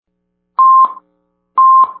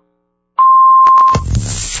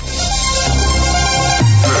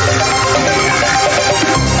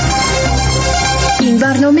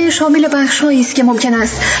شامل بخش‌هایی است که ممکن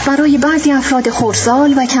است برای بعضی افراد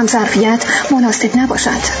خردسال و کم ظرفیت مناسب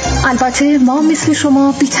نباشد. البته ما مثل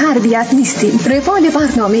شما بی تربیت نیستیم. روال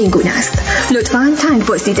برنامه این گونه است: لطفاً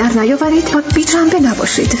تنگبازی در نیاورید و بی جنبه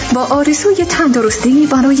نباشید. با آرزوی تندرستی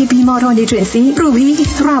برای بیماران جنسی، روحی،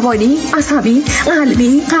 روانی، عصبی،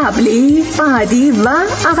 قلبی، قبلی، بعدی و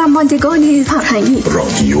عقب ماندگان فرهنگی.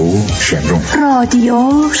 رادیو شمرون.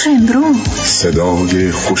 رادیو شمرون،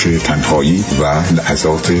 صدای خوش تنهایی و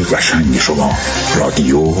لحظات قشنگ شما.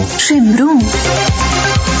 رادیو شمرون.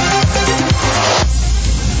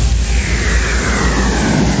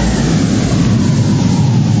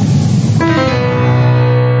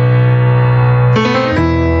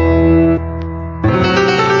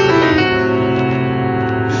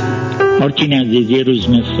 آرتین عزیز، یه روز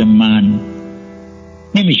مثل من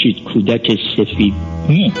نمیشید کودک سفید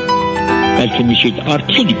مو، بلکه میشید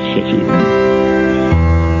آرتین سفید مو.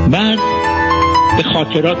 بعد به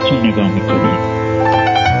خاطراتتون نگاه میکنید،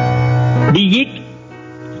 به یک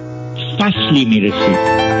فصلی میرسید،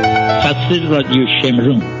 فصل رادیو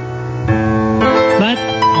شمرون. بعد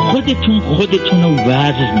خودتون رو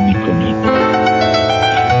وزن میکنید،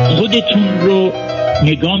 خودتون رو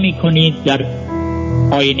نگاه میکنید در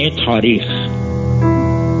آینه تاریخ.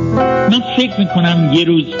 من فکر میکنم یه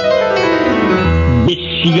روز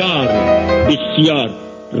بسیار بسیار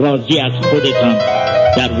راضی از خودتان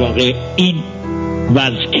در واقع این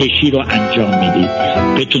وزنکشی رو انجام میدید.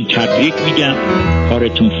 بهتون تبریک میگم،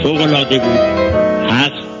 کارتون فوق العاده بود،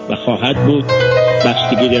 هست و خواهد بود،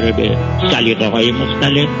 بستگی داره به سلیقه های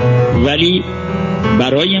مختلف، ولی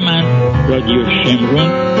برای من رادیو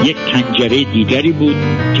شمرون یک پنجره دیگری بود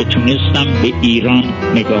که تونستم به ایران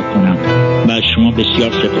نگاه کنم و از شما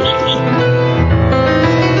بسیار سپاسگزارم.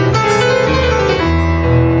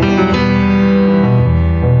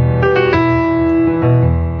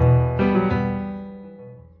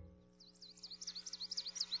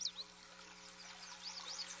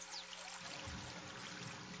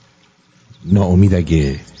 ناامید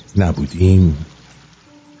اگه نبودیم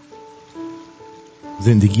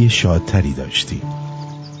زندگی شادتری داشتیم،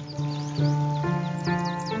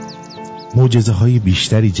 معجزه های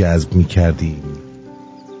بیشتری جذب می کردیم،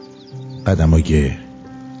 قدمای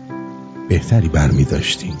بهتری برمی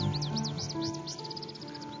داشتیم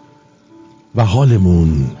و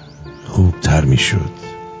حالمون خوبتر می شد.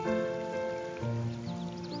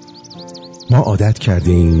 ما عادت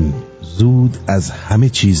کردیم زود از همه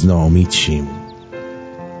چیز ناامید شیم.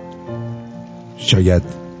 شاید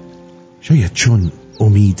چون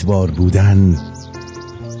امیدوار بودن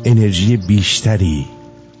انرژی بیشتری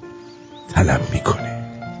طلب میکنه،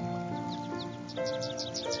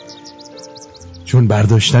 چون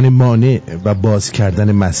برداشتن مانع و باز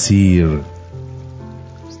کردن مسیر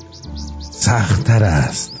سخت‌تر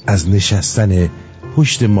است از نشستن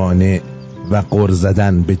پشت مانع و غر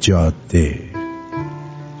زدن به جاده،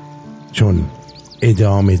 چون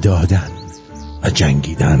ادامه دادن و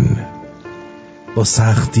جنگیدن با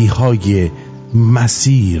سختی های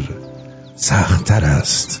مسیر سخت‌تر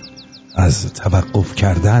است از توقف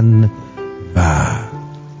کردن و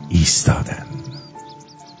ایستادن.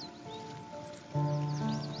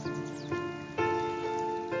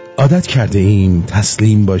 عادت کرده ایم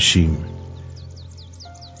تسلیم باشیم،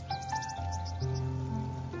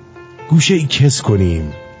 گوشه ای کس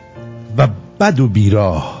کنیم و بد و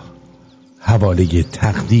بیراه حواله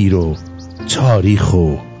تقدیر و تاریخ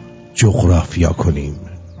و جغرافیا کنیم،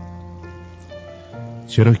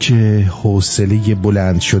 چرا که حوصله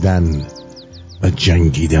بلند شدن و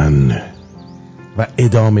جنگیدن و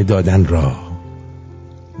ادامه دادن را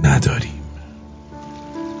نداریم.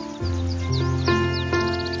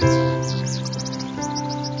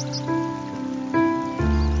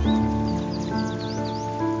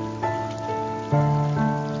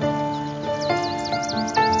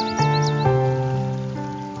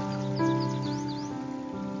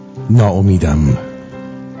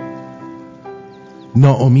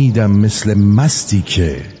 ناامیدم مثل مستی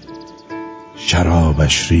که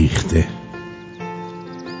شرابش ریخته،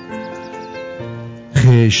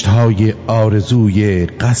 خشت‌های آرزوی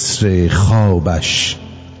قصر خوابش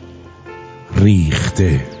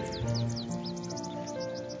ریخته.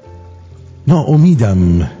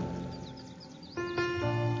 ناامیدم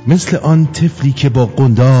مثل آن طفلی که با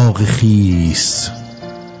قنداق خیس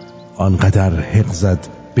آنقدر حق زد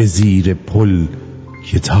به زیر پل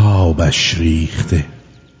کتابش ریخته،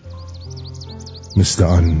 مثل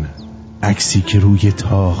آن عکسی که روی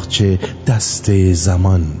تاقچه دست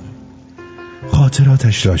زمان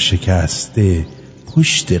خاطراتش را شکسته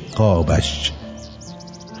پشت قابش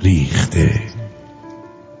ریخته.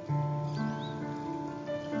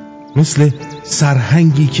 مثل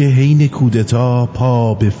سرهنگی که حین کودتا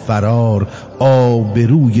پا به فرار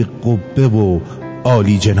آبروی قبه و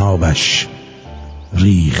عالی جنابش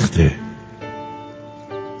ریخته.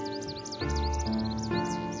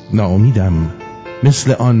 ناامیدم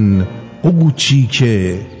مثل آن قوچی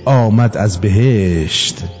که آمد از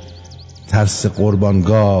بهشت، ترس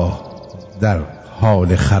قربانگاه در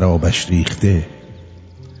حال خرابش ریخته.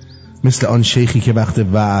 مثل آن شیخی که وقت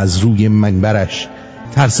وعظ روی منبرش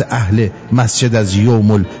ترس اهل مسجد از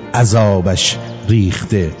یوم العذابش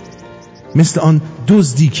ریخته. مثل آن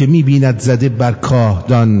دزدی که می‌بیند زده بر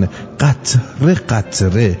کاهدان قطره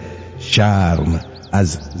قطره شرم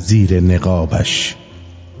از زیر نقابش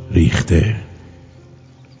ریخته.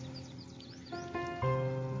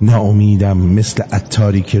 ناامیدم مثل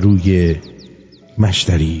عطاری که روی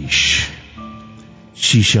مشتریش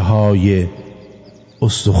شیشه های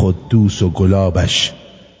استخوان و گلابش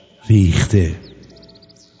ریخته.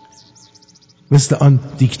 مثل آن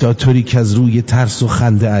دیکتاتوری که از روی ترس و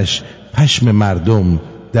خنده اش پشم مردم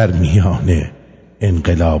در میان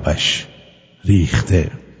انقلابش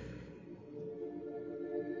ریخته.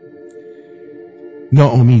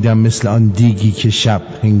 ناامیدم مثل آن دیگی که شب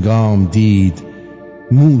هنگام دید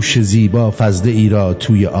موش زیبا فضله ای را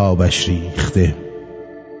توی آبش ریخته.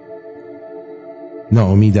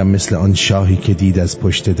 ناامیدم مثل آن شاهی که دید از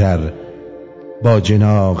پشت در با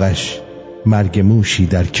جناغش مرگ موشی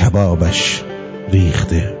در کبابش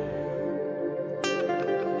ریخته.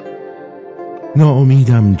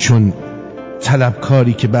 ناامیدم چون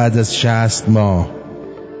طلبکاری که بعد از 60 ماه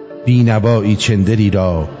بینوایی چندری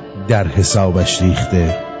را در حسابش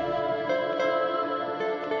ریخته.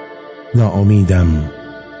 ناامیدم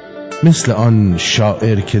مثل آن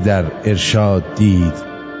شاعر که در ارشاد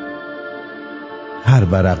دید هر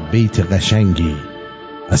ورق بیت قشنگی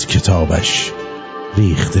از کتابش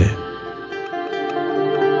ریخته.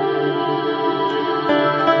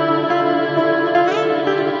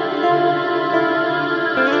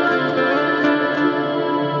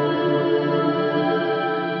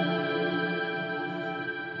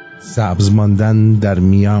 سبز ماندن در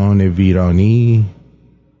میان ویرانی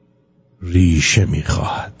ریشه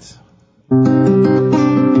می‌خواهد.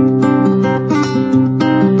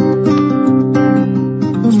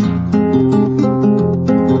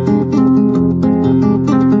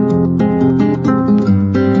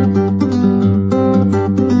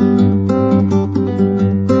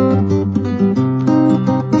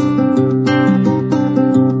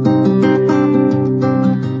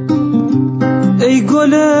 ای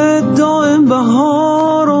گل دائم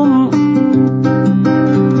بهارم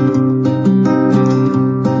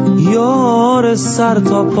یار سر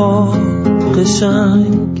تا پا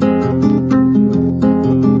قشنگ،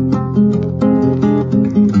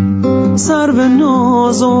 سر به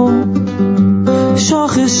نازم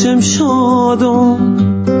شاخ شمشادم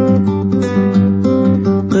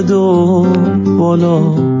قد و بالا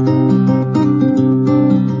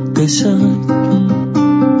قشنگ.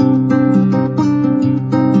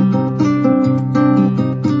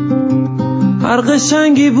 هر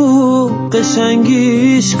قشنگی بود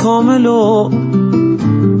قشنگیش کامل و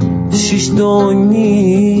 6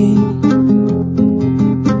 دنگی،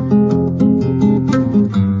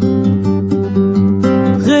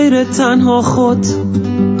 غیر تنها خود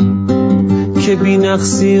که بی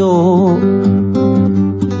نقصی و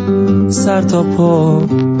سر تا پا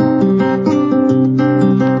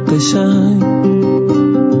قشنگ.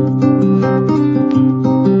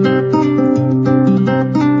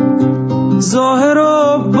 ظاهر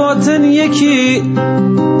و باطن یکی،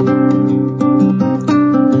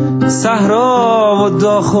 صحرا و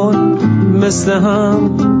داخل مثل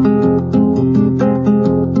هم،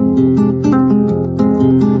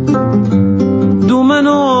 دومن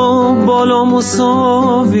و بالا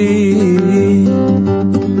مساوی،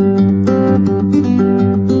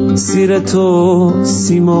 سیرت و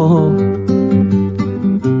سیما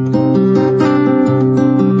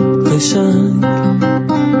قشنگ.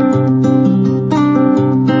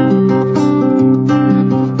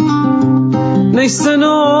 نشتن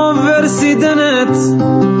و ورسیدنت،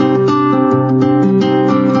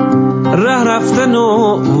 ره رفتن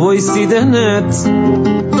و ویسیدنت،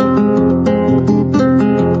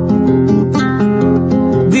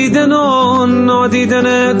 دیدن و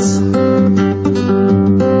نادیدنت،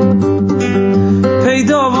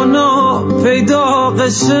 پیدا و ناپیدا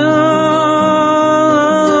قشنگ.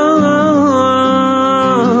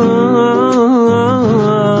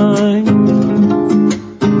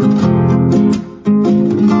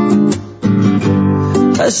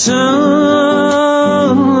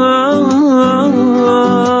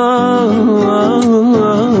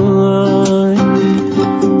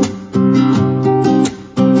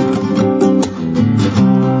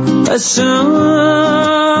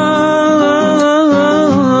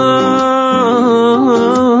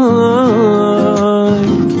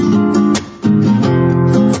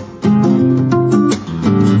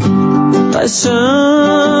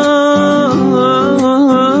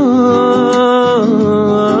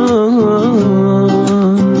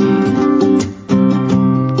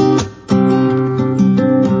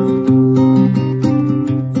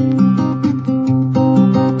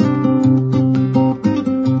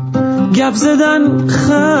 لب زدن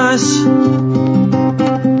خش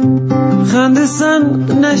خندسن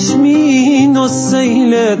نشمین و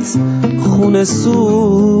سیلت خون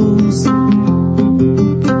سوز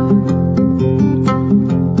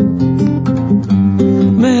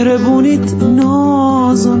مهربونیت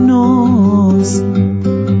ناز و ناز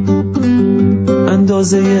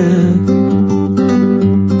اندازه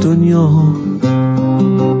دنیا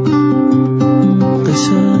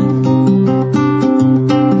قشنگ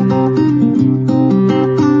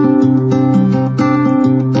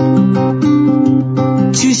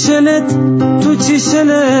چیشلت تو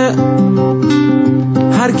چیشله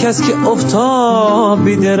هر کس که افتاد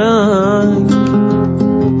بیدرنگ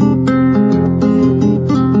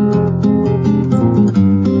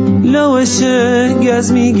لوشه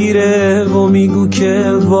گز میگیره و میگو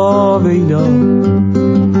که وا ویلا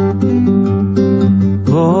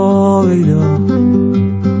وا ویلا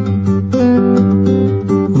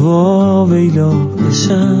وا ویلا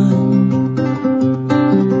نشن.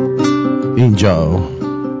 اینجا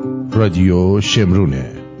رادیو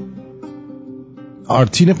شمرونه.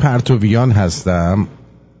 آرتین پرتویان هستم،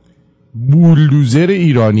 بولدوزر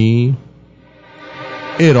ایرانی،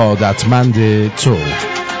 ارادتمند تو.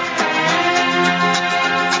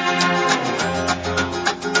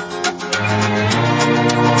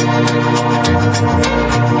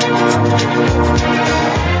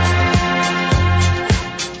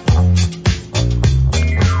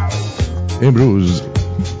 امروز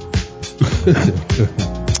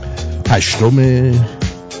 8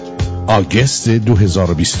 آگوست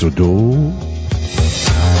 2022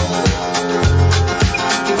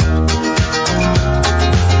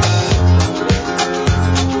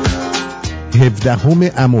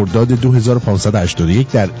 17 مرداد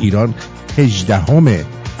 2581 در ایران 18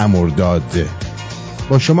 مرداد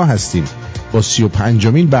با شما هستیم با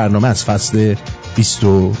 35مین برنامه از فصل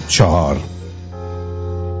 24.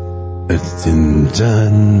 آرتین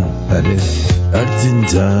جان، بله آرتین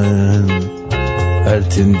جان،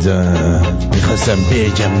 آرتین جان، میخواستم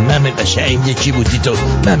بگم ممه قشنگه چی بودی تو،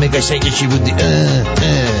 ممه قشنگه چی بودی.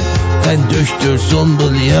 من دکتر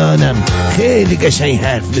سنبولیانم، خیلی قشنگ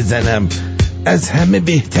حرف بزنم، از همه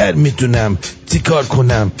بهتر میدونم چیکار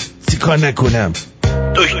کنم چیکار نکنم.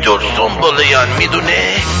 دکتر سنبولیان میدونه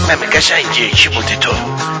ممه قشنگه چی بودی تو،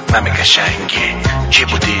 ممه قشنگه چی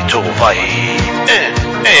بودی تو. وای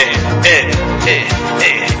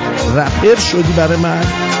رپر شدی برای من.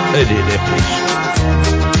 رپر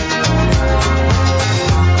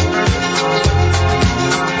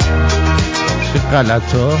چه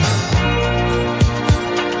غلط ها.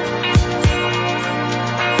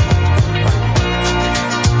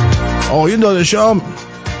 آقایون داداشام،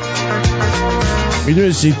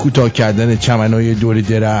 میدونستی کوتاه کردن چمنهای دور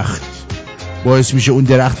درخت باعث میشه اون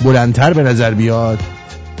درخت بلندتر به نظر بیاد؟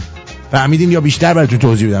 فهمیدین یا بیشتر براتون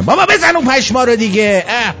توضیح بدم؟ بابا بزن اون پشما رو دیگه.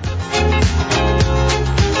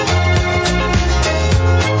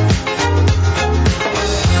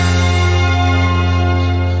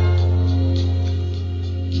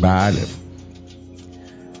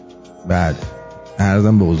 بله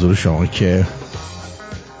عرضم به حضور شما که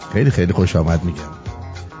خیلی خیلی خوش آمد میگم.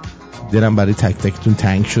 دلم برای تک تکتون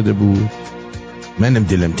تنگ شده بود. منم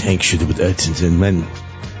دلم تنگ شده بود آرتین. من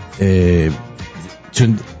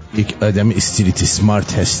چون یک آدم استریت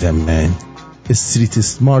سمارت هستم. من استریت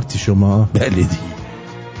سمارتی شما؟ بله دیگه،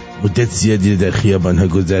 مدت زیادی در خیابان ها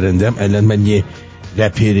گذراندم. الان من یه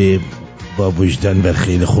رپر با وجدان و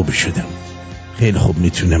خیلی خوب شدم، خیلی خوب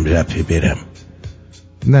میتونم رپ برم.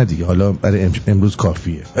 نه دیگه، حالا برای امروز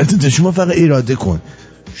کافیه. البته شما فقط اراده کن،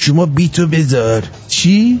 شما بیتو بذار.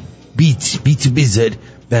 چی؟ بیتو بذار،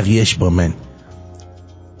 بقیهش با من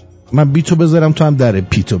بیتو بذارم، تو هم در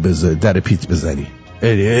پیتو بذار، در پیت بذاری.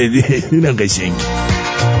 اونم قشنگ.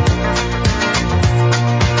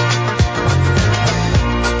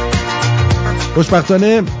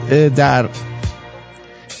 خوشبختانه در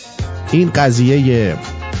این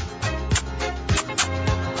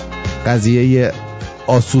قضیه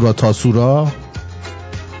آسورا تاسورا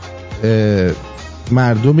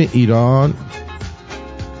مردم ایران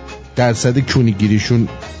درصد کونیگیریشون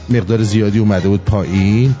مقدار زیادی اومده بود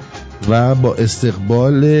پایین و با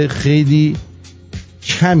استقبال خیلی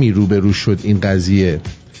کمی روبرو شد این قضیه،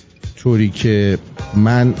 طوری که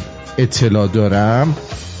من اطلاع دارم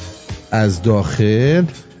از داخل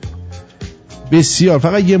بسیار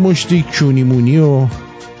فقط یه مشتی کونیمونی و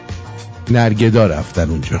نرگدار رفتن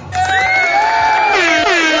اونجا.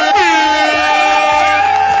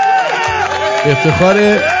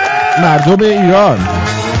 افتخار مردم ایران.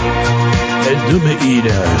 مردم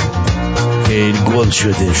ایران خیلی گل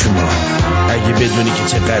شده شما. اگه بدونی که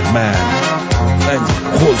چقدر من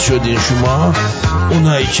گل شده شما،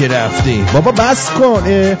 اونایی که رفتین. بابا بس کن.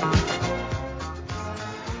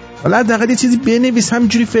 حالا حداقل یه چیزی بنویس،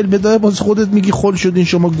 همینجوری فعل بدای باز خودت میگی خل شدین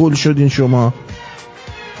شما، گل شدین شما.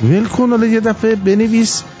 ول کن. حالا یه دفعه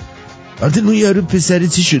بنویس. آرتین اون یارو پسری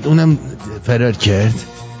چی شد؟ اونم فرار کرد.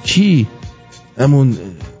 کی؟ همون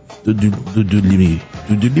دودولی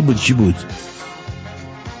بود. چی بود؟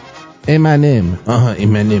 امنم. آها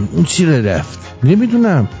امنم. اون چی رو رفت؟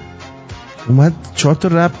 نمیدونم. اومد 4 تا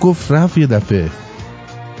رپ گفت رفت یه دفعه.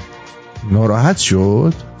 ناراحت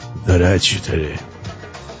شد. ناراحت شد داره.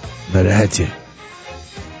 ناراحته.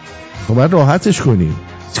 خب باید راحتش کنیم.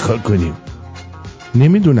 چیکار کنیم؟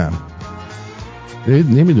 نمیدونم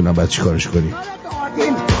باید چیکارش کنیم.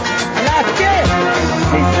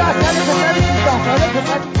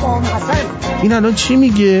 این الان چی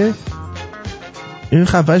میگه؟ این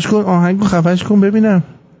خفش کن آهنگو، خفش کن ببینم.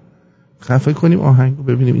 خفه کنیم آهنگو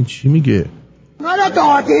ببینیم این چی میگه. مالا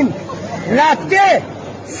دادیم رفته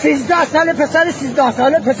 13 سال پسر 13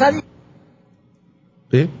 سال پسر.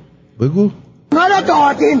 بگو. مالا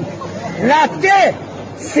دادیم رفته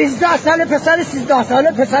 13 سال پسر 13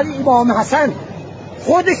 سال پسر امام حسن،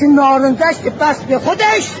 خودش نارنجش بس به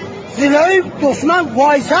خودش زیرای دشمن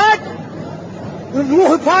وایساد.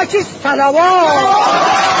 روح پاکش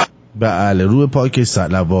صلوات. بله روح پاکش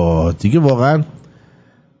صلوات. دیگه واقعا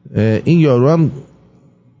این یارو هم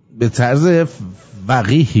به طرز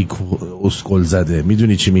وقیحی اسکل زده.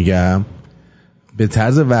 میدونی چی میگم؟ به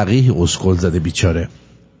طرز وقیحی اسکل زده بیچاره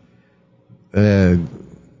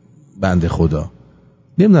بنده خدا.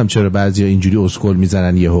 نمیدونم چرا بعضیا اینجوری اسکل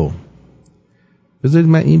میزنن یهو. بذارید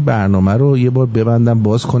من این برنامه رو یه بار ببندم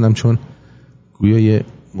باز کنم، چون گویا یه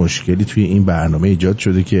مشکلی توی این برنامه ایجاد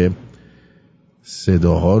شده که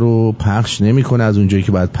صداها رو پخش نمیکنه از اونجایی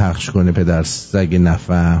که باید پخش کنه. پدر سگ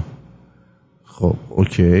نفهم. خب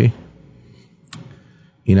اوکی،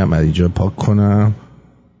 اینم از اینجا پاک کنم.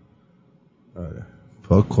 آره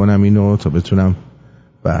پاک کنم اینو تا بتونم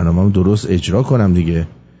برنامه‌مو درست اجرا کنم دیگه.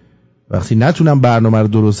 وقتی نتونم برنامه رو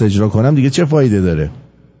درست اجرا کنم دیگه چه فایده داره؟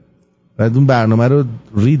 بعد اون برنامه رو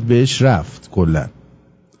رید بهش رفت کلا.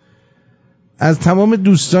 از تمام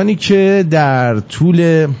دوستانی که در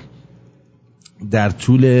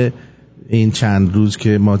طول این چند روز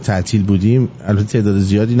که ما تعطیل بودیم، البته تعداد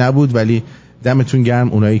زیادی نبود ولی دمتون گرم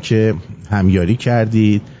اونایی که همیاری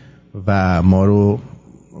کردید و ما رو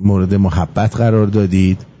مورد محبت قرار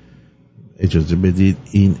دادید. اجازه بدید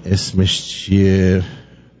این اسمش چیه؟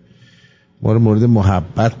 ما رو مورد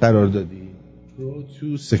محبت قرار دادید.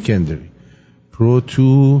 Pro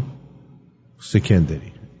to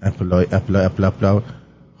secondary apply.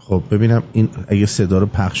 خب ببینم این اگه صدا رو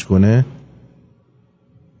پخش کنه.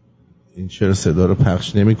 این چرا صدا رو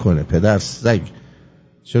پخش نمی کنه؟ پدر سگ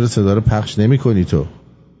چرا صدا رو پخش نمی کنی تو؟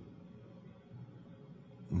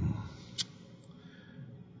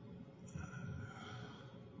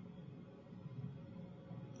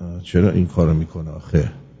 چرا این کارو میکنه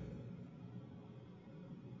آخه؟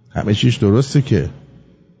 همه چیش درسته که،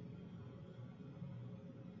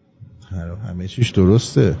 همه چیش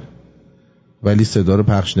درسته ولی صدا رو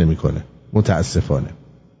پخش نمیکنه. متاسفانه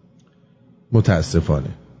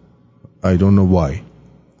I don't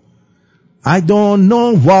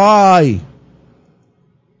know why.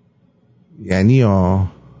 یعنی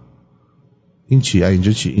این چیه؟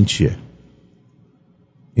 اینجا چی؟ این چیه؟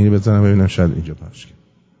 اینو بزنم ببینم شاید اینجا پخش کنم.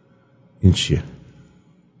 این چیه؟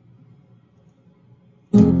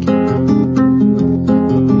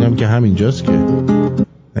 اینم که همینجاست که.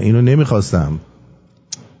 اینو نمیخواستم.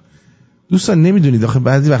 دوستان نمیدونید آخه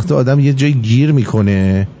بعضی وقتا آدم یه جای گیر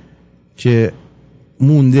میکنه که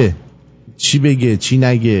مونده چی بگه چی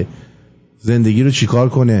نگه، زندگی رو چی کار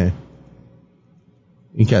کنه.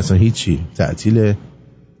 این که اصلا هیچی، تعطیله،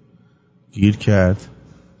 گیر کرد.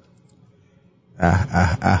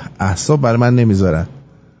 احساب برای من نمیذارن.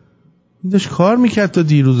 این داشت کار میکرد تا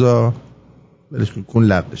دیروزا، بلش کن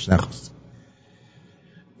لقش نخواست.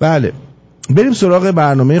 بله بریم سراغ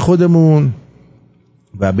برنامه خودمون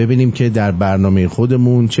و ببینیم که در برنامه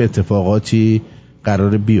خودمون چه اتفاقاتی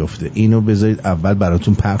قراره بیفته. اینو بذارید اول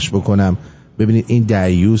براتون پخش بکنم ببینید این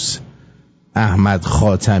دعیوس احمد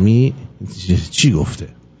خاتمی چی گفته.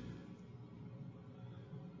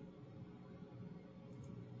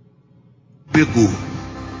 بگو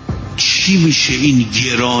چی میشه این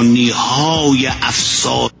گرانی های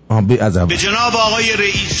افسار؟ به جناب آقای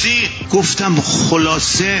رئیسی گفتم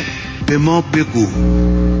خلاصه به ما بگو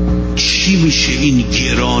چی میشه این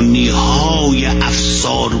گرانی های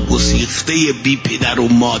افسار گسیخته بی پدر و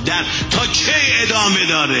مادر تا چه ادامه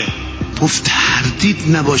داره؟ گفت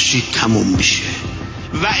تردید نباشید تموم میشه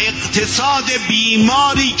و اقتصاد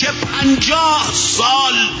بیماری که 50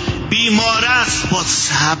 سال بیمار است با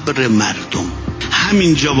صبر مردم.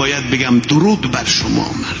 همینجا باید بگم درود بر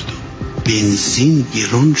شما مردم. بنزین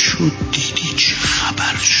گران شد، دیدی چه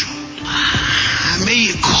خبر شد؟ همه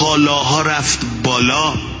کالاها رفت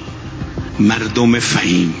بالا. مردم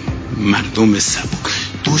فهیم، مردم صبور،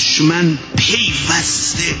 دشمن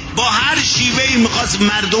پیوسته با هر شیوهی میخواست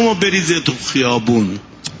مردم رو بریزه تو خیابون،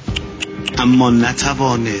 اما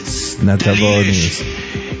نتوانست.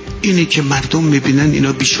 اینه که مردم میبینن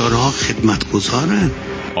اینا بیچاره ها خدمتگزارن.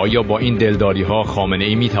 آیا با این دلداری ها خامنه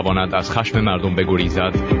ای میتواند از خشم مردم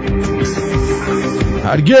بگریزد؟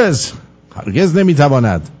 هرگز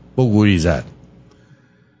نمیتواند بگریزد.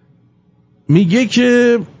 میگه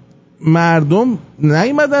که مردم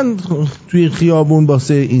نیومدن توی خیابون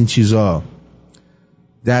واسه این چیزا.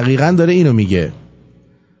 دقیقاً داره اینو میگه،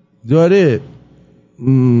 داره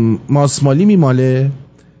ماسمالی میماله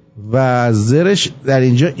و زرش در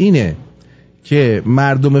اینجا اینه که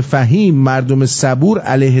مردم فهیم، مردم صبور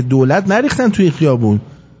علیه دولت نریختن توی خیابون،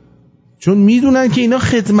 چون میدونن که اینا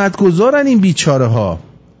خدمتگزارن. این بیچاره ها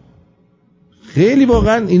خیلی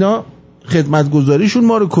واقعا اینا خدمتگزاریشون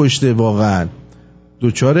ما رو کشته. واقعا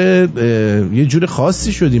دوچار یه جور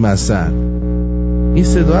خاصی شدیم اصلا. این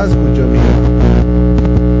صدا از کجا میاد؟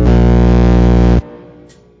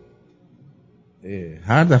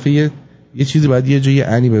 هر دفعه یه چیزی باید یه جایی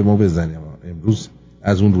انی به ما بزنیم. امروز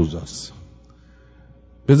از اون روزاست.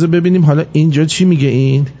 بذار ببینیم حالا اینجا چی میگه.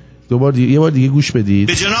 این یه بار دیگه گوش بدید.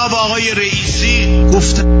 به جناب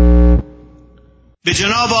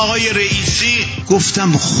آقای رئیسی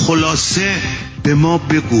گفتم خلاصه به ما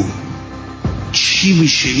بگو چی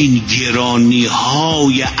میشه این گرانی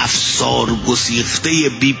های افسار گسیخته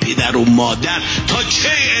بی پدر و مادر تا چه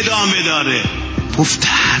ادامه داره؟ گفت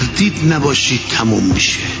تردید نباشید تموم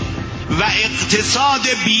میشه و اقتصاد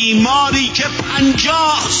بیماری که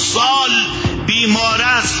 50 سال بیمار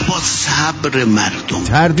است با صبر مردم.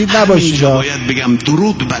 تردید نباشید. باید بگم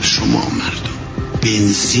درود بر شما مردم.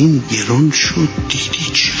 بنزین گران شد،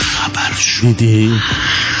 دیدی چه خبر شد؟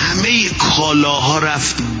 همه کالاها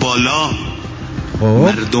رفت بالا.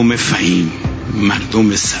 مردم فهیم،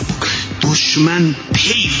 مردم صبور، دشمن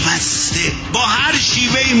پیوسته با هر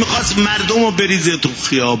شیوهی میخواست مردم رو بریزه تو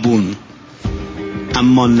خیابون،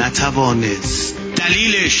 اما نتوانست.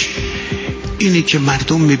 دلیلش اینه که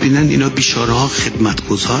مردم میبینن اینا بیچاره ها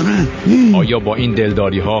خدمتگزارن. آیا با این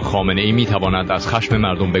دلداری ها خامنه ای میتواند از خشم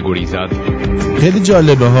مردم بگریزد؟ خیلی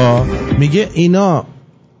جالبه ها. میگه اینا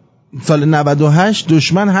سال 98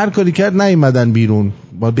 دشمن هر کاری کرد نیومدن بیرون.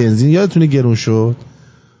 با بنزین یادتونه گرون شد.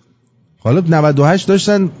 حالا 98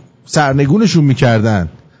 داشتن سرنگونشون میکردن.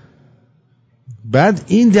 بعد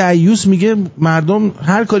این دیوس میگه مردم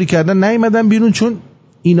هر کاری کردن نیومدن بیرون چون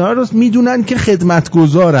اینا رو میدونن که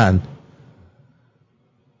خدمتگزارن.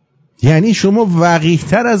 یعنی شما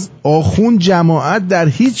وقیح‌تر از آخوند جماعت در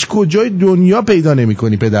هیچ کجای دنیا پیدا نمی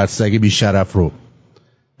کنی. پدر سگ بی شرف رو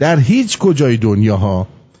در هیچ کجای دنیا ها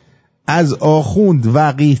از آخوند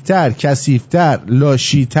وقیح‌تر، کثیف‌تر،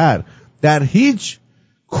 لاشی‌تر در هیچ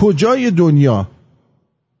کجای دنیا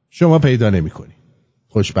شما پیدا نمی کنی.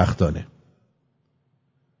 خوشبختانه.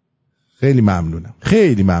 خیلی ممنونم،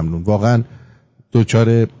 خیلی ممنون. واقعا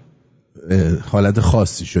دوچار حالت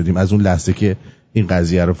خاصی شدیم از اون لحظه که این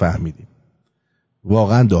قضیه رو فهمیدیم.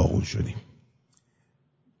 واقعا داغون شدیم.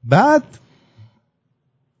 بعد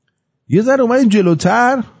یه ذره اومدیم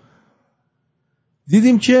جلوتر،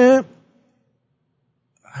 دیدیم که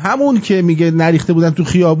همون که میگه نریخته بودن تو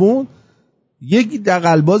خیابون، یک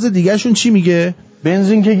دغل‌باز دیگه شون چی میگه؟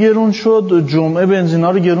 بنزین که گرون شد، جمعه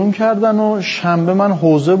بنزینا رو گرون کردن و شنبه من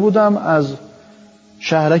حوزه بودم، از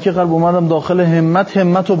شهرک قلب اومدم داخل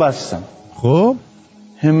همت رو بستن. خب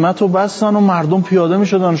همت رو بستن و مردم پیاده می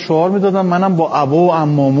شدن شعار می دادن. منم با عبا و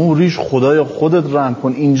عمامه و ریش خدای خودت رحم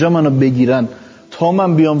کن اینجا منو بگیرن تا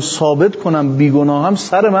من بیام ثابت کنم بیگناهم،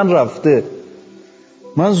 سر من رفته.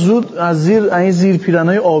 من زود از زیر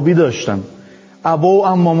پیرنهای آبی داشتم، عبا و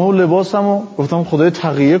عمامه و لباسم و گفتم خدای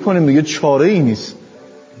تقیه کنیم دیگه، چاره ای نیست.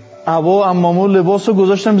 عبا و عمامه و لباس رو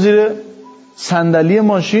گذاشتم زیر صندلی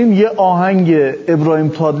ماشین، یه آهنگ ابراهیم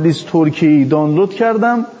تادلیس ترکی دانلود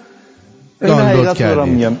کردم. این حقیقت دارم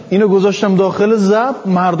میگم. اینو گذاشتم داخل ضبط.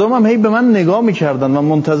 مردم هم هی به من نگاه میکردن و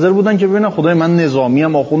منتظر بودن که ببینن خدای من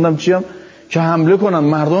نظامیم آخوندم چیم که حمله کنم.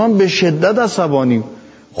 مردم هم به شدت عصبانی،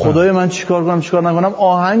 خدای من چیکار کنم چیکار نکنم.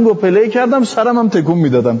 آهنگو پلی کردم، سرم هم تکون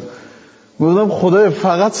میدادم، گفتم خدای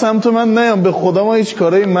فقط سمت من نیام، به خدا ما هیچ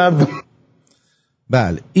کاره این مردم.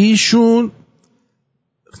 بله ایشون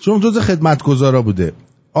چون جز خدمتگزارا بوده،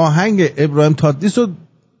 آهنگ ابراهیم تادلیس رو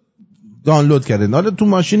دانلود کرده، حالا تو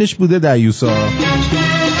ماشینش بوده دیوسا،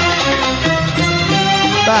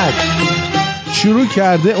 بعد شروع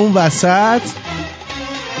کرده اون وسط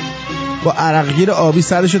با عرقگیر آبی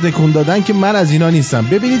سرشو تکون دادن که من از اینا نیستم.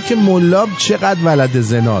 ببینید که ملاب چقدر ولد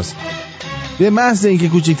زناست. به محض اینکه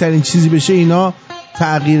کوچکترین چیزی بشه اینا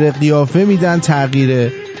تغییر قیافه میدن،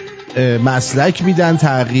 تغییر مسلک میدن،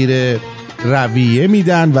 تغییر رویه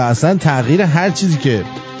میدن و اصلا تغییر هر چیزی که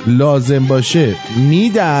لازم باشه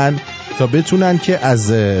میدن تا بتونن که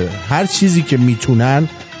از هر چیزی که میتونن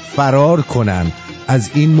فرار کنن، از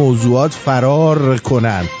این موضوعات فرار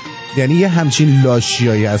کنن. یعنی یه همچین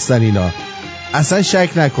لاشیایی هستن اینا، اصلا شک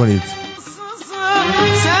نکنید.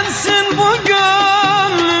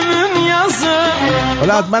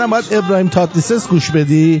 حالا حتما باید ابراهیم تاتلیسس گوش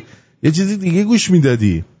بدی، یه چیزی دیگه گوش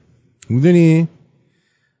میدادی. میدونی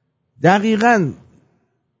دقیقاً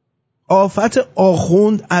آفت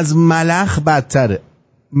آخوند از ملخ بدتره.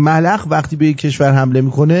 ملخ وقتی به یک کشور حمله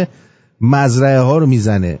میکنه مزرعه ها رو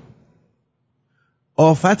میزنه.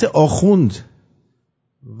 آفت آخوند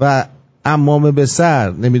و عمامه به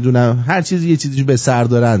سر، نمیدونم هر چیزی یه چیزی به سر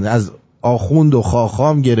دارن، از آخوند و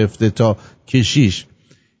خاخام گرفته تا کشیش،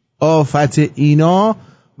 آفت اینا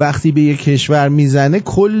وقتی به یک کشور میزنه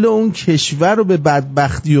کل اون کشور رو به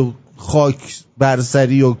بدبختی و خاک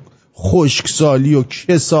برسری و خشکسالی و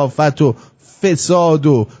کثافت و فساد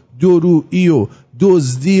و درویی و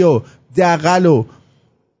دزدی و دغل و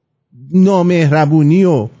نامهربونی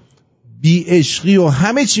و بیعشقی و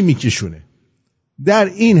همه چی میکشونه. در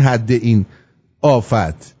این حد این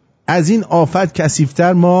آفت، از این آفت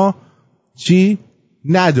کثیف‌تر ما چی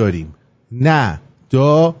نداریم، نه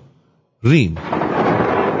داریم.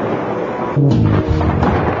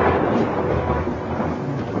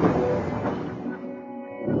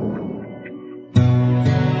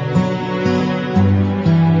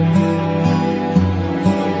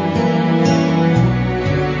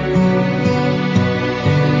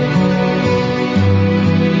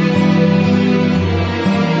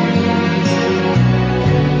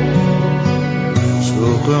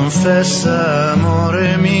 Confessa amore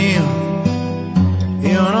mio,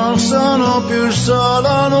 io non sono più il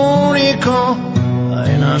solo l'unico,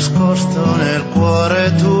 hai nascosto nel cuore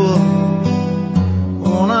tuo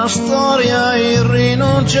una storia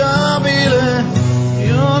irrinunciabile.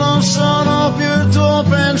 Io non sono più il tuo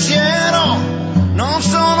pensiero, non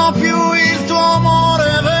sono più il tuo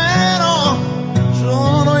amore vero,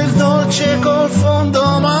 sono il dolce col fondo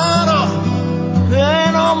amaro che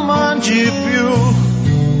non mangi più.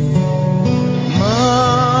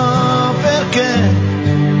 Ma perché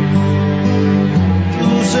tu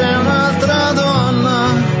sei un'altra donna?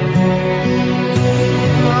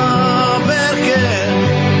 Ma perché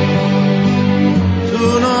tu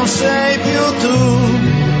non sei più tu?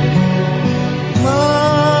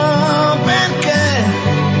 Ma perché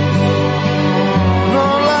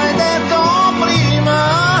non l'hai detto prima?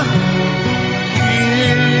 Chi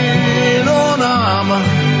non ama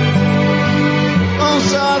non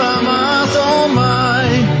sarà amato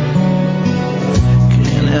mai.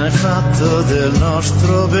 Che ne hai fatto del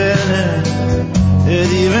nostro bene? È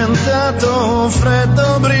diventato un freddo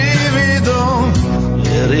brivido.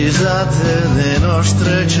 Le risate, le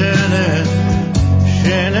nostre cene,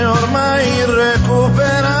 scene ormai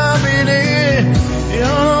irrecuperabili.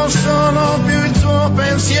 Io non sono più il tuo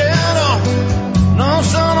pensiero, non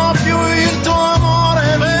sono più il tuo amore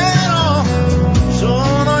vero,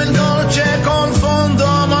 sono il dolce col fondo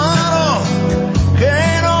amaro che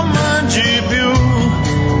non mangi più.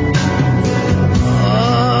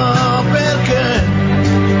 Ah, perché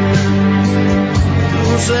tu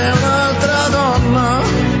sei un'altra donna?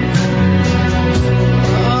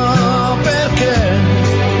 Ah, perché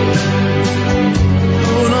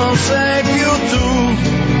tu non sei più tu?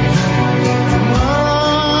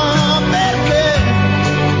 Ah, perché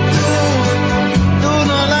tu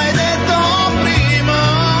non l'hai detto prima?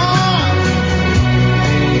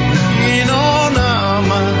 Chi non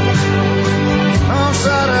ama non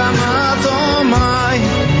sarà amato mai.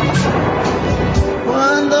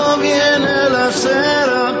 Quando viene la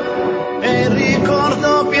sera e il ricordo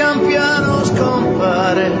pian piano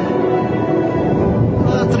scompare,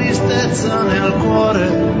 la tristezza nel cuore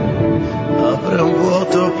apre un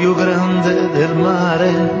vuoto più grande del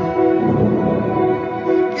mare,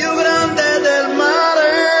 più grande del mare.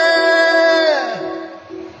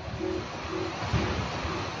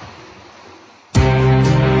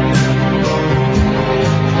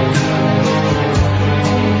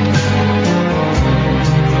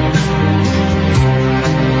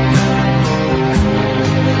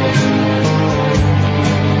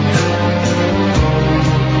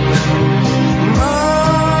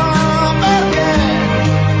 Ma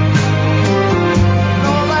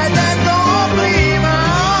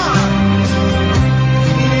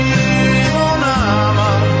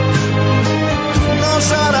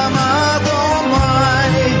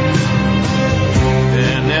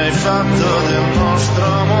fatto del nostro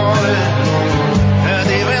amore è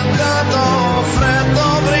diventato freddo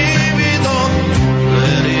brivido,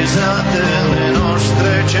 le risate, le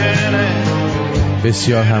nostre cene.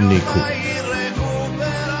 بسیار هم نیکو.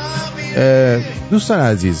 دوستان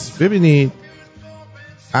عزیز ببینید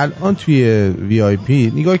الان توی VIP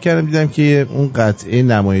نگاه کردم دیدم که اون قطعه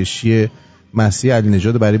نمایشی مسیح علی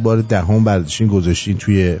نژاد برای بار دهم برداشتین گذاشتین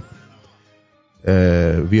توی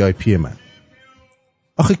VIP من.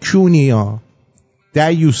 آخه کونیا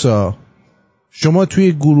دیوسا شما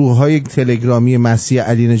توی گروه های تلگرامی مسیح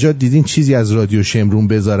علی نژاد دیدین چیزی از رادیو شمرون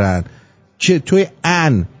بذارن که توی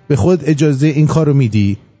به خود اجازه این کارو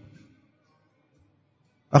میدی؟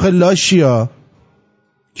 آخه لاشیا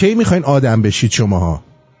کی میخواین آدم بشید شماها؟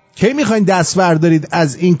 کی میخواین دست بردارید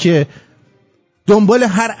از این که دنبال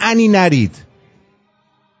هر انی نرید؟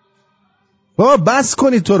 بابا بس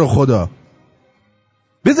کنید تو رو خدا،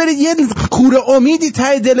 بذارید یه کوره امیدی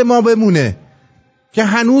ته دل ما بمونه که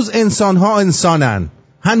هنوز انسان‌ها انسانن،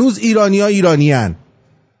 هنوز ایرانی‌ها ایرانیان،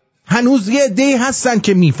 هنوز یه عده‌ای هستن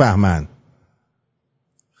که میفهمن.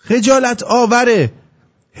 خجالت آوره.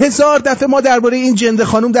 1000 دفعه ما درباره این جنده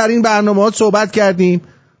خانم در این برنامه‌ها صحبت کردیم،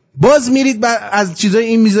 باز میرید از چیزای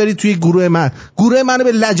این میذارید توی گروه منو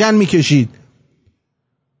به لجن میکشید،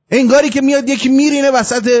 انگاری که میاد یکی میرینه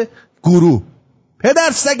وسط گروه.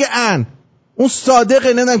 پدر سگ اون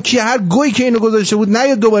صادقه نمیدونم کی هر گوی که اینو گذاشته بود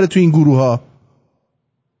نیاد دوباره توی این گروه ها.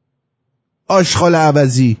 آشغال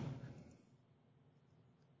عوضی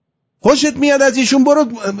خوشت میاد از ایشون، برو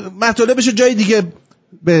مطالبشو جای دیگه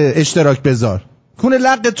به اشتراک بذار. کونه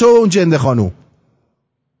لق تو اون جنده خانوم.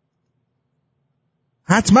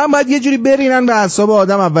 حتما باید یه جوری برینن به اعصاب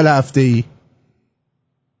آدم اول هفته ای.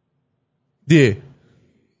 ده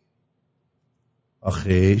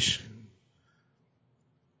آخیش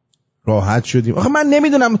راحت شدیم. آخه من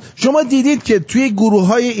نمیدونم شما دیدید که توی گروه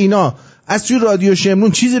های اینا از توی رادیو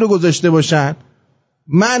شمرون چیزی رو گذاشته باشن؟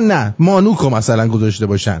 من نه. مانوکو مثلا گذاشته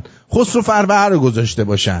باشن، خسرو فروهر رو گذاشته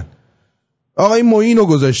باشن، آقای معین رو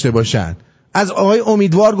گذاشته باشن، از آقای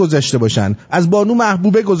امیدوار گذاشته باشن، از بانو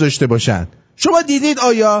محبوبه گذاشته باشن. شما دیدید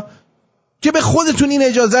آیا که به خودتون این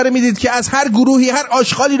اجازه رو میدید که از هر گروهی هر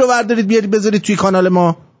آشغالی رو بردارید بیارید بذارید توی کانال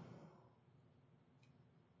ما؟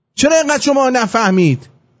 چرا اینقدر شما نفهمید؟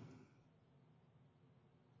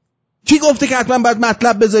 کی گفته که حتما باید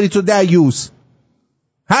مطلب بذاری تو دیوس؟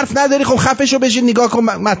 حرف نداری؟ خب خفه شو بشین نگاه کن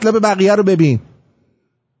مطلب بقیه رو ببین.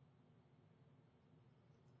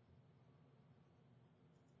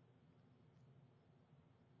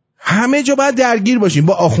 همه جا باید درگیر باشیم،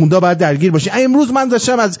 با آخوندا باید درگیر باشیم. امروز من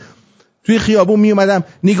داشتم از توی خیابون می اومدم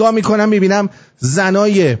نگاه میکنم میبینم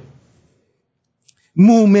زنای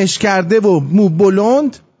مومش کرده و مو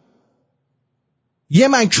بلند یه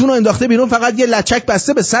منکشونو انداخته بیرون، فقط یه لچک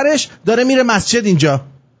بسته به سرش، داره میره مسجد. اینجا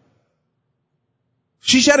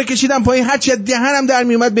شیشه رو کشیدم پایین، هرچی دهنم در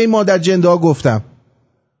میومد به این مادر جنده ها گفتم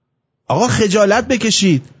آقا خجالت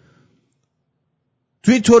بکشید.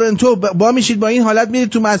 توی تورنتو با میشید با این حالت میرید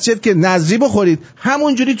تو مسجد که نذری بخورید،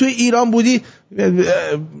 همونجوری توی ایران بودی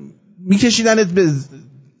میکشیدنت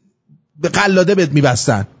به قلاده بهت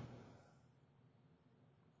میبستن.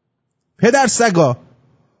 پدر سگا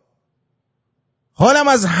حالم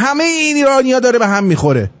از همه این ایرانی‌ها داره به هم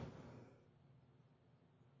میخوره،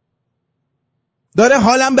 داره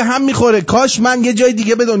حالم به هم میخوره. کاش من یه جای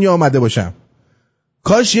دیگه به دنیا آمده باشم،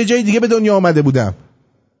 کاش یه جای دیگه به دنیا آمده بودم،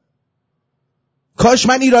 کاش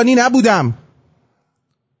من ایرانی نبودم،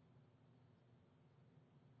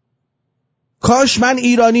 کاش من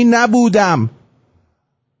ایرانی نبودم.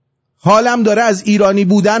 حالم داره از ایرانی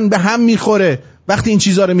بودن به هم میخوره وقتی این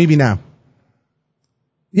چیزا رو میبینم.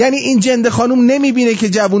 یعنی این جنده خانوم نمیبینه که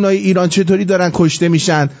جوانای ایران چطوری دارن کشته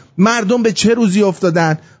میشن، مردم به چه روزی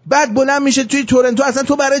افتادن، بعد بلند میشه توی تورنتو. اصلا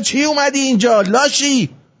تو برای چی اومدی اینجا لاشی؟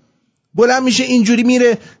 بلند میشه اینجوری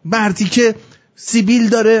میره مردی که سیبیل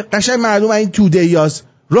داره، قشنگ معلومه این توده‌ایاست،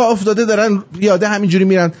 راه افتاده دارن پیاده همینجوری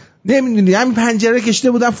میرن. نمیدونی همین پنجره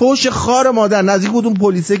کشته بودن، فوش خار مادر نزدیک بود اون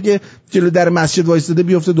پلیسه که جلو در مسجد وایستاده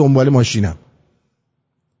بیفته دنبال ماشینم.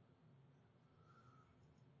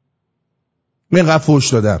 من قفل فوش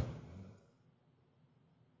دادم.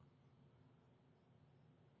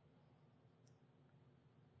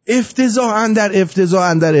 افتضاح اندر افتضاح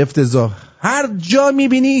اندر افتضاح. هر جا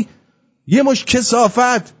میبینی یه مش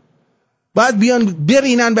کثافت، باید بیان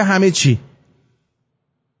برینن به همه چی.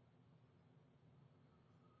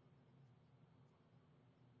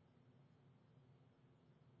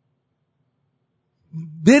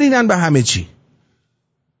 برینن به همه چی.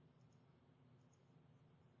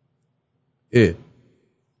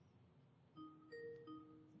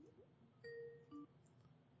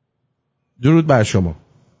 درود بر شما.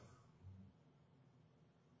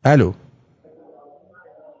 الو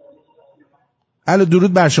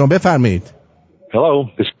درود بر شما، بفرمایید. Hello.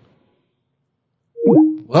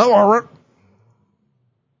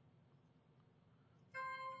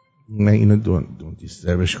 من اینو دون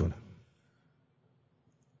دیستربش کنم.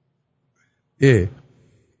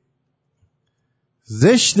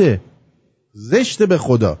 زشته به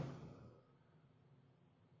خدا.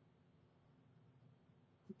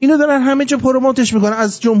 اینو دارن همه جا پروموتش میکنن،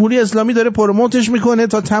 از جمهوری اسلامی داره پروموتش میکنه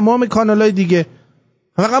تا تمام کانالای دیگه.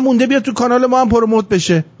 فقط مونده بیاد تو کانال ما هم پروموت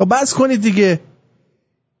بشه. بس کنید دیگه.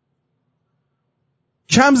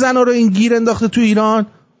 کم زنا رو این گیر انداخته تو ایران،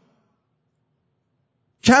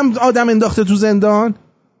 کم آدم انداخته تو زندان.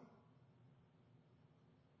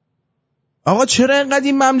 آقا چرا اینقدر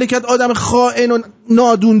این مملکت آدم خائن و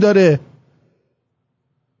نادون داره؟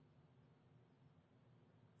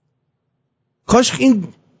 کاش این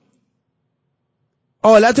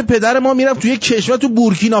آلت پدر ما میرفت توی کشور تو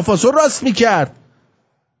بورکینافاسو راست میکرد.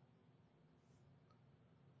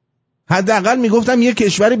 حداقل میگفتم یه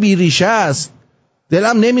کشور بیریشه است،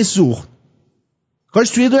 دلم نمیسوخت. کاش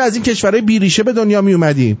توی دون از این کشورهای بیریشه به دنیا می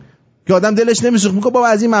اومدیم که آدم دلش نمیسوخت. میگه بابا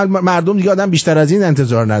از این مردم دیگه آدم بیشتر از این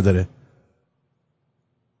انتظار نداره.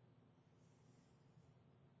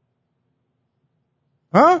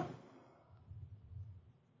 ها؟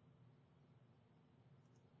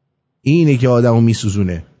 اینه که آدمو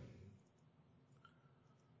میسوزونه.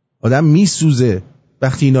 آدم میسوزه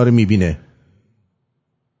وقتی اینا رو میبینه.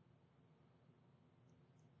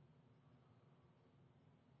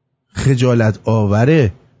 خجالت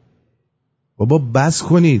آوره. بابا بس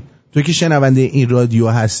کنید. تو که شنونده این رادیو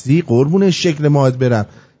هستی قربون شکل ماهت برم،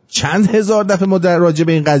 چند هزار دفعه ما در راجع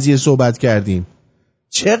به این قضیه صحبت کردیم.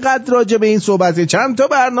 چقدر راجع به این صحبت، چند تا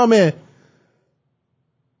برنامه.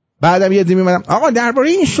 بعدم یه دی میمونم آقا درباره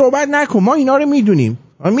این صحبت نکن، ما اینا رو میدونیم.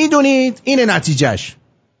 میدونید اینه نتیجهش.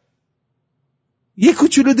 یه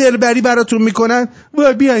کوچولو دلبری براتون میکنن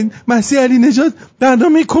و بیاین مسیح علی نژاد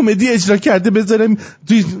برنامه کمدی اجرا کرده بذارم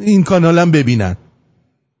توی این کانالم ببینن.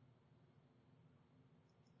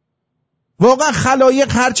 واقعا خلایق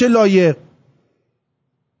هرچه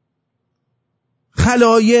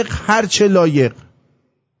لایق.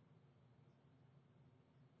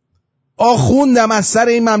 آخوندم از سر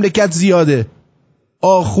این مملکت زیاده.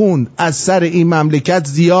 آخوند از سر این مملکت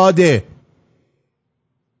زیاده.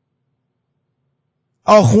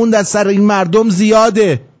 آخوند از سر این مردم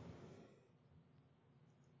زیاده.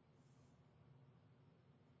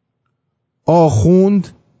 آخوند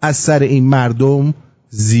از سر این مردم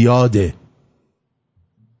زیاده.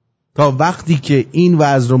 تا وقتی که این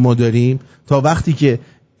وضع رو ما داریم، تا وقتی که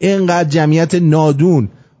اینقدر جمعیت نادون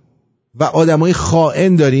و آدمای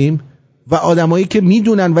خائن داریم و آدمایی که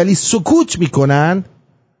میدونن ولی سکوت میکنن،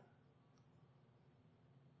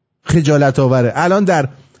 خجالت آوره. الان در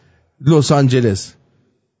لس آنجلس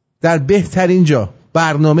در بهترین جا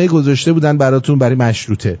برنامه گذاشته بودن براتون برای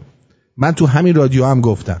مشروطه. من تو همین رادیو هم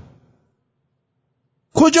گفتم.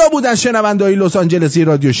 کجا بودن شنونده‌های لس آنجلسی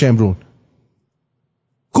رادیو شمرون؟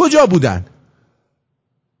 کجا بودن؟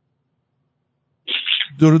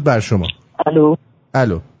 درود بر شما.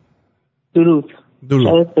 الو درود.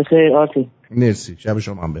 شب بخیر آرتین. مرسی، شب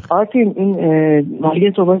شما هم بخیر. آرتین، این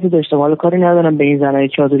مالی صحبتی داشتم، حالا کاری ندارم به این زنای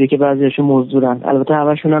چادری که بعضیاشون مزدورن، البته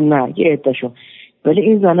همشون هم نه، یه عده‌شون، ولی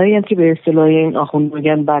این زنایی هم که به اصطلاح این آخوند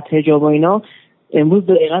میگن بد حجاب و اینا، امروز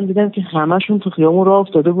دقیقاً دیدم که همشون تو خیابون راه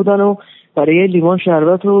افتاده بودن و برای لیوان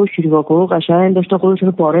شربت و شیرواکو قشنگ داشتن خودشون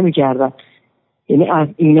رو پاره می‌کردن. یعنی از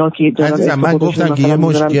اینا که من گفتم که یه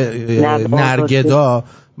مش نرگدا،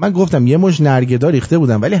 من گفتم یه مش نرگدا ریخته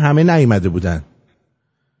بودن ولی همه نیومده بودن.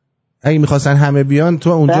 اگه می‌خواستن همه بیان تو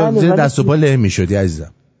اونجا زیر دست و پا له می‌شدی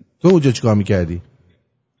عزیزم. تو اونجا چیکار می‌کردی؟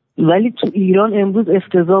 ولی تو ایران امروز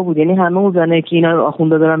افتضاح بود. یعنی همه اون زنه که اینا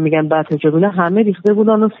آخونده دارن میگن بد حجابونه، همه ریخته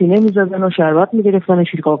بودن و سینه می‌زدن و شربت می‌گرفتن و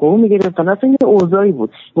شیرکاکائو می‌گرفتن. اصلا یه اوضاعی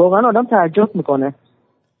بود واقعا آدم تعجب میکنه.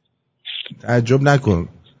 تعجب نکن.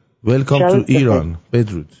 ویلکام تو ایران.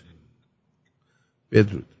 بدرود.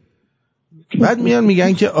 بعد میان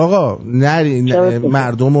میگن که آقا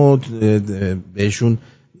مردمو بهشون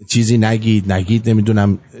چیزی نگید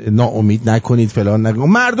نمیدونم ناامید نکنید فلان نکنید.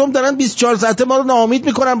 مردم دارن 24 ساعته ما رو ناامید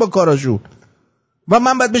میکنن با کاراشون و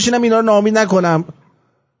من باید بشینم اینا رو ناامید نکنم؟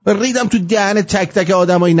 ریدم تو دهن تک تک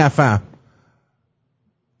آدمای نفهم.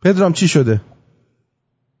 پدرام چی شده؟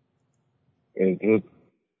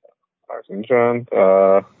 آرتین جان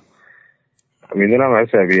میدونم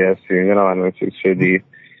عصبی هستی، میدونم الان چیز شدی.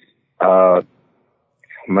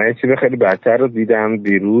 من یه چیز خیلی بدتر رو دیدم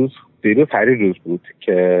دیروز پریروز بود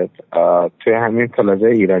که توی همین پلازه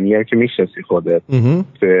ایرانی هم که میشناسی خودت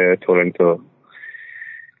توی تورنتو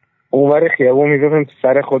اونور خیابون میزدن تو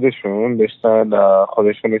سر خودشون، داشتن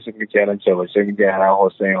خودشون نشون میکردن چه باشه، میگردن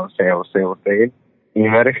حسین حسین حسین حسین.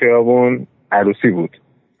 اینور خیابون عروسی بود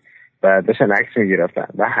و داشتن عکس میگرفتن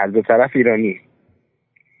و هر دو طرف ایرانی.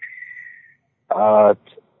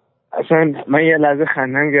 اصلا من یه لحظه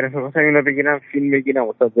خندم گرفت، گفتم اینو بگیرم فیلم بگیرم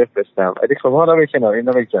واسه بفرستم، ولی خب حالا بکنار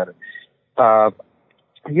اینو بگذاره.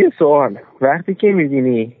 یه سوال، وقتی که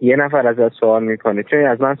میبینی یه نفر ازت سوال میکنه، چون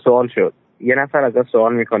از من سوال شد، یه نفر ازت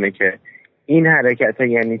سوال میکنه که این حرکت ها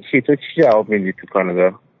یعنی چی، تو چی جواب میدی تو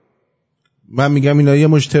کانادا؟ من میگم اینا یه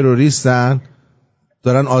مش تروریستن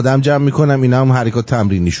دارن آدم جمع میکنن، اینا هم حرکات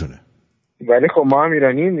تمرینیشونه. ولی خب ما هم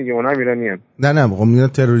ایرانییم دیگه، اونا هم ایرانیان. نه خب اینا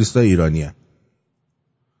تروریستای ایرانیان.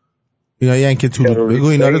 اینا یعنی که بگو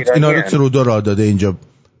اینا رو ترودو راه داده اینجا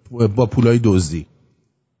با پولای دزدی.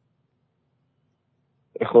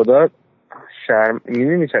 خدا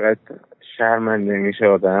میدونی چقدر شرمنده میشه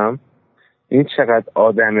آدم؟ این چقدر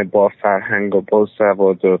آدم با فرهنگ و با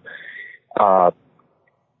سواد و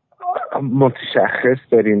متشخص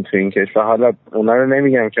داریم تو این کشور. حالا اونا رو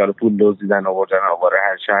نمیگم که حالا پول دزدیدن آوردن آواره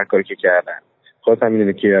هر شهر کاری که کردن، خودت هم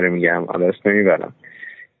میدونی کی داره میگم، حالا اسم نمیبرم،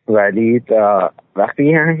 ولی وقتی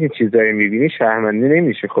این همین چیزایی میبینی شرمنده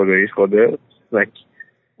نمیشه خداییش خودت. و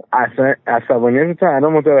اصلا عصبانیت تو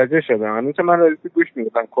الان متوجه شدم. الان که من رادیو گوش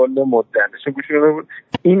میدم کل مدتش گوش میدم،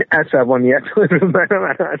 این عصبانیت رو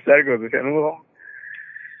منم اثر گذاشت. الان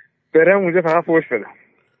برم اونجا فقط فوش بدم،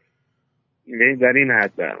 در این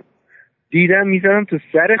حد دارم. دیدم میذارم تو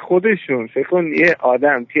سر خودشون. فکر کن یه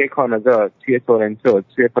آدم توی کانادا، توی تورنتو،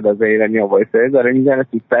 توی پلازا ایرانی وایسه داره میزنه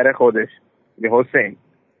تو سر خودش، یه حسین.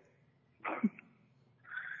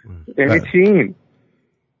 یعنی چی این؟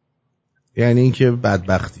 یعنی این که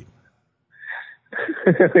بدبختی.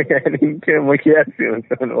 یعنی این که ما کی هستیم؟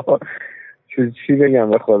 چی بگم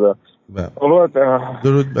به خدا.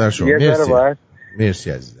 درود بر شما.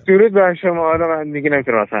 مرسی عزیزم. درود بر شما. حالا من دیگه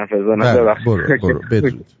نمیتونم حرف بزنم، ببخشید. برو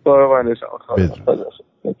بدرود. قربان شما.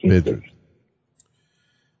 بدرود.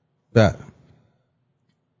 بله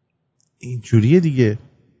اینجوریه دیگه،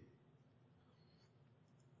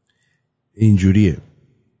 اینجوریه.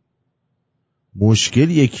 مشکل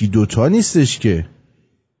یکی دوتا نیستش که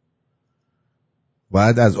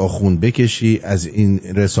باید از آخوند بکشی، از این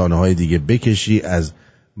رسانه های دیگه بکشی، از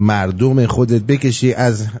مردم خودت بکشی،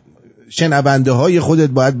 از شنونده های خودت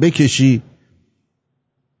باید بکشی.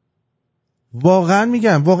 واقعا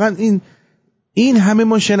میگم، واقعا این همه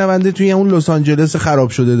ما شنونده توی اون لس آنجلس خراب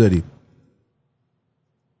شده داریم.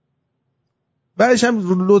 بعدش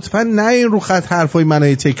هم لطفا نه این رو خط حرفای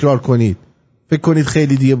منو تکرار کنید، فکر کنید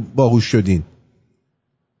خیلی دیگه باهوش شدین.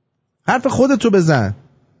 حرف خودتو بزن.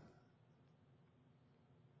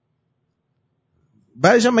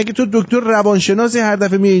 بعدش هم مگه تو دکتر روانشناسی هر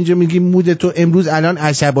دفعه می اینجا میگی مود تو امروز الان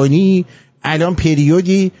عصبانی، الان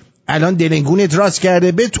پریودی، الان دلنگونت راست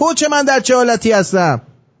کرده؟ به تو چه، من در چه حالتی هستم؟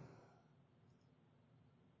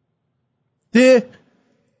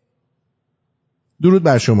 درود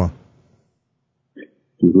بر شما.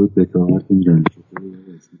 درود به تو آرتین جان.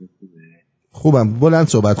 خوبم، بلند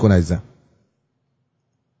صحبت کن عزیزم.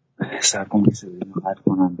 سرکن که صدایی نقد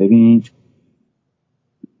کنم.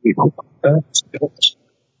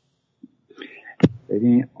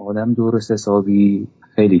 ببین آدم درست حسابی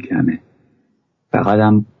خیلی کمه، فقط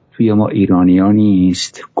هم توی ما ایرانی‌ها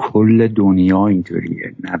نیست، کل دنیا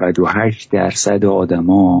اینطوریه. 98%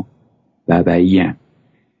 آدما ببعی‌ان،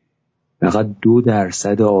 فقط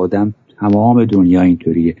 2% آدم تمام دنیا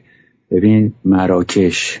اینطوریه. ببین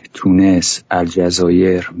مراکش، تونس،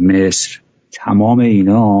 الجزایر، مصر، تمام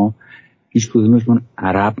اینا هیچ کدومشون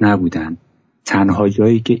عرب نبودن. تنها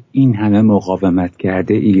جایی که این همه مقاومت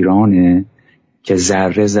کرده ایرانه که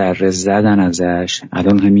ذره ذره زدن ازش،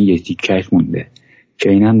 الان همین یه تیکش مونده که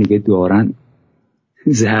اینم دیگه دارن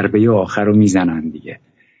ضربه آخر رو میزنن دیگه.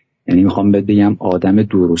 یعنی میخوام بگم آدم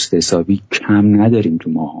درست حسابی کم نداریم تو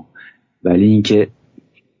ماها، ولی اینکه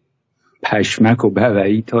پشمک و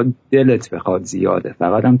بوعی تا دلت بخواد زیاده.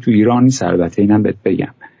 فقط هم تو ایران نیست البته، اینم بهت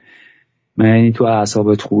بگم. من تو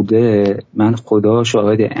اعصابت خورده، من خدا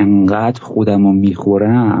شاهد انقدر خودمو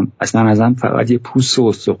میخورم اصلا ازم فقط یه پوست و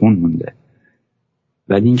استخون مونده.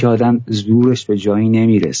 ولی اینکه آدم زورش به جایی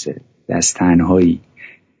نمیرسه، دست تنهایی.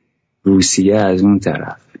 روسیه از اون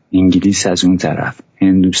طرف، انگلیس از اون طرف،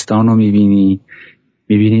 هندوستان رو میبینی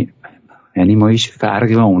یعنی ما هیچ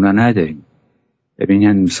فرقی با اونا نداریم. ببین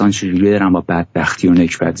هندوستان چجوری دارن با بدبختی و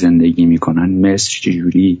نکبت زندگی میکنن، مصر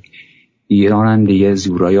چجوری، ایران هم دیگه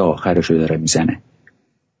زورای آخرشو داره میزنه.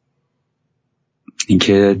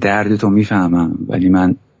 اینکه دردتو میفهمم، ولی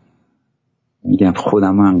من میگم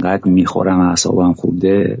خودم انقدر میخورم اعصابم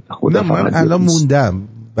خورده. من الان موندم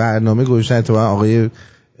برنامه گوشن تو آقای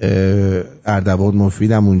اردوان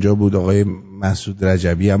مفید هم اونجا بود، آقای مسعود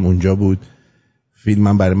رجبی هم اونجا بود.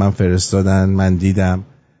 فیلمم برای من فرستادن، من دیدم.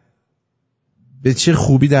 به چه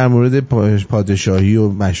خوبی در مورد پادشاهی و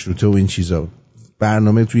مشروطه و این چیزا.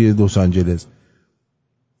 برنامه توی لس آنجلس،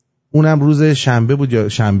 اونم روز شنبه بود یا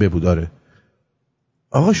شنبه بود. آره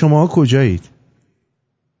آقا شما کجایید؟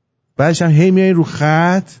 بعدش هم هی میای رو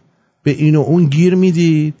خط به این و اون گیر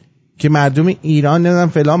میدید که مردم ایران نمیدونم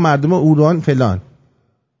فلان، مردم ایران فلان.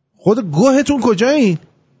 خود گوهتون کجایید؟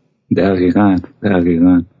 دقیقاً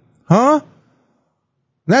ها؟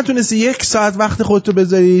 نتونستی 1 ساعت وقت خودتو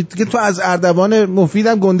بذارید که تو از اردوان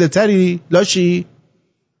مفیدم گنده تری لاشی؟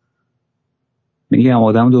 میگم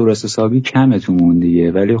آدم درست حسابی کمه تو مون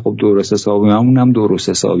دیگه، ولی خب درست حسابی همونم درست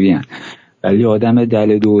حسابی هن. ولی آدم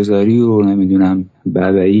دل دوزاری و نمیدونم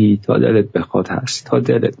ببعی تا دلت بخواد هست، تا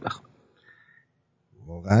دلت بخواد.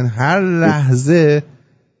 واقعا هر لحظه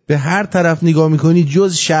به هر طرف نگاه میکنی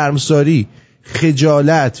جز شرمساری،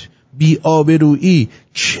 خجالت، بی‌آبرویی،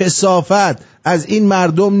 کثافت از این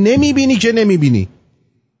مردم نمیبینی که نمیبینی.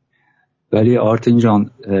 ولی آرتین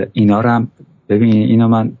جان اینا رو هم ببین، اینا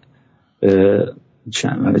من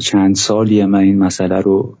چند سالیه من این مسئله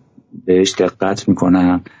رو بهش دقت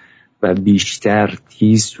میکنم و بیشتر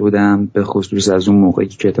تیز شدم، به خصوص از اون موقعی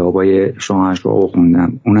که کتابای شاهنشاه رو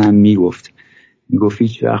خوندم. اونم میگفت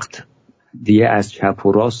هیچ وقت دیگه از چپ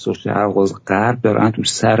و راست و شرق و غرب دارن تو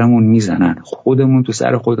سرمون میزنن، خودمون تو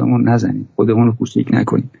سر خودمون نزنیم، خودمون رو کوچیک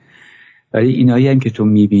نکنیم. ولی اینایی هم که تو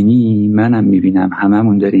میبینی، منم میبینم،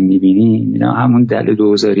 هممون داریم میبینیم، اینا همون دل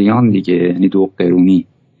دوزاریان دیگه، یعنی دو قرونی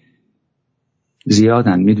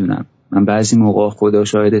زیادن. میدونم من بعضی موقع خدا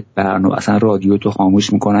شاهدت برنامه اصلا رادیو تو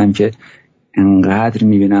خاموش میکنم که انقدر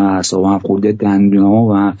میبینم اعصابم خورده، دندونامو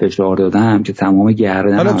و من فشار دادم که تمام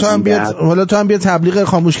گردنم. حالا تو هم بیا تبلیغ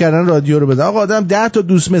خاموش کردن رادیو رو بده. آقا آدم 10 تا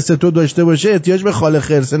دوست مثل تو داشته باشه احتیاج به خاله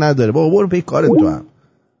خرسه نداره. بابا برو پی کارت. تو هم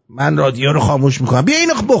من رادیو رو خاموش میکنم، بیا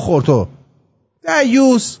اینو بخور. تو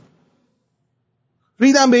دیوس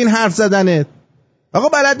ریدم به این حرف زدنت. آقا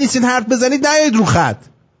بلد نیستین حرف بزنید، نیاید رو خط.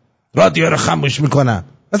 رادیو رو خاموش میکنم،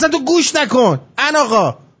 مثلا تو گوش نکن.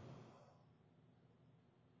 آقا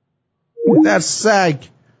در سگ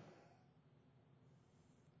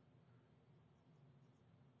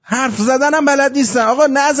حرف زدنم بلد نیستن. آقا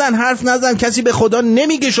نزن، حرف نزن. کسی به خدا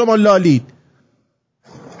نمیگه شما لالید.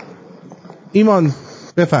 ایمان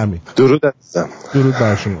بفرمایید. درود عزیزم. درود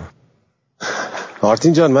بر شما.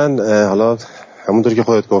 آرتین جان، من حالا همونطور که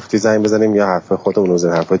خودت گفتی زنگ بزنیم یا حرف خودمون رو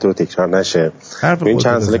بزنیم، حرفای تو رو تکرار نشه. تو این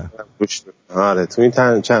چند سالی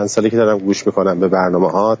که چند سالی که دارم گوش میکنم به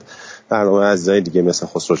برنامه‌هات، برنامه عزیزای دیگه مثل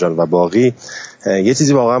خسرو جان و باقی، یه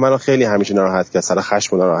چیزی واقعا منو خیلی همیشه ناراحت کرد، سر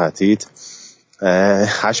خشم و ناراحتیت.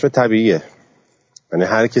 خشم طبیعیه، یعنی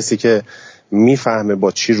هر کسی که میفهمه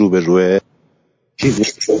با چی روبروه،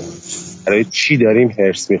 برای چی داریم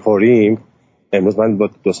هرس میخوریم. امروز من با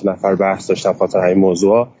 2 نفر بحث داشتم خاطر همین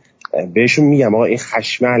موضوع، بهشون میگم آقا این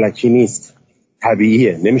خشم الکی نیست،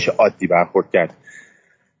 طبیعیه، نمیشه عادی برخورد کرد.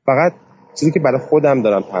 فقط چیزی که برای خودم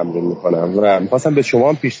دارم تمرین میکنم و میخواستم به شما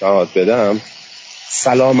هم پیشنهاد بدم،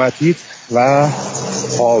 سلامتیت و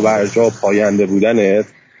پاورجا پاینده بودنت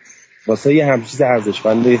واسه یه همچین چیز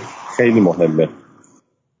ارزشمندی خیلی مهمه.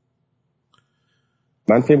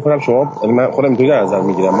 من فکر می‌کنم من خودم اینطوری در نظر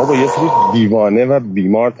میگیرم، ما با یه سری دیوانه و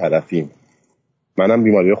بیمار طرفیم. منم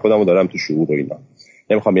بیماری خودمو دارم تو شعور و اینا،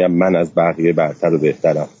 نمیخوام بگم من از بقیه برتر و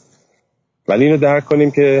بهترم، ولی اینو درک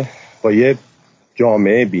کنیم که با یه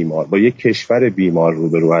جامعه بیمار، با یه کشور بیمار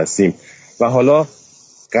روبرو هستیم و حالا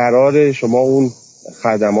قرار شما اون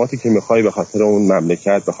خدماتی که میخوای به خاطر اون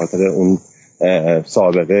مملکت، به خاطر اون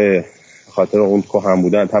سابقه، به خاطر اون کهن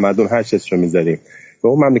بودن، تمدن، هر چیزی رو میذاریم به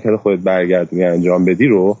اون مملکت خودت برگردونی انجام بدی،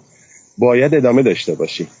 رو باید ادامه داشته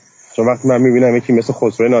باشی. چون وقتی من میبینم یکی مثل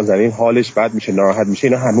خسرو نازنین حالش بد میشه، ناراحت میشه،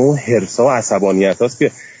 اینا همه اون حرصا و عصبانیت هاست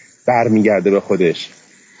که برمیگرده به خودش.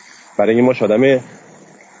 برای این ما آدم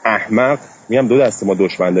احمق، میگم 2 دسته ما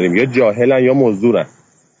دشمن داریم، یا جاهلن یا مزدورن.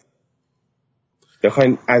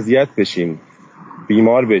 بخواین اذیت بشین،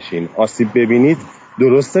 بیمار بشین، آسیب ببینید،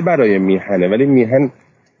 درسته برای میهنه، ولی میهن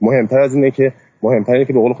مهمتر از اینه که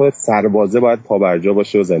به قول خودت سربازه باید پابرجا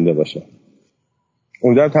باشه و زنده باشه.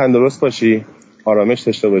 اونجا تندرست باشی، آرامش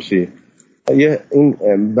داشته باشی. این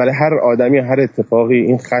برای هر آدمی، هر اتفاقی،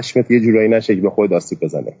 این خشمت یه جورایی نشه که به خود آسیب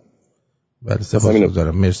بزنه. بله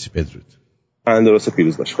سپاسگزارم. مرسی. بدرود. تندرست و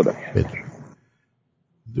پیروز باش. خدا بدرود.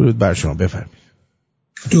 درود بر شما. بفرمایید.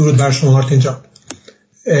 درود بر شما آرتین جان.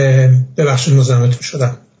 ببخشید مزاحمتون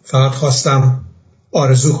شدم. فقط خواستم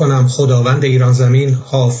آرزو کنم خداوند ایران زمین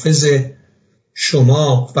حافظ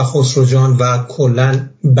شما و خسرو جان و کلن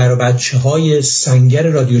بر بچه‌های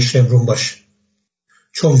سنگر رادیو شمرون باشه.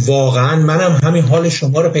 چون واقعا منم همین حال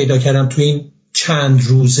شما رو پیدا کردم تو این چند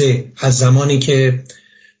روزه از زمانی که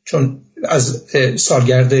چون از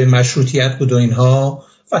سالگرد مشروطیت بود و اینها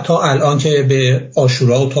و تا الان که به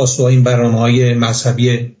عاشورا و تاسوعا این برنامه‌های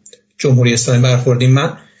مذهبی جمهوری اسلامی برخوردیم،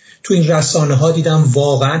 من تو این رسانه ها دیدم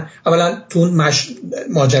واقعا اولا تو اون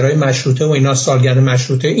ماجرای مشروطه و اینا سالگرد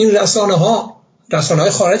مشروطه، این رسانه های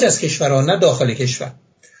خارج از کشور نه داخل کشور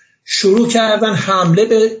شروع کردن حمله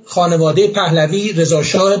به خانواده پهلوی،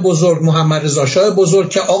 رضاشاه بزرگ، محمد رضاشاه بزرگ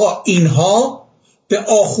که آقا اینها به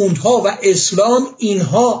آخوندها و اسلام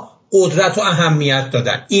اینها قدرت و اهمیت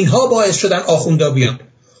دادن، اینها باعث شدن آخوندا بیان.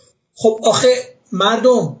 خب آخه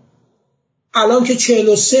مردم الان که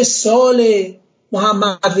 43 سال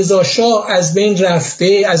محمد رضا شاه از بین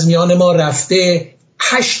رفته، از میان ما رفته،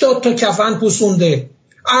 80 تا کفن پوسونده،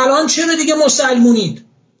 الان چرا دیگه مسلمونید؟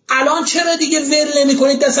 الان چرا دیگه ول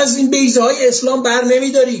نمی‌کنید؟ دست از این بیضه های اسلام بر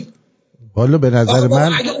نمی‌دارید؟ والا به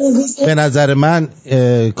نظر من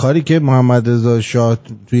کاری که محمد رضا شاه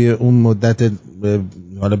توی اون مدت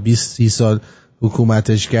حالا 20-30 سال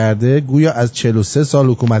حکومتش کرده گویا از 43 سال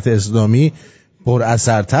حکومت اسلامی پر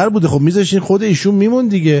اثرتر بوده. خب میذاشین خود ایشون میمون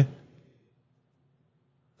دیگه.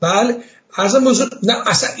 بله نه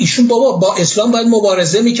اصلا ایشون بابا با اسلام باید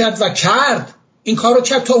مبارزه میکرد و کرد، این کار رو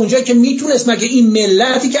کرد تا اونجایی که میتونست. مگه این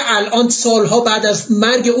ملتی که الان سالها بعد از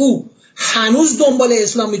مرگ او هنوز دنبال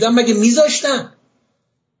اسلام میدن مگه میذاشتن؟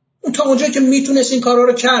 اون تا اونجایی که میتونست این کارا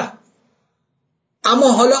رو کرد.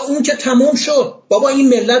 اما حالا اون که تموم شد، بابا این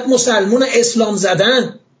ملت مسلمون، اسلام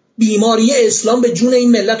زدن، بیماری اسلام به جون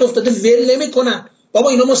این ملت افتاده، ول نمیکنن. بابا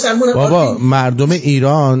اینا مسلمونن. بابا مردم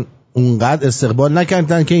ایران اونقدر استقبال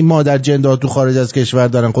نکردن که این مادر جندا تو خارج از کشور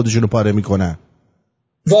دارن خودشونو پاره میکنن.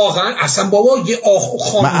 واقعا اصلا بابا یه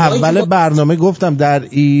من اول برنامه گفتم در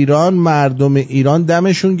ایران مردم ایران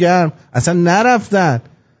دمشون گرم، اصلا نرفتن،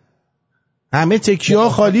 همه تکیه‌ها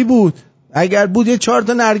خالی بود، اگر بود یه 4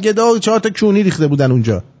 تا نرگدا و 4 تا کونی ریخته بودن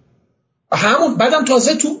اونجا. همون بعدم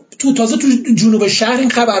تازه تو جنوب شهر این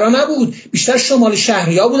خبرها نبود، بیشتر شمال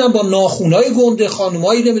شهریا بودن با ناخونای گنده،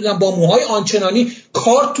 خانومایی نمیدونن با موهای آنچنانی،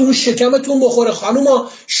 کارتون شکمتون بخوره. خانوما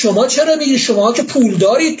شما چرا میگی؟ شما که پول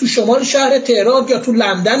دارید تو شمال شهر تهران یا تو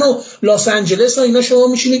لندن و لاس آنجلس و اینا شما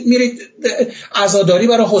میشینید میرید عزاداری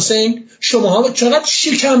برای حسین، شماها چقدر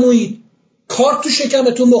شکمویید، کارت تو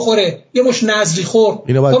شکمتون بخوره، یه مش نظری خور.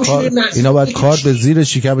 اینا باید کارت به زیر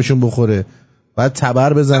شکمشون بخوره، بعد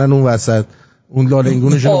تبر بزنن اون وسط، اون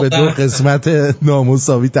لالنگونشون رو به 2 قسمت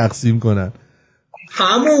نامساوی تقسیم کنن.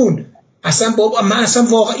 همون اصلا بابا من اصلا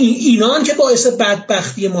واقعا اینان که باعث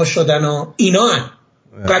بدبختی ما شدن ها، اینان.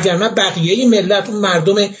 وگرنه بقیه ملت، اون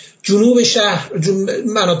مردم جنوب شهر،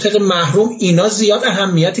 مناطق محروم، اینا زیاد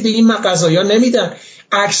اهمیتی به این قضایا نمیدن.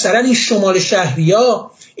 اکثرا این شمال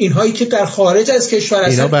شهریا، اینهایی که در خارج از کشور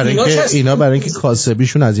هستن، اینا برای اینکه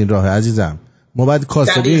کاسبیشون از این راهه عزیزم. ما باید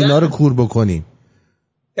کاسبی اینا رو کور بکنیم.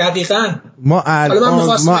 دقیقاً. ما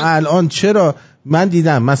الان چرا من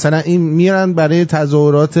دیدم مثلا این میرن برای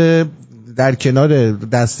تظاهرات در کنار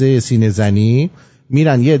دسته سینه زنی،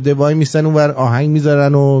 میرن یه عده وای میستن اونور آهنگ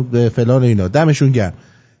میذارن و فلان و اینا، دمشون گرم.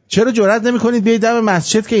 چرا جرئت نمیکنید بیاید دم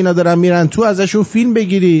مسجد که اینا دارن میرن تو ازشون فیلم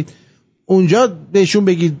بگیرید، اونجا بهشون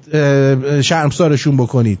بگید شرمسارشون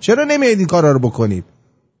بکنید؟ چرا نمیاید این کارا رو بکنید؟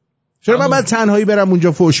 چرا من باید تنهایی برم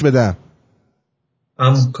اونجا فوش بدم؟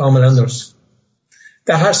 کاملا درست.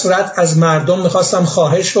 در هر صورت از مردم میخواستم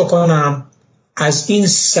خواهش بکنم، از این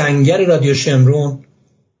سنگر رادیو شمرون،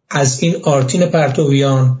 از این آرتین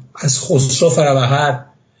پرتویان، از خسرو فروهر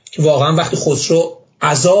که واقعا وقتی خسرو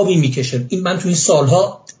عذابی میکشه، این من تو این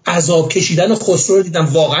سالها عذاب کشیدن خسرو رو دیدم،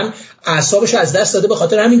 واقعا اعصابش از دست داده به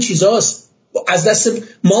خاطر همین چیزاست، از دست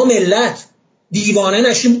ما ملت دیوانه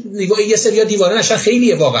نشیم. یه سریا دیوانه نشن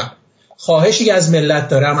خیلیه واقعا. خواهشی که از ملت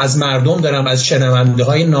دارم، از مردم دارم، از شنونده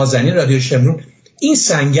های نازنین رادیو شمرون، این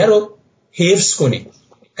سنگر رو حفظ کنید.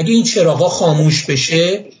 اگه این چراغا خاموش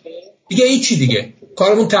بشه دیگه هیچی دیگه،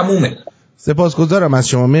 کارمون تمومه. سپاسگزارم از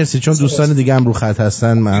شما، مرسی. چون دوستان دیگه هم رو خط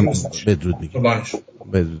هستن من بدرود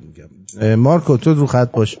میگم. مارکو تو رو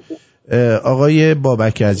خط باش. آقای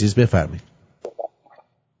بابک عزیز بفرمایید.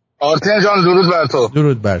 آرتین جان درود بر تو.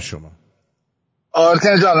 درود بر شما.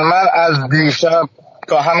 آرتین جان من از دیشب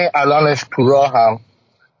تا همین الانش تو راهم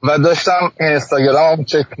و داشتم اینستاگرام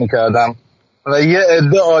چک میکردم و یه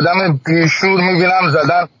عده آدم بیشور میبینم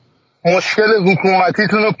زدن مشکل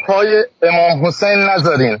حکومتیتون رو پای امام حسین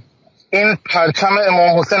نذارین، این پرچم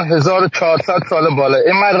امام حسین 1400 سال بالا،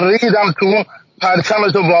 این من ریدم تو اون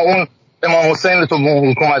پرچم تو با اون امام حسین تو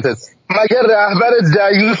با حکومتت. مگه رهبر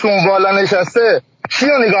دیوس اون بالا نشسته چی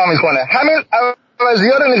رو نگاه میکنه؟ همین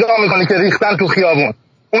عوضی‌ها رو نگاه میکنه که ریختن تو خیابون.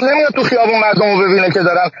 اون نمیاد تو خیابون مردم رو ببینه که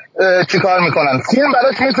دارن چیکار میکنن. فیلم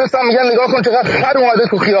براش میفرستن میگن نگاه کن چقدر خر اومده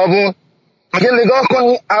تو خیابون، میگه نگاه کن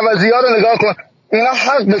این عوضی‌ها رو نگاه کن. اینا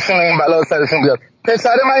حق بشونه این بلا سرشون بیاد.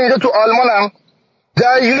 پسر من اینجا تو آلمانم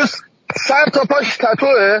دریوس سر تا پاش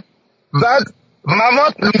تتوه، بعد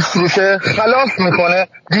مواد میفروشه خلاص میکنه.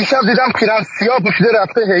 دیشب دیدم پیرن سیاه پوشیده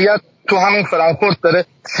رفته هیئت تو همین فرانکفورت داره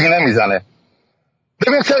سینه میزنه.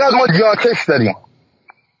 ببین چقدر ما جاکش داریم.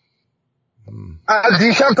 از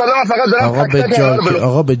دیشب تا من فقط دارم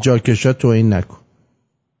آقا به جاکشا تو این نکن.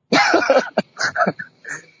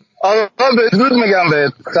 آقا بدرود میگم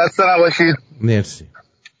بهت، خسته نباشید. مرسی.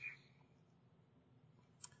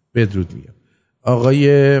 بدرود میگم.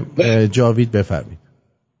 آقای جاوید بفرمید.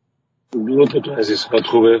 درود تو عزیز، حالت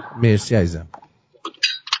خوبه؟ مرسی عزیزم.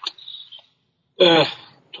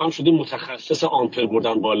 تو هم شدی متخصص آمپر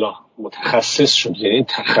بردن بالا، متخصص شد، یعنی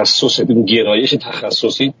تخصص، گرایش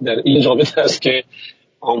تخصصی در این رابطه است که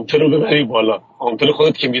آمپر رو ببری بالا. آمپر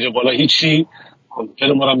خودت که میره بالا هیچی،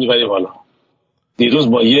 آمپر ما رو میبری بالا.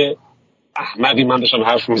 دیروز با یه احمدی من داشتم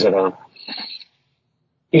حرف میزدم،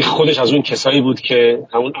 این خودش از اون کسایی بود که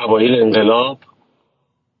همون اوایل انقلاب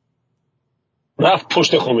رفت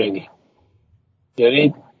پشت خمینی،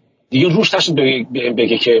 یعنی دیگه روش نشد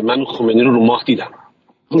بگه که من خمینی رو ماه دیدم،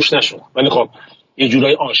 روش نشد، ولی خب یه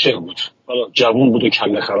جورای عاشق بود، حالا جوون بود و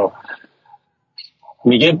کله خراب.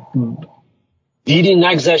 میگه دیری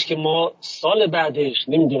نگذشت که ما سال بعدش،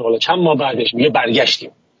 نمیدونم حالا چند ماه بعدش، میگه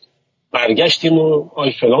برگشتیم و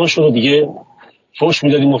آی فلان شد و دیگه فوش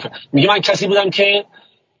میدادیم. میگه من کسی بودم که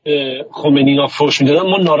خمینی ها فوش میدادن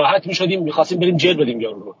ما ناراحت میشدیم، میخواستیم بریم جیل بدیم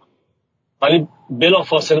یارو رو، ولی بلا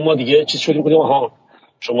فاصله ما دیگه چیز شدیم، بودیم آها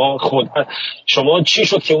شما چی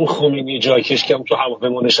شد که اون خمینی جایکش که تو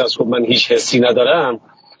هواپیما نشست گفت من هیچ حسی ندارم،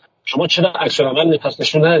 شما چرا عکس العمل پس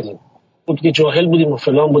نشون ندادین؟ اون دیگه جاهل بودیم و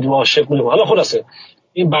فلان بودیم و عاشق بودیم. حالا خلاصه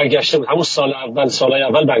این برگشته بود، همون سالهای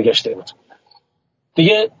اول برگشته بود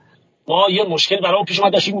دیگه. ما یه مشکل برام پیش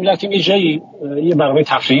اومد، داشتیم می‌رفتیم یه جایی، یه برنامه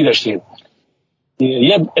تفریحی داشتیم،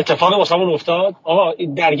 یه اتفاق واسمون افتاد. آقا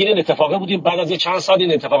درگیر این اتفاقه بودیم، بعد از یه چند سال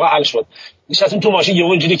این اتفاق حل شد. نشستیم تو ماشین، یهو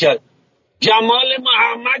اینجوری کرد جمال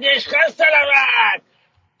محمدش خسته رود.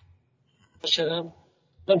 شدم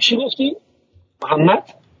چی گفتی؟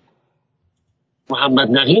 محمد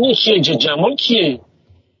نقین کیه؟ جمال کیه؟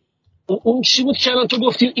 اون چی بود که الان تو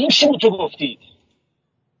گفتی؟ این چی بود تو گفتی؟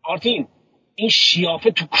 آرتین این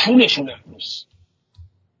شیافه تو کونشونه، هنوز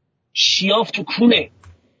شیاف تو کونه،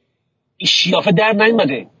 این شیافه در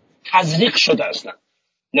نیومده، تزریق شده، اصلا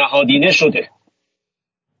نهادینه شده.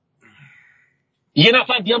 یه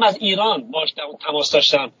نفر دیام از ایران باش تماس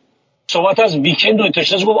داشتم، صحبت از ویکند و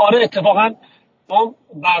انتشارش، گفت آره اتفاقا ما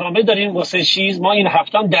برنامه داریم واسه چیز، ما این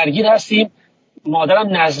هفته هم درگیر هستیم،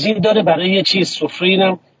 مادرم نظری داره برای یه چیز سفره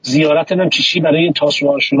اینم زیارت اینم چیشی برای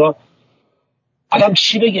تاسوعا عاشورا. آدم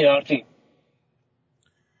چی بگه آرتین؟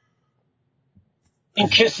 این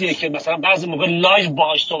کسیه که مثلا بعضی موقع لایو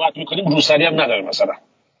باهاش صحبت میکنیم روسری هم نداره مثلا.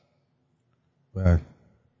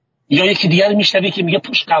 یا یکی دیگر میشنوی که میگه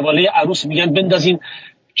پشت قواله عروس میگن بندازین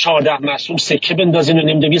 14 معصوم سکه بندازین و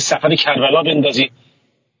نمیدونم یه سفر کربلا بندازین.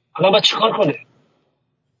 الان باید چیکار کنه؟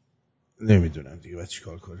 نمیدونم دیگه باید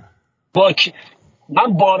چیکار کنه.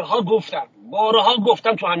 من بارها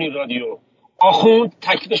گفتم تو همین رادیو، آخوند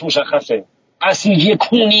تکلیفش مشخصه، اسیجی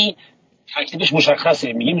کونی تکلیفش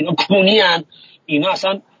مشخصه، میگیم اینا کونی هن، اینا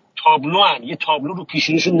اصلا تابلو هن، یه تابلو رو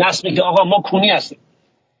پیشونیشون نصب که آقا ما کونی هستیم.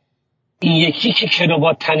 این یکی که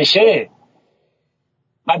کراوات تنشه،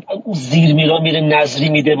 بعد اون زیر میره نظری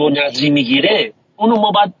میده و نظری میگیره، اونو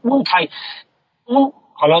ما بعد اون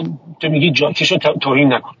حالا تو میگی جاکشو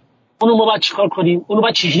توهین نکن، اونو ما باید چیکار کنیم؟ اونو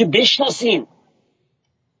باید چجوری بشناسیم؟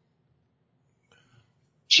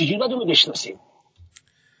 چجوری باید اونو بشناسیم؟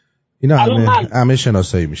 اینا همه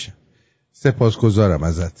شناسایی میشه. سپاسگزارم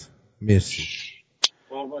ازت.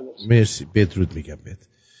 مرسی. بدرود میگم بهت.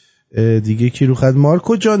 دیگه کی رو خط؟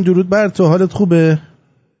 مارکو جان درود بر تو، حالت خوبه؟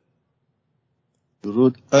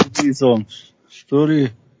 درود عزیزم، چطوری؟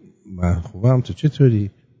 من خوبم، تو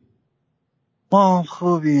چطوری؟ ما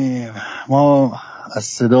خوبیم. ما از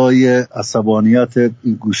صدای عصبانیت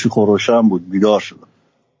این گوشی خروشم بود بیدار شدم.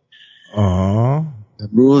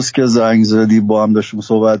 روز که زنگ زدی با هم داشتیم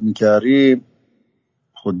صحبت میکردیم،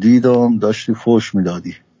 خود دیدم داشتی فوش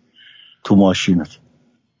میدادی تو ماشینت.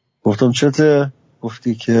 گفتم چته؟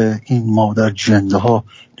 گفتی که این مادر جنده ها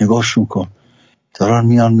نگاهشون کن دارن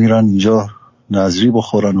میرن اینجا نظری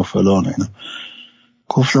بخورن و فلان اینا.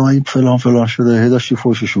 گفتم این فلان شده، داشتی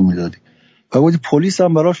فوششون میدادی. و بودی پلیس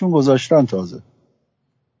هم براشون گذاشتن تازه.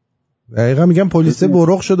 دقیقا میگم پلیس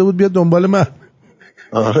برق شده بود بیاد دنبال من.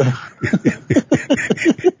 آره.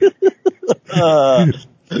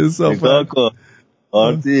 نگاه کن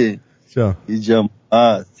آرتین، این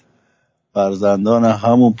جماعت فرزندان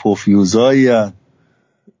همون پوفیوزایی هن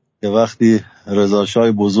که وقتی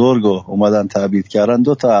رضاشاه بزرگ اومدن تبعید کردن،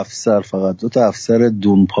 2 تا افسر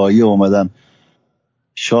دونپایی اومدن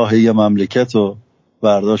شاه یه مملکت رو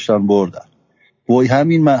برداشتن بردن. وای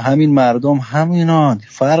همین مردم همینان،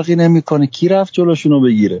 فرقی نمیکنه کی رفت جلوشونو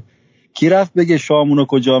بگیره، کی رفت بگه شامونو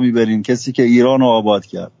کجا میبرین، کسی که ایرانو آباد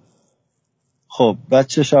کرد. خب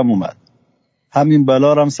بچه‌ش هم اومد، همین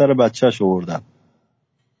بلا هم سر بچه‌ش آوردن.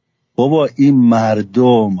 بابا این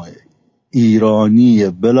مردم ایرانی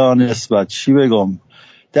بلا نسبت چی بگم،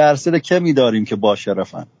 درصد کمی داریم که با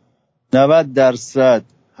شرفن، 90%،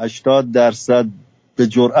 80% به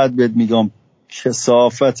جرئت بهت میگم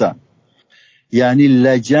کثافتن، یعنی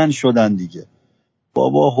لجن شدن دیگه.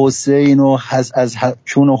 بابا حسین و از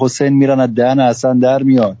چون حسین میرن از دهن حسن در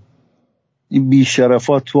میاد. این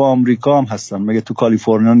بیشرفات تو آمریکا هم هستن، مگه تو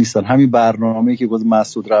کالیفرنیا نیستن؟ همین برنامه‌ای که گفت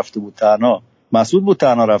مسعود رفته بود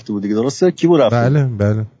تنها رفته بود دیگه، درسته؟ کی بود رفته؟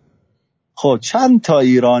 بله. خب چند تا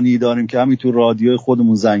ایرانی داریم که همین تو رادیوی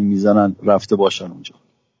خودمون زنگ میزنن رفته باشن اونجا؟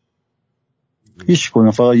 هیچ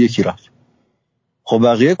کنه، فقط یکی رفت. خب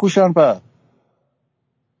بقیه کوشن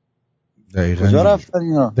دقیقاً. کجا رفتن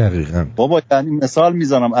اینا؟ دقیقاً. بابا یعنی مثال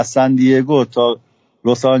میزنم، از سن دیگو تا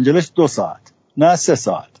لس آنجلس 2 ساعت، نه 3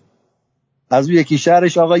 ساعت. از اون یکی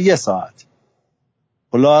شهرش آقا 1 ساعت.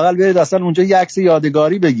 لااقل برید اصلا اونجا یه عکس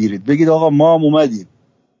یادگاری بگیرید، بگید آقا ما هم اومدیم،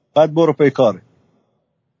 بعد برو پی کاره.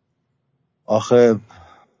 آخه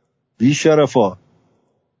بی شرفا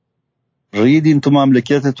ریدین تو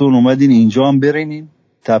مملکتتون، اومدین اینجا هم برینین،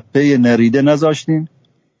 تپه نریده نذاشتین.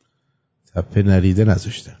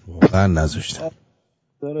 واقعا نذاشتن.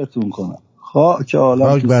 درتون کنم خاک عالم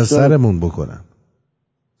خاک بر سرمون بکنن،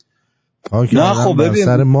 نه خب بر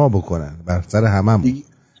سر ما بکنن، بر سر هممون.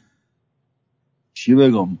 چی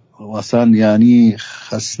بگم مثلا، یعنی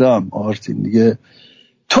خستم آرتین دیگه،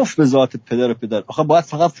 توف به ذات پدر. آخه باید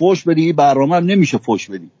فقط فوش بدی، برنامه هم نمیشه فوش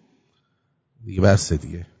بدی دیگه، بسه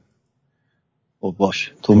دیگه. خب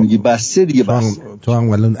باشه، تو میگی بسه دیگه، بسه. تو هم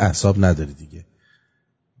الان اعصاب نداری دیگه.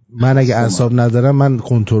 من اگه اعصاب ندارم، من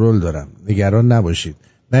کنترل دارم، نگران نباشید.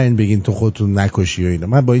 نه این بگین تو خودتون نکشی و اینا،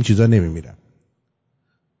 من با این چیزا نمیمیرم.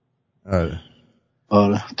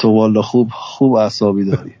 آره تو والا خوب اعصابی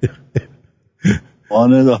داری. ما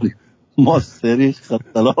نداری، ما سری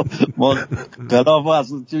خلاف، ما خلاف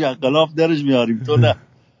اصلا چی خلاف درش میاریم، تو نه.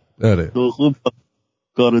 آره تو خوب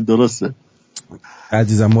کار درسته.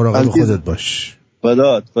 عزیزم مراقب خودت باش.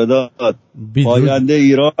 فدات. پاینده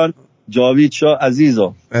ایران، جاوید شاه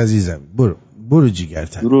عزیزم. برو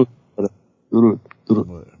جیگرتن. درود.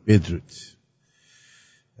 بدرود.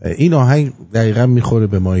 این آهنگ دقیقا میخوره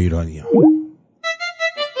به ما ایرانی ها.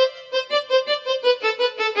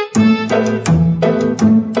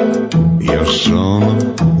 Io sono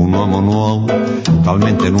un uomo nuovo,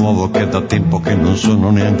 talmente nuovo che da tempo che non sono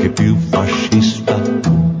neanche più fascista.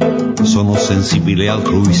 Sono sensibile,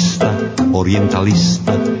 altruista,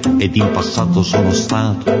 orientalista ed in passato sono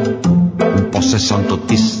stato un po'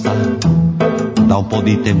 sessantottista. Da un po'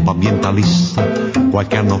 di tempo ambientalista,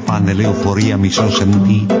 qualche anno fa nell'euforia mi son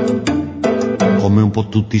sentito come un po'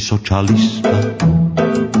 tutti socialista.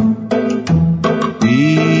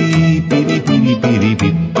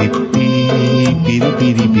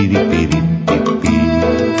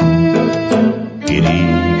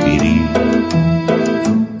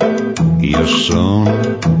 Io sono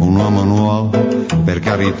un uomo nuovo, per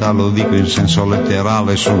carità lo dico in senso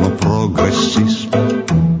letterale, sono progressista,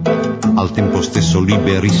 al tempo stesso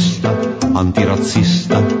liberista,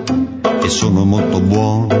 antirazzista e sono molto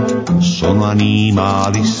buono, sono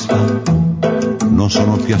animalista. Non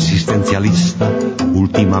sono più assistenzialista,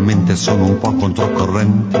 ultimamente sono un po'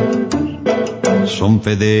 controcorrente, son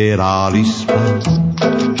federalista.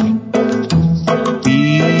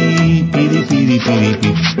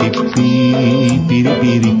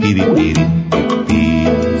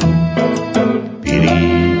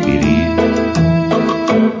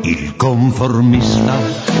 Il conformista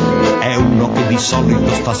è uno che di solito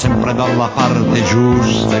sta sempre dalla parte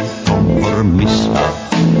giusta. Il conformista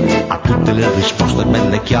ha tutte le risposte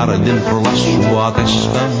belle chiare dentro la sua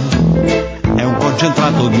testa. È un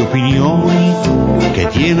concentrato di opinioni che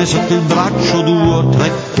tiene sotto il braccio 2 o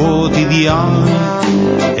 3 quotidiani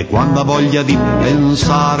e quando ha voglia di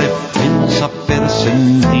pensare pensa per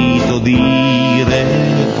sentito dire,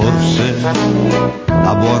 forse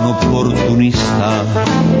da buon opportunista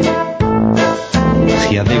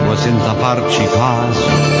si adegua senza farci caso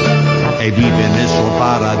e vive nel suo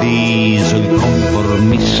paradiso. Il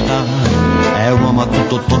conformista è un uomo a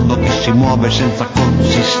tutto tondo che si muove senza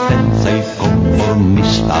consistenza. Il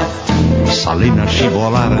conformista vista, salena a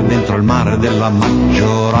scivolare dentro il mare della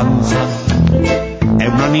maggioranza. È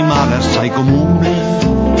un animale assai comune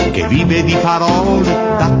che vive di parole,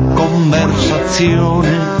 da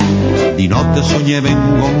conversazione. Di notte sogni e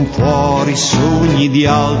vengono fuori sogni di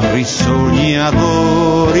altri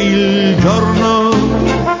sognatori. Il giorno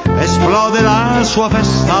esplode la sua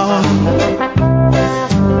festa,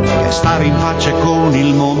 che stare in faccia con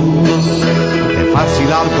il mondo e farsi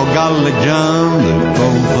largo galleggiando il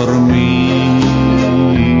conformista.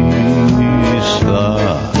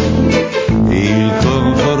 Il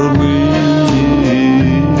conformista.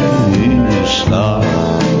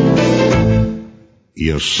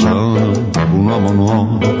 Io sono un uomo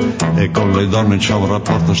nuovo e con le donne c'ho un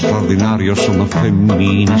rapporto straordinario, sono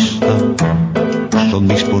femminista, sono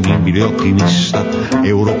disponibile, ottimista,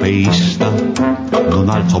 europeista, non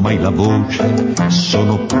alzo mai la voce,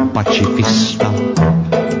 sono pacifista,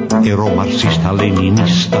 ero marxista,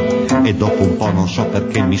 leninista e dopo un po' non so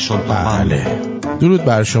perché mi sono male. درود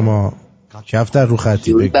بر شما. کفتر رو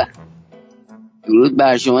خطی بگو. درود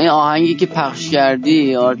بر شما. این آهنگی که پخش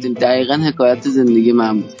کردی آرتین دقیقاً حکایت زندگی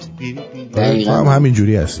من بود. دقیقاً هم همین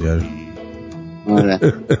جوری هست یار. آره.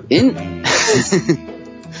 این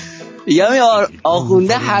یعنی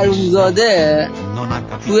آخونده حرومزاده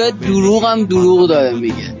توی دروغ هم دروغ داره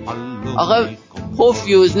میگه. آخه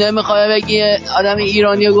پوفیوز نمیخوای بگی آدم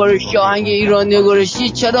ایرانی گرشتی، آهنگ ایرانی گرشتی،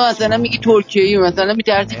 چرا مثلا میگی ترکیه‌ای؟ مثلا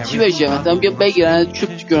میترسی چی بشه؟ مثلا بیا بگیرن چوب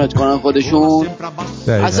تکنت کنن خودشون.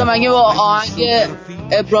 اصلا مگه با آهنگ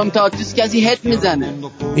ابراهیم تاتیس کسی هت میزنه؟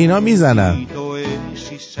 اینا میزنن.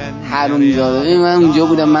 حرومزاده. من اونجا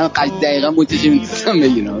بودم، من دقیقاً متوجه میتونم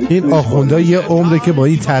بگیرم. این آخوندا یه عمره که با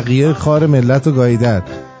این تغییر خار ملت رو گاییدن.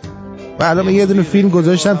 و الان یه دونه فیلم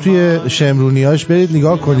گذاشتم توی شمرونیاش، برید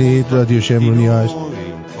نگاه کنید، رادیو شمرونیاش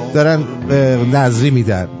دارن نظری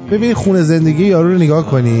میدن. ببینید خونه زندگی یارو رو نگاه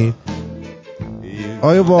کنید،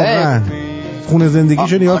 آیا واقعا خونه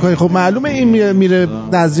زندگیشو نگاه کنید. خب معلومه این میره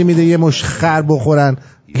نظری میده یه مش خر بخورن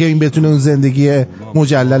که این بتونه اون زندگی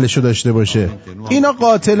مجللشو داشته باشه. اینا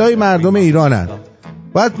قاتلای مردم ایرانن،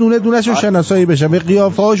 باید دونه دونه‌شون شناسایی بشن، به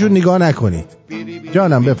قیافه هاشون نگاه نکنید.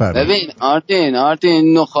 جانم بفرمایید. ببین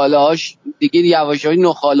آرتین نخاله‌هاش دیگه یواش‌یاش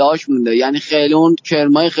نخاله‌هاش مونده، یعنی خیلی اون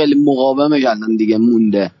کرمای خیلی مقاومش الان دیگه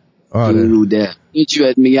مونده. آره. روده. این چی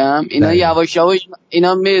بهت میگم؟ اینا یواش‌یاش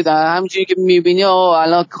اینا میردن، همونجوری که میبینی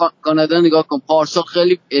الان کانادا نگاه کن، پارسال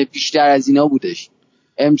خیلی بیشتر از اینا بودش،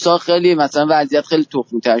 امسال خیلی مثلا وضعیت خیلی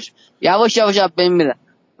تخمی‌تر شد، یواش یواش از بین میره.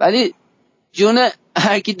 ولی جون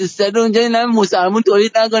هر کی دوست داره اونجا اینا مسلمون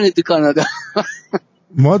تولید نکنه تو کانادا.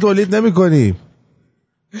 ما تولید نمی‌کنیم،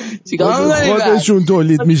 خودشون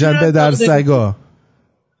تولید میشن به در سگا.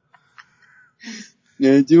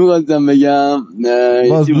 نه چی می‌خواستم بگم؟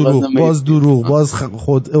 باز دروغ باز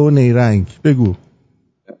خود و نیرنگ بگو.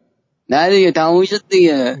 نه دیگه تموم شد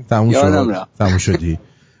دیگه. تموم شدی.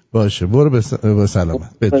 باشه برو به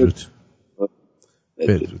سلامت. بدرود.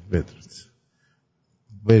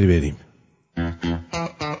 بریم.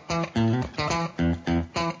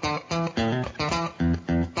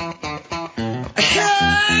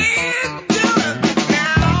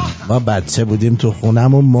 ما بچه بودیم تو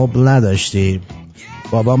خونمون مبل نداشتیم.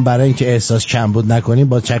 بابام برای اینکه احساس کمبود نکنیم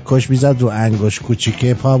با چکش میزد رو انگشت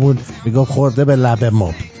کوچیکه پامون، میگفت خورده به لب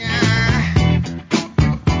مبل.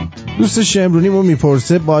 دوست شمرونیمون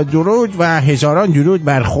میپرسه با درود و هزاران درود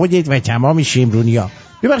بر خودت و تمام شمرونیا.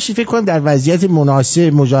 ببخشید فکر کنم در وضعیت مناسب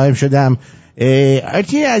مزاحم شدم.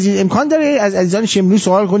 آرتین عزیز امکان داره از عزیزان شمرونی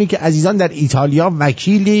سوال کنی که عزیزان در ایتالیا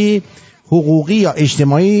وکیل حقوقی یا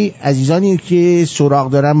اجتماعی عزیزانی که سراغ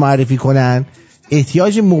دارن معرفی کنن؟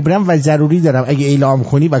 احتیاج مبرم و ضروری دارم، اگه اعلام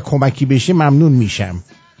کنی و کمکی بشه ممنون میشم.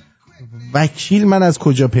 وکیل من از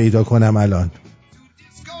کجا پیدا کنم الان؟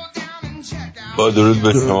 با درود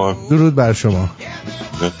به شما. درود بر شما.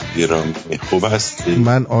 ایران خوب هستی؟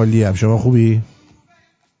 من عالیم، شما خوبی؟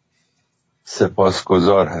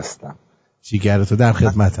 سپاسگزار هستم. جیگرتو در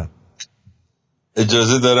خدمتم.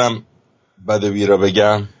 اجازه دارم بدوی را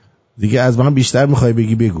بگم؟ دیگه از من بیشتر میخوای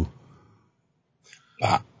بگی بگو.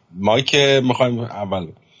 ما که میخوایم اول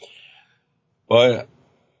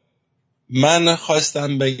من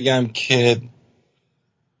خواستم بگم که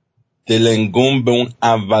دلنگون به اون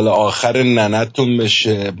اول آخر ننتون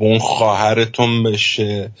بشه، به اون خواهرتون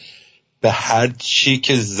بشه، به هر چی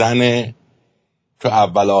که زن تو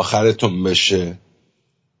اول آخرتون بشه.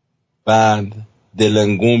 بعد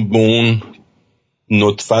دلنگون به اون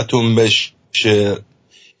نطفتون بشه.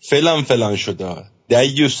 فلان شده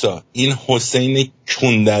دیوسا. این حسین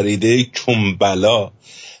کندریده کنبلا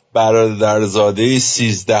برادرزاده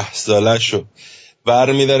 13 ساله شو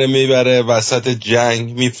ور میداره میبره وسط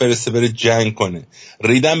جنگ میفرسته بره جنگ کنه.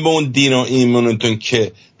 ریدم به اون دین و ایمانتون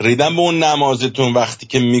که ریدم به اون نمازتون وقتی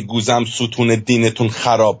که میگوزم ستون دینتون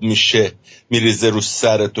خراب میشه میریزه رو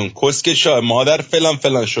سرتون. کسکشا مادر فلان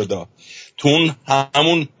فلان شده. تون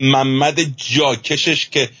همون محمد جاکشش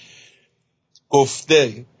که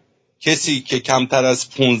گفته کسی که کمتر از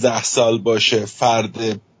 15 سال باشه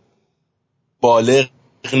فرد بالغ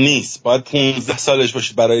نیست، باید 15 سالش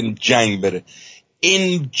باشه برای جنگ بره.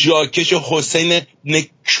 این جاکش حسین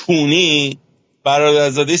نکونی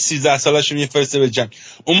برادرزاده 13 سالش میفرسته به جنگ.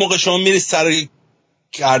 اون موقع شما میرید سر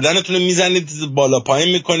گردنتون رو میزنید بالا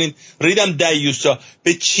پایین میکنید. ریدم دیوسا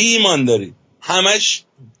به چی ایمان دارید؟ همش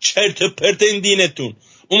چرت و پرت این دینتون.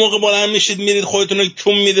 اون موقع بالا میشید میرید خودتون رو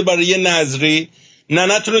کم میده برای یه نظری،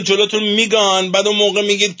 ننتون رو جلوتون میگان، بعد اون موقع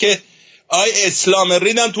میگید که آی اسلام.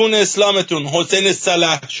 ریدم تو اون اسلامتون. حسین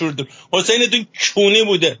صلح شوردون حسینتون کونی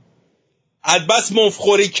بوده، عدبس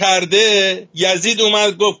مفخوری کرده. یزید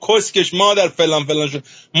اومد گفت کسکش مادر فلان فلان شد.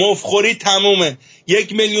 مفخوری تمومه.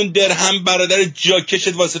 1,000,000 درهم برادر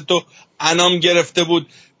جاکشت واسه تو انام گرفته بود،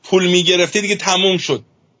 پول میگرفتی دیگه، تموم شد.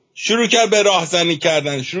 شروع کرد به راهزنی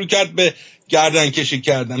کردن، شروع کرد به گردن کشی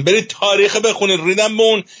کردن. برید تاریخ بخونید. ریدم به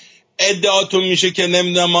اون ادعاتون میشه که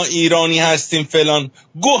نمیدونم ما ایرانی هستیم فلان.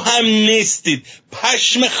 گو هم نیستید،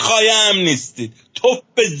 پشم خایه هم نیستید. توپ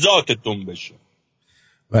به ذاتتون بشه.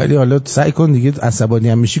 ولی حالا سعی کن دیگه عصبانی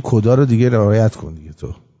هم میشی کدا رو دیگه رعایت کن دیگه.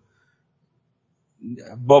 تو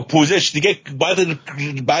با پوزش دیگه باید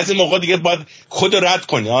بعضی موقع دیگه باید خود رد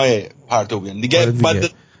کنی آیه پرتویان دیگه.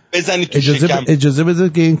 باید بزنی تو شکم. اجازه بده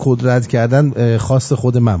که این کد رد کردن خاص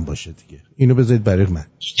خود من باشه دیگه. اینو بذارید برای من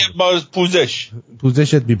دیگه با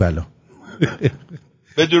پوزشت بی بلا.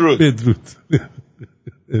 بدرود.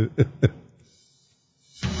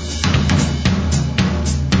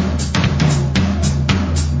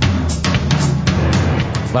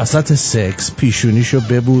 وسط سکس پیشونیشو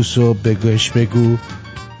ببوس و بگو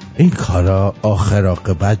این کارا آخر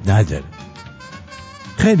عاقبت نداره.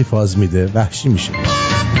 خیلی فاز میده، وحشی میشه.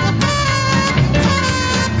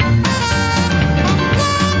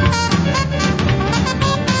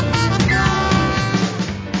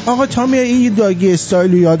 آقا تا میای این داگی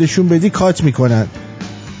استایل رو یادشون بدی کات میکنن.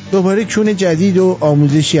 دوباره کون جدید و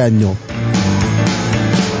آموزشی از نو.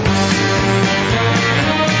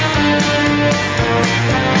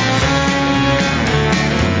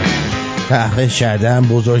 تحقیق کردم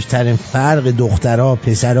بزرگترین فرق دخترها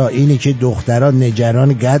پسرها اینه که دخترها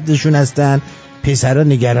نگران گدشون هستن، پسرها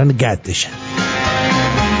نگران گدشن.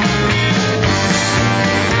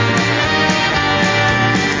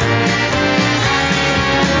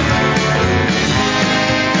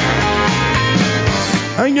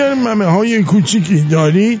 اگر ممه های کوچیکی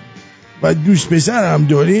داری و دوست پسر هم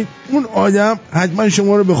داری، اون آدم حتما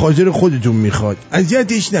شما رو به خاطر خودتون میخواد.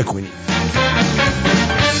 اذیتش نکنید.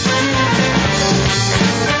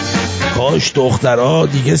 کاش دخترها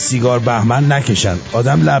دیگه سیگار بهمن نکشن.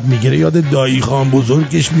 آدم لب میگیره یاد دایی خان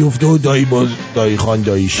بزرگش میفته و دایی خان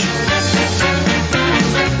داییش.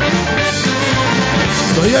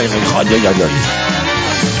 دایی خان یا دایی.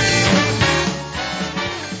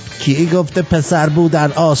 کی گفته پسر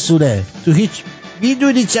بودن آسونه؟ تو هیچ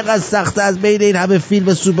میدونی چقدر سخته از بین این همه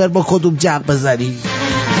فیلم سوپر با کدوم جق بزنی؟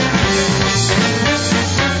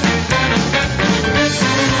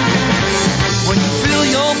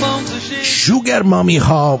 شوگر مامی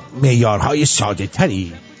ها معیارهای ساده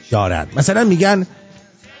تری دارن. مثلا میگن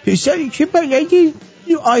پسری که بلدی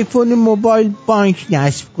آیفون موبایل بانک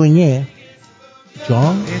نصب کنه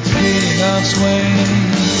جان،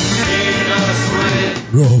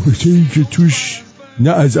 رابطه این که توش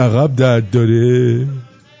نه از عقب درد داره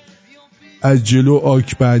از جلو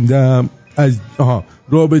آک بندم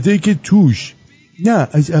رابطه ای که توش نه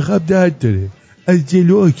از عقب درد داره از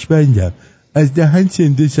جلو آک بندم از دهن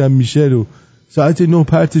چندشم میشه رو ساعت 9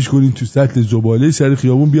 پرتش کنین تو سطل زباله سر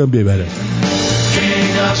خیابون بیان ببرن.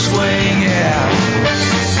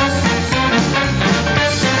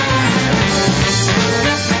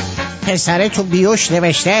 پسره تو بیوش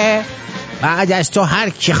نوشته بعد از تو هر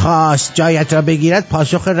کی خواست جایت را بگیرد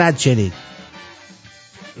پاسخ رد شنید.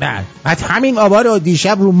 نه بعد همین آبا رو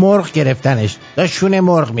دیشب رو مرغ گرفتنش، داشت شونه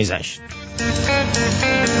مرغ میذاشت.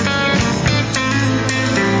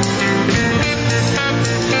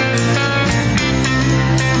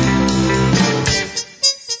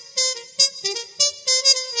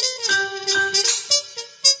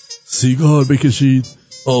 سیگار بکشید،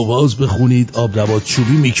 آواز بخونید، آب رواد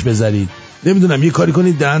چوبی میک بزنید، نمیدونم یه کاری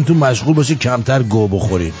کنید دهنتون مشغول باشه کمتر گو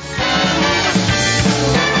بخورید.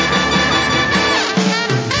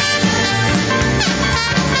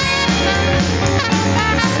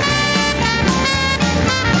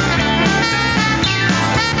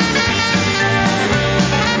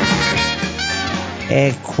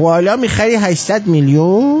 کوالا میخری 800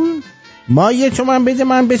 میلیون؟ ما 1 تومن بده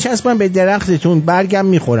من بچسبم به درختتون، برگم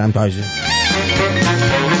میخورم تازه.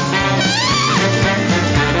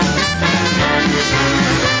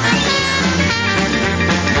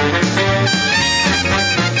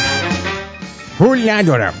 پول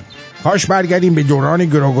ندارم. کاش برگردیم به دوران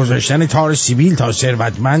گرو گذاشتن تار سیبیل تا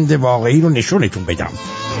ثروتمند واقعی رو نشونتون بدم.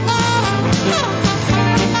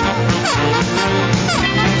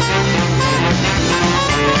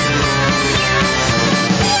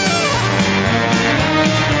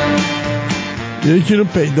 یکی رو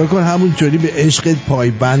پیدا کن همونطوری به عشقت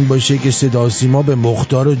پایبند باشه که صدا سیما به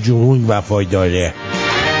مختار و جهون وفاداره.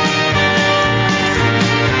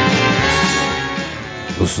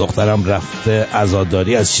 دوست دخترم رفته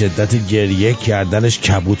عزاداری، از شدت گریه کردنش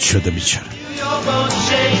کبود شده بیچاره.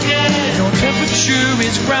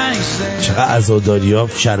 چقدر عزاداری ها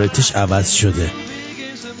شرایطش عوض شده.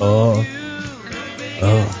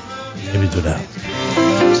 نمیدونم.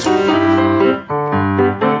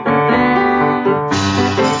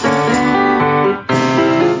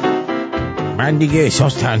 من دیگه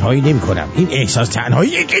احساس تنهایی نمی کنم. این احساس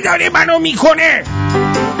تنهایی که داره منو میکنه.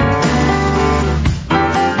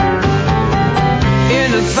 In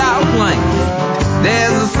the Southland,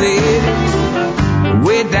 there's a city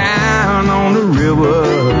way down on the river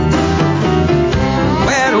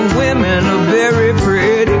where the women are very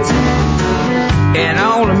pretty and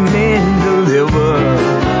all the men deliver.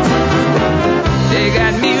 They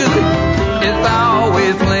got music, it's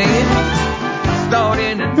always playing.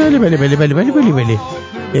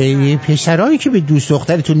 بله پسرهایی که به دوست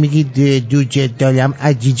دخترتون میگید دو جدالم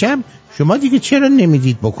عجیجم، شما دیگه چرا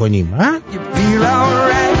نمیدید بکنیم ها؟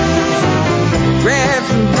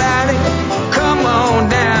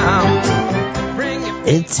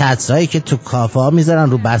 این تطرایی که تو کافه ها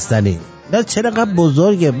میذارن رو بستنی نه چرا قبل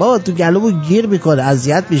بزرگه بابا، تو گلومو گیر میکنه،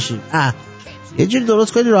 اذیت میشیم. یه جور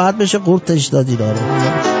درست کنی راحت بشه قورتش دادی داره.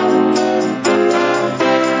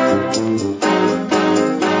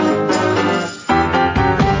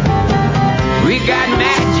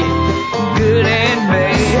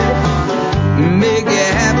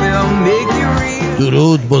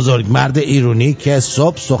 درود بزرگ مرد ایرونی که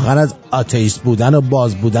صبح سخن از آتئیست بودن و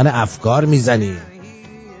باز بودن افکار میزنی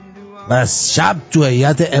و شب تو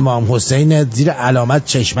هیئت امام حسین زیر علامت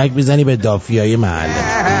چشمک میزنی به دافیای محله.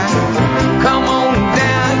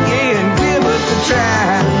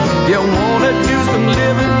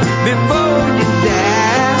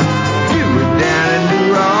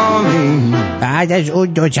 بعد از اون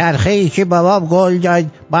دوچرخه‌ای که بابام گل داد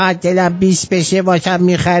باید دلم 20 بشه واسم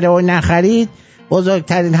میخره و نخرید،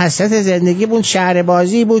 بزرگترین حسرت زندگیمون شهر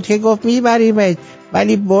بازی بود که گفت میبریمت،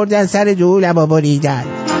 ولی بردن سر دولم و بریدن.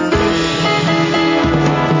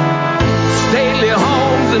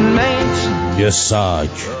 یه سگ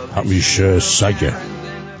همیشه سگه،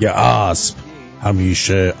 یه اسب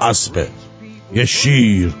همیشه اسبه، یه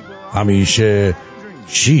شیر همیشه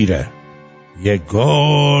شیره، یه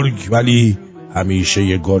گرگ ولی همیشه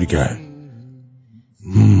یه گرگه.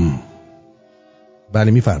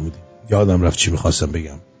 بله میفرمودی، یادم رفت چی میخواستم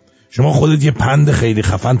بگم. شما خودت یه پند خیلی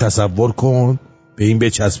خفن تصور کن به این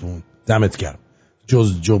بچسبون. دمت گرم،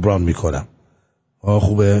 جز جبران میکنم.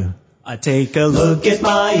 خوبه؟ I take a look at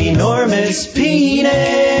my enormous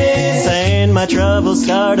penis and my troubles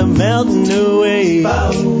start melting away.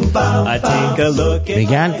 I take a look at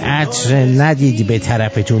میگن عطر ندیدی به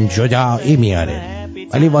طرفتون جدایی میاره،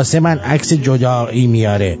 ولی واسه من عکس جدایی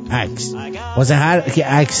میاره. عکس واسه هر که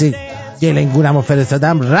عکس دلنگونمو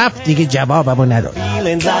فرستادم رفت دیگه جوابمو نداد.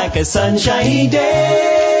 feelings like a sunshiny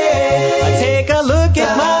day. I take a look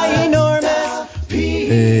at my enormous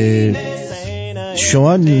penis.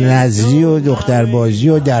 شما نظری و دختربازی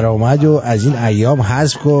و درآمد و از این ایام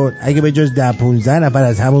حذف کن. اگه به جز 10-15 نفر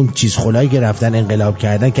از همون چیز خلایی که رفتن انقلاب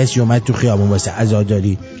کردن کسی اومد تو خیابون واسه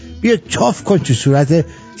عزاداری، بیا تاف کن تو صورت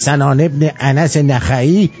سنان ابن انس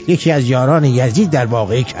نخعی، یکی از یاران یزید در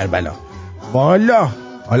واقعه کربلا. والا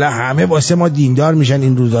حالا همه واسه ما دیندار میشن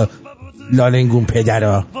این روزا، لالنگون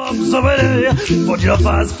پدرها.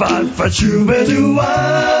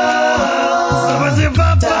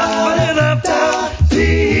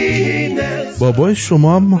 بابای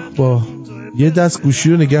شما هم با یه دست گوشی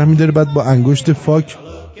رو نگه میداره بعد با انگشت فاک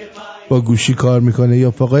با گوشی کار میکنه،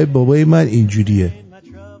 یا فقط بابای من اینجوریه؟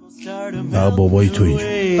 نه بابای تو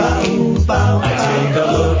اینجوریه.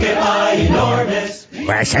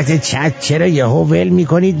 وسط چت چرا یهو ول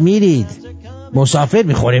میکنید میرید؟ مسافر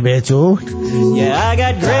میخوره بهتون؟ Yeah, I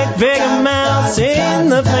got great big amounts in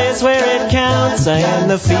the place where it counts and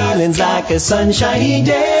the feelings like a sunshiny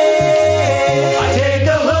day. I take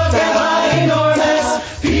a look at my enormous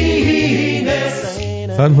penis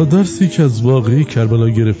تنها درسی که از واقعی کربلا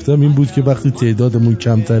گرفتم این بود که وقتی تعدادمون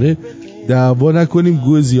کمتره دعوا نکنیم،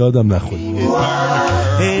 گوه زیادم نخوریم.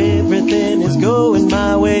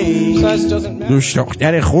 دوست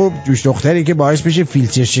دختر خوب دوست دختری که باعث بشه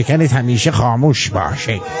فیلتر شکنت همیشه خاموش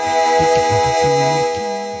باشه.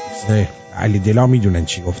 علی دلا میدونن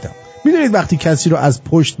چی گفتم. میدونید وقتی کسی رو از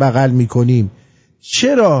پشت بغل میکنیم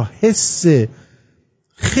چرا حس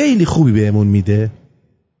خیلی خوبی بهمون میده؟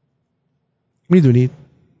 میدونید؟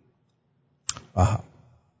 آها،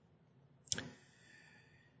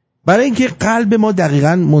 برای اینکه قلب ما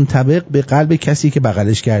دقیقاً منطبق به قلب کسی که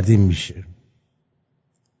بغلش کردیم میشه.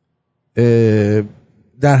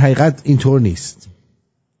 در حقیقت اینطور نیست،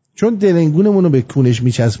 چون دلنگونمون رو به کونش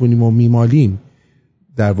میچسبونیم و میمالیم.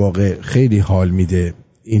 در واقع خیلی حال میده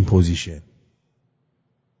این پوزیشن.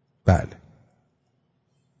 بله.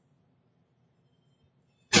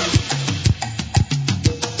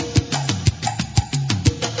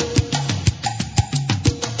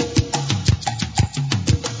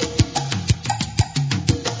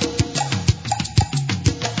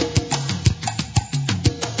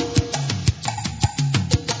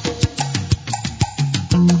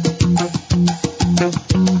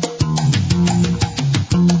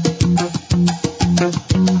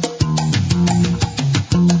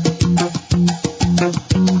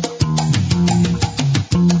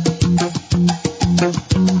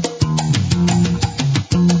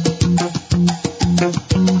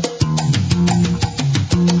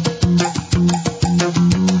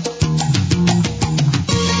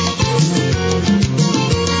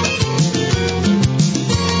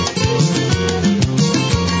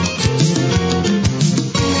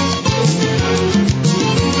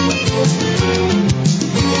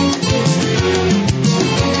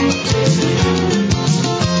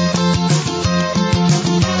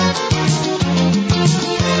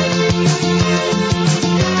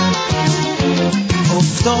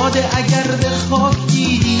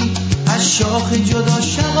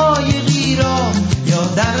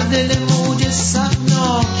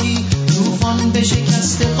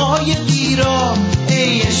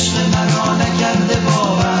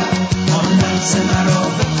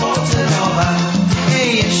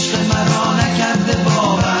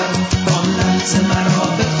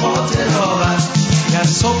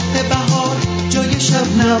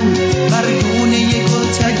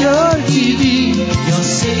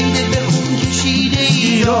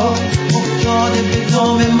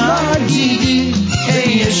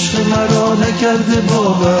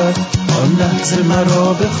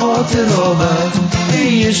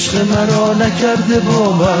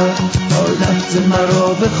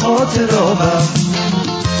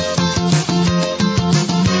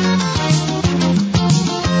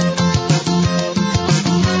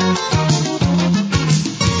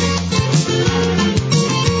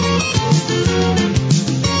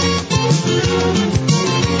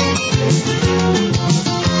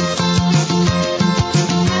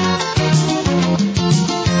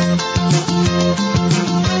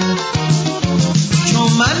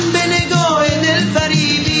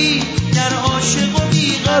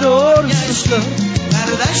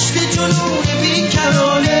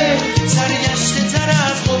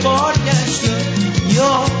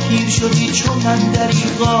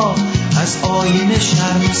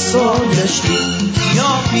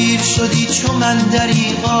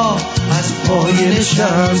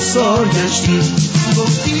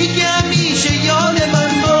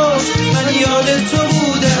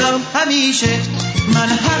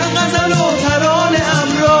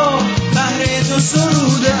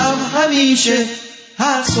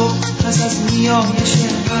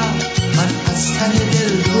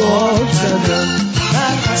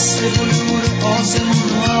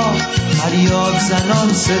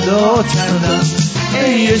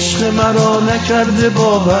 نکرده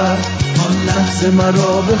باور آن لحظه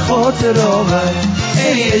مرا به خاطر آور.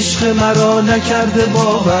 ای عشق مرا نکرده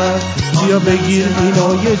باور بیا بگیر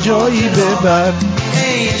اینو یه جایی ببر.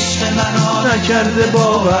 ای عشق مرا نکرده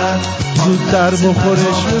باور زودتر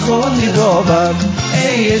بخورش بکنی باور.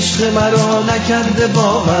 ای عشق مرا نکرده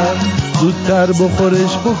باور زودتر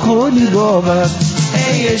بخورش بکنی باور.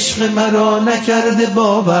 ای عشق مرا نکرده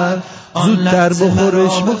باور زودتر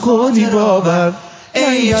بخورش بکنی باور.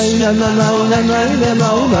 ای عشق مرا نکرده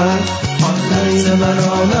باور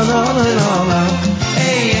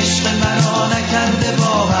ای عشق مرا نکرده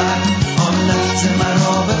باور آن لحظه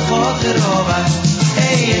مرا به خاطر آور.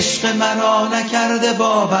 ای عشق مرا نکرده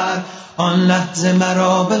باور آن لحظه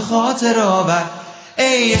مرا به خاطر آور.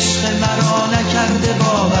 ای عشق مرا نکرده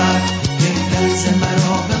باور یک لحظه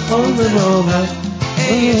مرا به خاطر آور.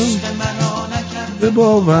 ای عشق مرا نکرده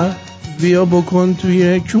باور بیا بکن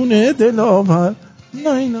توی کونه دلاور.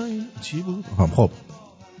 نه چی بود؟ خب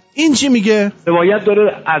این چی میگه؟ روایت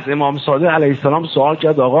داره از امام صادق علیه السلام سوال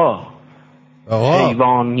کرد آقا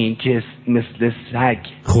حیوانی که مثل سگ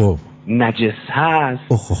خب نجس هست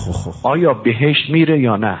آیا بهشت میره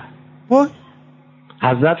یا نه؟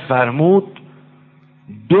 حضرت فرمود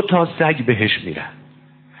 2 سگ بهشت میره،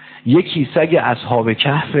 یکی سگ اصحاب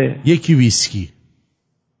کهفه، یکی ویسکی،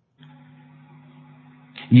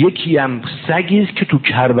 یکی هم سگیست که تو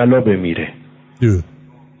کربلا بمیره،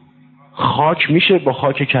 خاک میشه با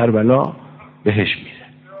خاک کربلا بهشت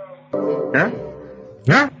میره.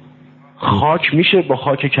 نه خاک میشه با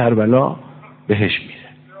خاک کربلا بهشت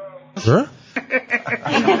میره.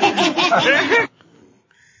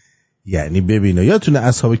 یعنی ببینه یادتونه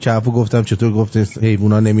اصحاب کهف گفتم چطور گفتن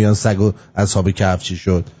حیوونا نمیان، سگ و اصحاب کهف چی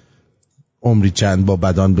شد؟ عمری چند با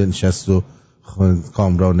بدان بنشست و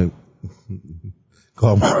کامران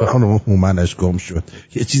و هومنش گم شد.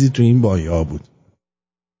 یه چیزی تو این بایا بود.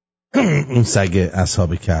 اون سگ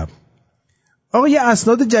اصحاب کهف. آقا یه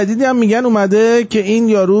اسناد جدیدی هم میگن اومده که این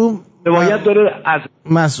یارو روایت داره از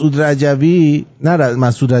مسعود رجوی، نه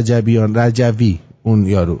مسعود رجبیان، رجوی، اون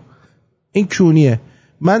یارو این کونیه.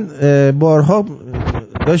 من بارها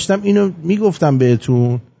داشتم اینو میگفتم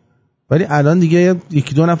بهتون، ولی الان دیگه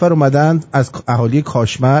 1-2 نفر اومدن از اهالی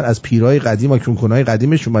کاشمر، از پیرای قدیم و کونکنای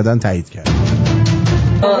قدیمش اومدن تایید کرد.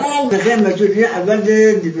 بخیر مسئولی اول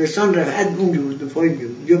دبستان رفعت اونجا بود دفاعی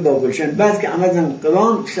جو با گلشن، بعد که آمدم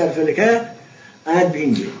قوام سرفلکه عهد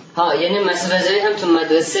بینجی یعنی مسئول رجبی هم تو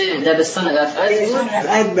مدرسه دبستان رفعت بود؟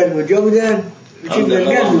 رفعت بر مجا بودن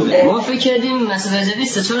ما فکر کردیم مسئول رجبی 3-4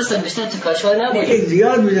 سال بیشتر تو کاشمر نبود.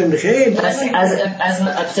 زیاد بودن بخیر. از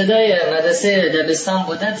ابتدای مدرسه دبستان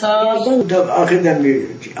بوده تا آخر دم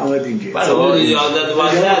آمد اینجا. یادت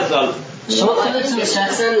باشه سال شما خودتون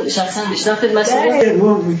شخصا میشناختید مسئول؟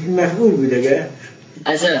 مخبول بوده که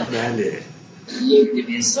عجب. بله. یک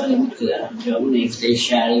دبستانی بود که در جامون هفته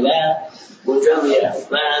شهری و اونجا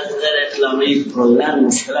میرفت و در اقلامه پروگرام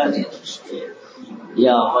مشکلاتی داشت.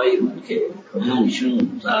 یا آقایی بود که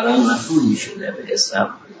همشون ظاهرا مفعول میشده به حساب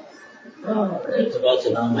ارتباط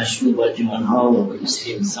نامشروع با جوانها و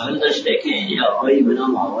بسیاری مثال داشته که یا آقایی به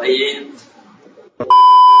نام آقای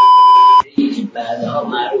که بعدها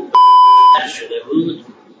معروف شده بود.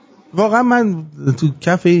 واقعا من تو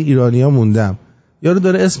کف ایرانی ها موندم. یارو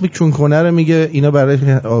داره اسم کونکنه رو میگه، اینا برای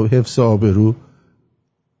حفظ آبرو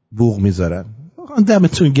بوق میذارن. واقعا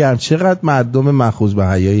دمتون گرم، چقدر مردم مأخوذ به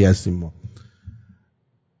حیایی هستیم ما.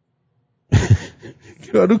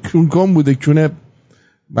 یارو کونکن بوده، کونه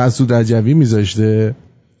مسعود رجوی میذاشته،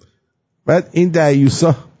 بعد این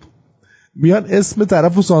دعیوسا میان اسم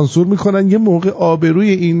طرف رو سانسور میکنن یه موقع آبروی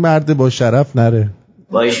این مرد با شرف نره.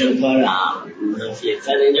 با ایشون کار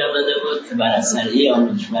منفیقتر اینجا بده بود که بر اثری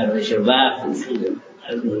آموزش پرورش وقت شده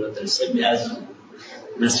از مدرسه از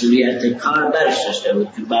مسئولیت کار برش داشته بود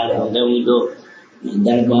که بعد آمده بود و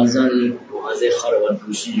در بازار مغازه خاربار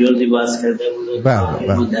فروشی جلدی باز کرده بود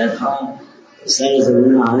و مدتها سر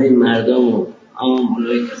زبون همه مردم و آن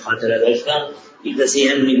بلوی که خاطره داشتن این کسی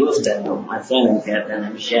هم میگفتن و مطرح میکردن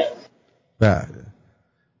همیشه. بله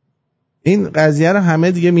این قضیه رو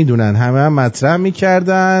همه دیگه میدونن، همه هم مطرح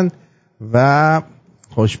میکردن و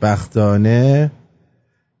خوشبختانه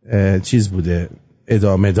چیز بوده،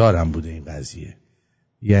 ادامه دارم بوده این قضیه.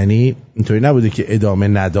 یعنی اینطوری نبوده که ادامه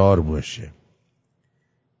ندار باشه.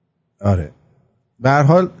 آره به هر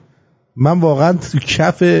حال من واقعا تو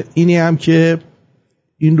کف اینی هم که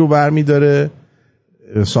این رو برمی داره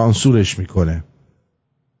سانسورش میکنه،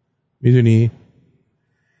 میدونی.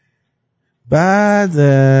 بعد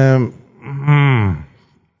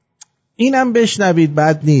اینم بشنوید،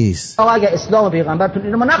 بد نیست. آقا اگه اسلام پیغمبرتون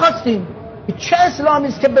اینو ما نخواستیم، چه اسلامی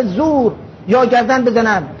است که به زور یا گردن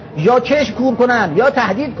بزنن یا چشم کور کنن یا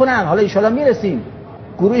تهدید کنن؟ حالا ان شاءالله میرسیم.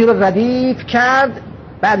 گروهی رو ردیف کرد،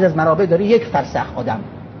 بعد از منابع داره 1 فرسخ آدم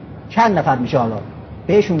چند نفر میشه، حالا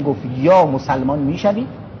بهشون گفت یا مسلمان میشوید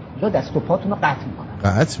یا دست و پاتون رو قطع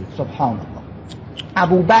میکنن. سبحان الله.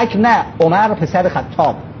 ابوبکر نه، عمر پسر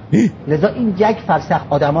خطاب. لذا این 1 فرسخ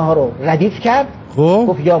آدم‌ها رو ردیف کرد،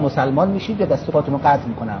 گفت یا مسلمان میشید یا دست و پاتون رو قطع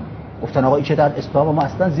میکنم. گفتن آقا این چه در اسلام ما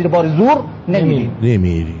اصلا زیر بار زور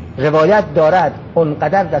نمیریم. روایت دارد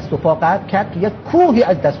اونقدر دست و پا قطع کرد که یک کوهی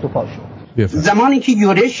از دست و پا شد. زمانی که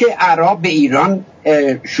یورش اعراب به ایران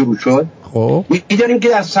شروع شد می‌دونیم که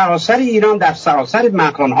در سراسر ایران، در سراسر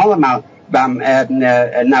مکان‌ها و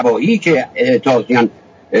نواحی که تازیان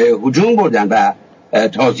هجوم بردن و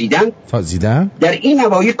تازیدن در این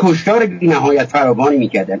نواحی کشتار بی‌نهایت فراوانی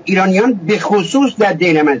می‌کردن. ایرانیان به خصوص در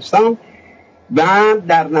دینمستان و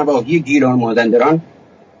در نواحی گیلان مازندران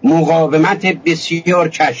مقاومت بسیار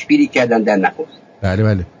چشمگیری کردن در نخست.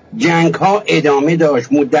 بله. جنگ ها ادامه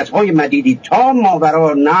داشت مدت های مدیدی تا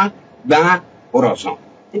ماورا نه و خراسان.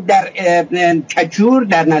 در کجور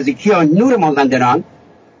در نزدیکی نور مازندران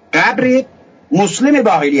قبر مسلم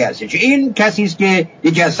باقری هستش. این کسی است که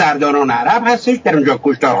یکی از سرداران عرب هستش، در اونجا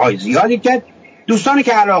کشتارهای زیادی کرد. دوستانی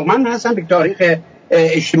که علاقمند هستن به تاریخ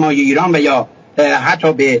اجتماعی ایران و یا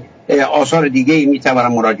حتی به آثار دیگه میتونن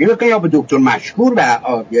مراجعه کنن، یا به دکتر مشکور و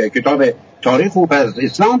کتاب تاریخ و پس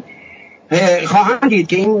اسلام خواهند دید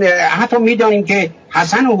که این حتی میدانیم که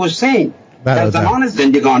حسن و حسین در زمان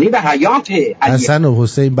زندگانی و حیات علیه، حسن و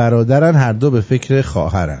حسین برادرن، هر دو به فکر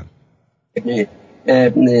خواهرن.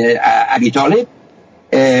 علی طالب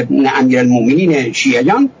امیرالمومنین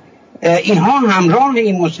شیعیان، اینها همراه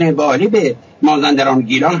این مسلم باقری به مازندران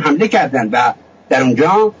گیلان حمله کردند و در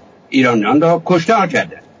اونجا ایرانیان را کشتار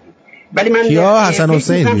کردند. ولی من حسن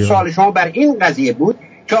حسین سوال شما بر این قضیه بود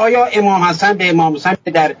که آیا امام حسن به امام حسن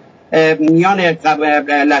در میان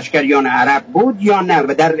لشکریان عرب بود یا نه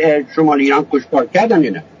و در شمال ایران کشتار کردن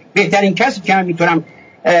یا نه. بهترین کسی که من میتونم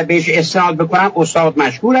بهش استناد بکنم استاد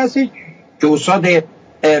مشکور هستی که استاد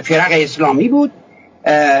فرق اسلامی بود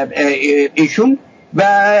ایشون، و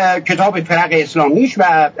کتاب فرق اسلامیش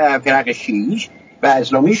و فرق شیعیش و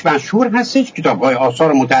اسلامیش مشهور هستش. کتاب‌های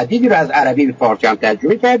آثار متعددی رو از عربی به فارسی هم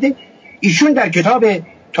ترجمه کرده. ایشون در کتاب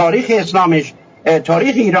تاریخ اسلامش،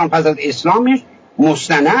 تاریخ ایران پس از اسلامش،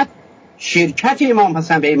 مستند شرکت امام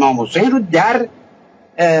حسن به امام حسین رو در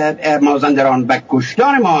مازندران و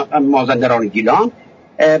کشتار مازندران گیلان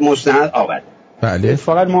مستند آورد. بله.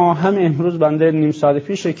 فقط ما هم امروز بنده نیم ساعت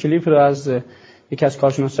پیش کلیپ رو از یکی از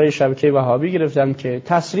کارشناسای شبکه وهابی گرفتم که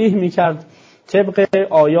تصریح میکرد طبق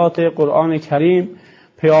آیات قرآن کریم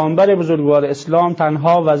پیامبر بزرگوار اسلام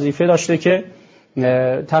تنها وظیفه داشته که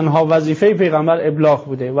تنها وظیفه پیغمبر ابلاغ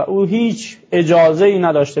بوده و او هیچ اجازه ای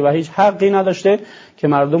نداشته و هیچ حقی نداشته که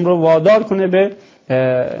مردم رو وادار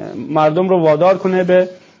کنه به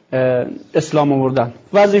اسلام آوردن.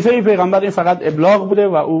 وظیفه پیغمبر این فقط ابلاغ بوده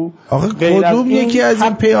و او کدوم یکی از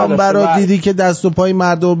این پیامبرا دیدی که دست و پای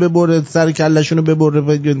مردم ببره، سر کلهشون رو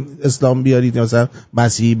ببره اسلام بیارید مثلا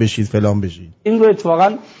مسیحی بشید فلان بشید؟ این رو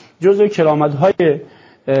اتفاقا جزء کرامت‌های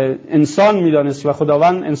انسان میدانست و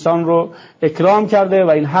خداوند انسان رو اکرام کرده و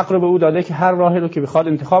این حق رو به او داده که هر راهی رو که بخواد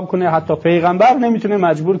انتخاب کنه. حتی پیغمبر نمیتونه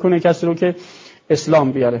مجبور کنه کسی رو که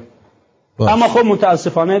اسلام بیاره. اما خب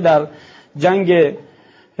متاسفانه در جنگ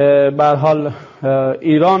به هر حال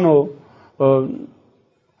ایران و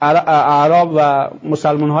اعراب و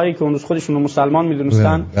مسلمان هایی که اون روز خودشون رو مسلمان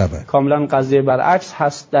میدونستن کاملا قضیه برعکس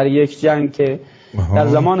هست. در یک جنگ که در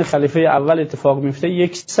زمان خلیفه اول اتفاق میفته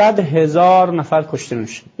 100,000 نفر کشته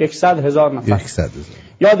میشه. 100,000 نفر.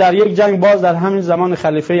 یا در یک جنگ باز در همین زمان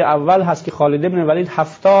خلیفه اول هست که خالد ابن ولید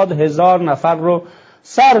 70,000 نفر رو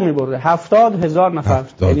سر میبره. 70,000 نفر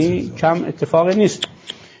یعنی کم اتفاقی نیست.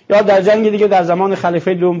 یا در جنگ دیگه در زمان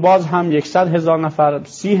خلیفه دوم باز هم 100,000 نفر،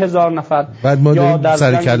 30,000 نفر. بعد ما در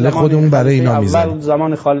سرکله خودمون برای اینا میزنیم.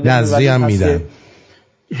 زمان خالد نظری هم میدن.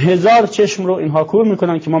 1000 چشم رو اینها کور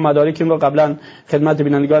میکنن که ما مدارک این رو قبلا خدمت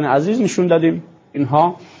بینندگان عزیز نشون دادیم.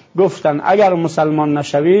 اینها گفتن اگر مسلمان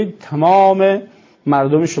نشوید تمام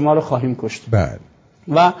مردم شما رو خواهیم کشت. بله.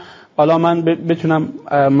 و حالا من بتونم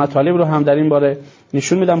مطالب رو هم در این باره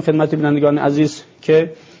نشون میدم خدمت بینندگان عزیز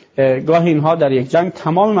که گاهی اینها در یک جنگ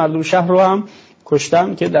تمام مردم شهر رو هم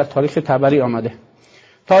کشتن که در تاریخ طبری آمده.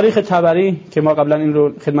 تاریخ طبری که ما قبلا این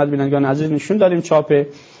رو خدمت بینندگان عزیز نشون دادیم، چاپ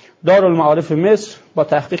دارالمعارف مصر با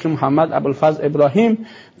تحقیق محمد ابوالفضل ابراهیم،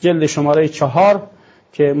 جلد شماره 4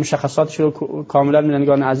 که مشخصاتش رو کاملا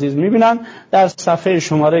بینندگان عزیز میبینن، در صفحه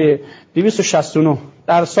شماره 269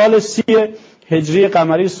 در سال 30 هجری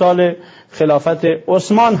قمری سال خلافت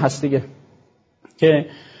عثمان هست دیگه که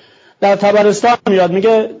در تبرستان میاد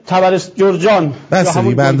میگه جرجان. بس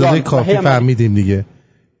دیگه به اندازه کافی فهمیدیم دیگه.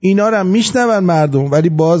 اینا رو هم میشنون مردم ولی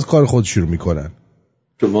باز کار خود شروع میکنن.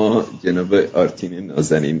 شما جناب آرتین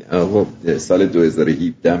نازنین، آقا سال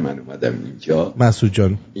 2017 من اومدم اینجا. مسعود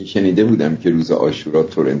جان، این شنیده بودم که روز عاشورا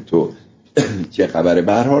تورنتو چه خبره.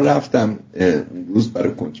 به هر حال رفتم روز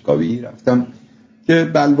برای کنجکاوی رفتم که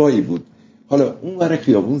بلوایی بود. حالا اون ور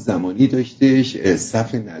خیابون زمانی داشتش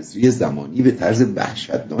صف نظری زمانی به طرز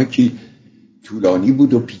وحشتناکی طولانی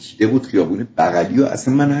بود و پیچیده بود خیابون بغلی و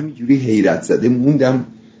اصلا من همینجوری حیرت زده موندم،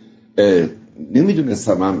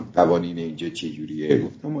 نمیدونستم هم قوانین اینجا چجوریه.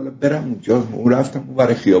 گفتم حالا برم اونجا. اون رفتم اون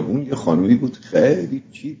ور خیابون یه خانومی بود خیلی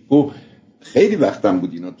چیپ و خیلی وقتم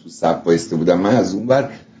بود اینا تو صف وایسته بودم. من از اون ور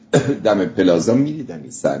دم پلازا میدیدم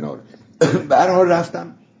این صحنه رو. به هر حال رفتم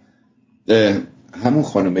همون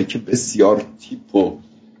خانومه که بسیار تیپ و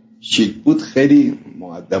شیک بود، خیلی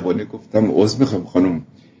مؤدبانه گفتم عذر میخوام خانم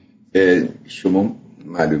شما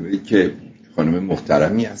معلومه که خانم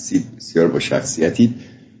محترمی هستید، بسیار با شخصیتید،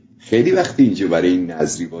 خیلی وقت اینجا برای این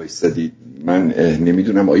نظری وایستادید. من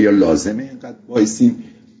نمیدونم آیا لازمه اینقدر وایسیم.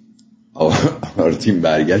 آرتین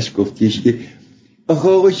برگشت گفتیش که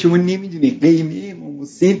آقا شما نمیدونی قیمه امام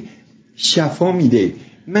حسین شفا میده.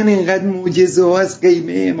 من اینقدر معجزه ها از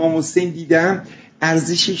قیمه امام حسین دیدم،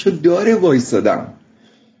 ارزششو داره وایسادم.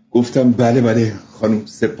 گفتم بله خانم،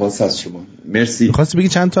 سپاس از شما، مرسی. می‌خواستی بگی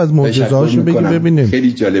چند تا از معجزه‌هاشو بگی ببینیم.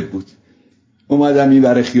 خیلی جالب بود. اومدم این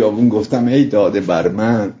برای خیابون گفتم ای داده بر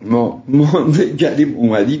من، ما گردیم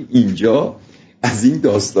اومدیم اینجا از این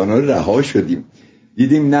داستانا رها شدیم،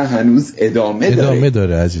 دیدیم نه هنوز ادامه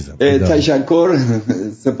داره عزیزم. تشکر،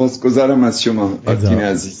 سپاسگزارم از شما آرتین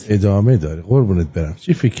عزیز. ادامه داره، قربونت برم.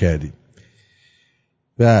 چی فکر کردی؟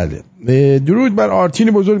 بله، درود بر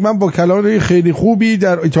آرتین بزرگ. من با کلام خیلی خوبی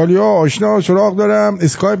در ایتالیا آشنا سراغ دارم.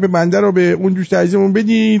 اسکایپ بنده رو به اون دوست عزیزمون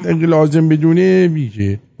بدید اگه لازم بدونه.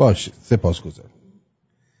 میگه باشه، سپاسگزارم.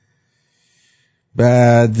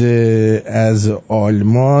 بعد از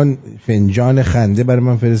آلمان فنجان خنده برای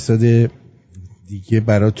من فرستاده دیگه،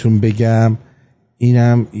 براتون بگم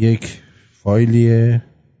اینم یک فایلیه.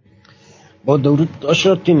 با درود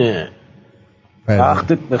آرتینه،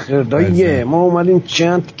 وقتت بخیر داییه. ما اومدیم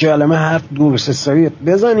چند کلمه حرف درست حسابیت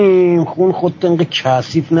بزنیم. خون خودت انقدر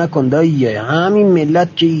کثیف نکن داییه. همین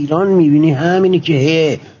ملت که ایران میبینی همینی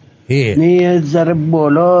که نه یه ذره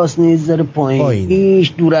بالاست نه یه ذره پایین،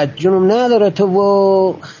 هیچ دور از جنوب نداره تو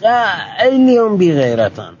و خیلی هم بی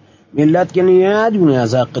غیرتن. ملت که نیادونه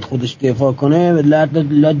از حقت خودش دفاع کنه، ملت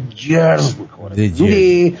جرز میخوره.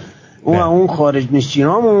 دیدی اون خارج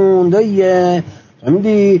نشینامون داییه،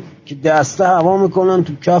 فهمیدی که دسته هوا میکنن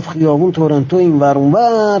تو کف خیابون تورنتو این ور اون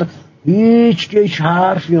ور، هیچ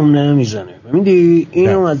حرفی هم نمیزنه. فهمیدی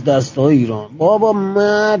اینم از دسته های ایران. بابا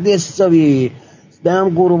مرد حسابی دم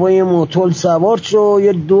گروبای موتول سوار شو،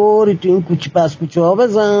 یه دوری تو این کوچه پس کوچه ها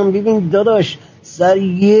بزن، ببین داداش سر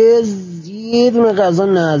یه دونه غذا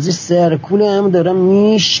نازی سر کوله هم دارم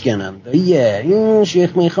میشکنم داییه. این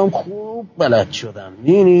شیخ میخوام خوب بلد شدم.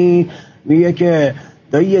 بینی میگه که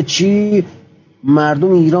داییه چی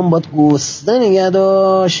مردم ایران باید گسته نگه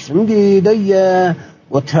داشت، فهمیدی داییه،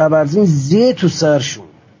 و تبرزین زی تو سرشون،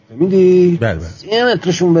 فهمیدی؟ 3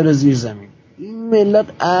 مترشون بره زیر زمین. این ملت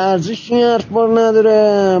ارزش این حرف بار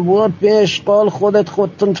نداره. باید به اشغال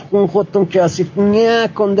خودتون کثیف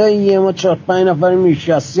نکن داییه. ما 4-5 نفر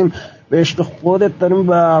میشستیم به عشق خودت داریم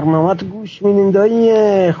برنامه گوش میدیم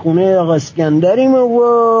داییه. خونه آقا اسکندریم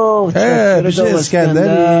و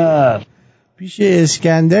پیش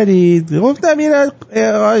اسکندری گفتم این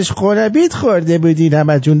آش خونبیت خورده بودین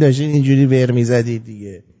همه جون داشتین اینجوری ور میزدید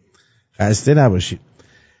دیگه. خسته نباشید.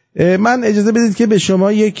 من اجازه بدید که به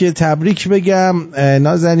شما یک تبریک بگم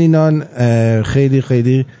نازنینان. خیلی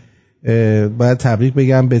خیلی باید تبریک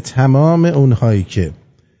بگم به تمام اونهایی که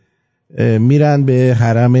میرن به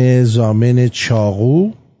حرم ضامن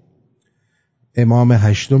چاقو، امام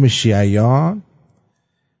 8 شیعیان،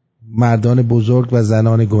 مردان بزرگ و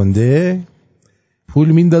زنان گنده، پول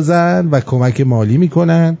میندازن و کمک مالی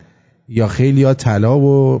میکنن یا خیلی ها طلا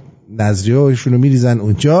و نظریه هاشونو میریزن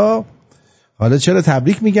اونجا. حالا چرا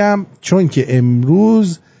تبریک میگم؟ چون که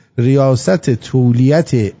امروز ریاست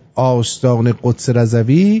تولیت آستان قدس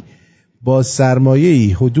رضوی با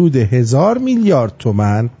سرمایه‌ای حدود 1000 میلیارد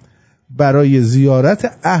تومان برای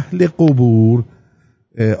زیارت اهل قبور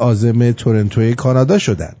عازم تورنتوی کانادا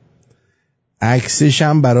شدن. عکسش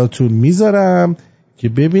هم براتون میذارم که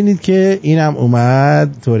ببینید که اینم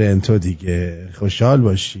اومد تورنتو دیگه. خوشحال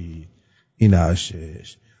باشی. این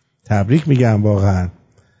آشش. تبریک میگم واقعا.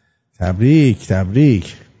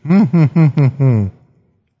 تبریک.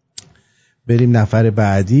 بریم نفر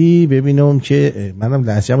بعدی ببینم که منم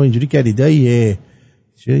لحظه‌مو اینجوری کردی داییه،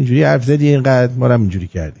 چرا اینجوری حرف زدی اینقدر؟ ما هم اینجوری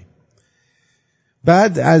کردیم.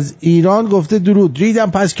 بعد از ایران گفته درود،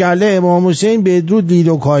 ریدم پس کله امام حسین، بدرود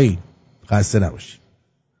لیدوکایی. خسته نباشی.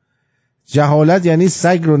 جهالت یعنی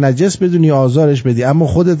سگ رو نجس بدونی آزارش بدی اما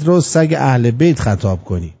خودت رو سگ اهل بیت خطاب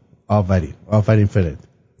کنی. آفرین فرد.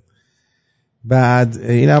 بعد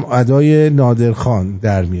اینم ادای نادرخان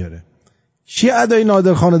در میاره. چی ادای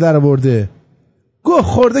نادرخان در برده؟ گوه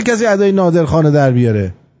خورده کسی ادای نادرخان در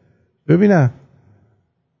بیاره؟ ببینم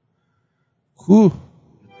کو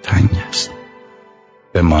تنگ است،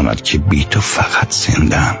 بماند که بی تو فقط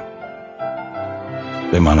زندم،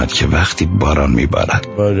 بماند که وقتی باران میبارد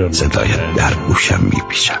صدایت در گوشم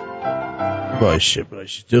میپیچد. باشه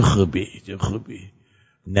تو خوبی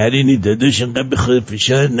نرینی داداش، انقدر به خود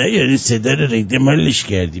فشار نیاری، صدا رو ریده ملش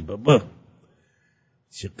کردی بابا.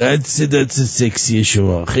 چقدر صدات سکسیه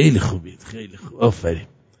شما، خیلی خوبید، خیلی خوب، آفرین.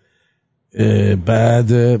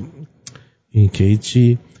 بعد این که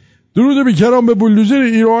چی؟ درود بیکرام به بولدوزر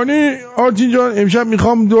ایرانی. آرتین جان امشب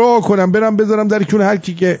میخوام دعا کنم برم بذارم در کون هر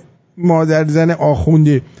کی که مادر زن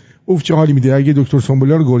آخونده. اوف چه حالی میده. اگه دکتر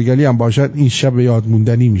سنبولار گرگلی هم باشد این شب یاد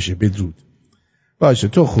موندنی میشه. بدرود. باشه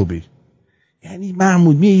تو خوبی. یعنی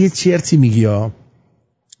محمود می یه چرتی میگی ها.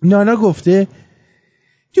 نانا گفته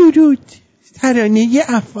درود ترانه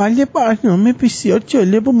اول برنامه بسیار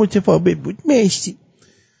جالب و متفاوت بود. مرسی.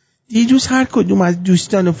 دیروز هر کدوم از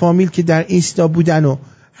دوستان و فامیل که در اینستا بودن و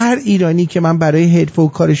هر ایرانی که من برای حرفه و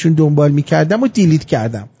کارشون دنبال میکردم و دیلیت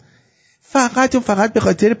کردم. فقط به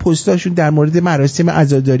خاطر پستاشون در مورد مراسم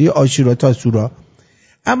عزاداری عاشورا تاسوعا.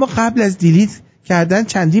 اما قبل از دیلیت کردن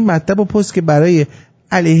چندین مطلب و پست که برای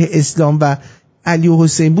علیه اسلام و علی و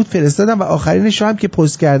حسین بود فرستادم و آخرینش هم که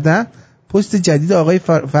پست کردم پست جدید آقای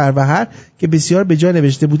فروهر که بسیار به جا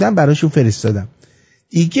نوشته بودن براشون فرستادم.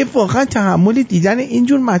 دیگه واقعا تحمل دیدن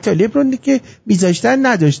اینجور مطالب رو که میذاشتن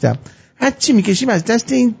نداشتم. هر چی میکشیم از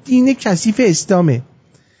دست این دین کثیف اسلامه.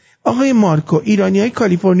 آقای مارکو، ایرانیای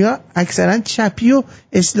کالیفرنیا اکثرا چپی و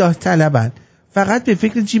اصلاح طلبن. فقط به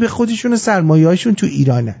فکر جیب خودشون و سرمایه‌هاشون تو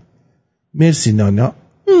ایرانن. مرسی نانا.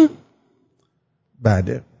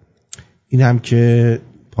 بله. این هم که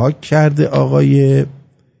پاک کرده آقای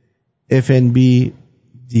FNB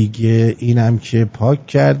دیگه. این هم که پاک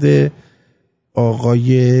کرده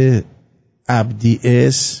آقای عبدی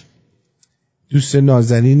اس. دوست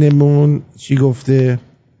نازنینمون چی گفته؟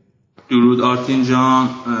 درود آرتین جان.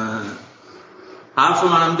 حرف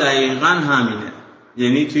منم دقیقاً همینه.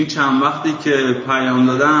 یعنی توی چند وقتی که پیام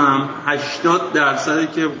دادم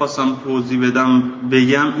 80% که خواستم توضیح بدم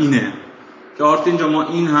بگم اینه که آرتین جان ما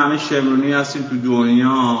این همه شمرونی هستیم تو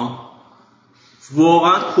دنیا،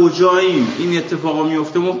 واقعا کجاییم؟ این اتفاقا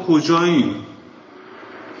میفته ما کجاییم؟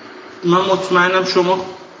 من مطمئنم شما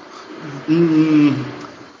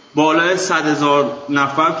بالای 100,000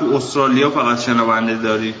 نفر تو استرالیا فقط شنونده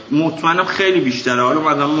دارید. مطمئنم خیلی بیشتره. حالا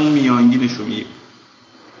مثلا ما میانگینشو میگیم.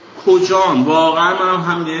 کجان؟ واقعا من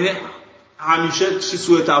هم یعنی همیشه چی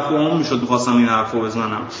سوء تفاهم میشد میخواستم این حرفو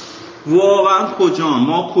بزنم. واقعا کجان؟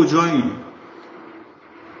 ما کجاییم؟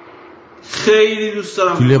 خیلی دوست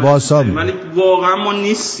دارم تو لباسام، ولی واقعا ما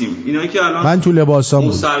نیستیم. اینایی که الان من تو لباسام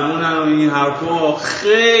مسلمانن و این حرفا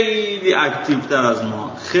خیلی اکتیو تر از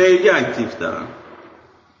ما، خیلی اکتیو ترن.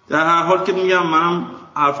 در هر حال که میگم منم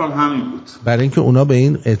حرفم همین بود. برای اینکه اونا به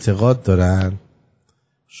این اعتقاد دارن،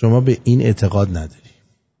 شما به این اعتقاد نداری.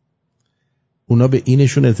 اونا به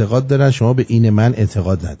اینشون اعتقاد دارن، شما به این من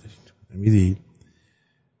اعتقاد ندارید. میدید؟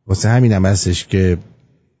 واسه همین هم هستش که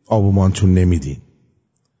آبومانتون نمیدین.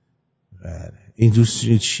 این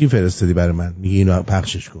دوست چی فرستادی برای من؟ میگه اینو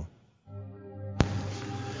پخشش کن.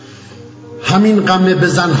 همین غم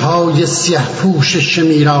بزنهای سیه پوش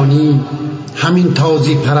شمیرانی، همین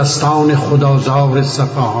تازی پرستان خدازار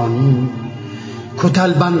صفاهانی،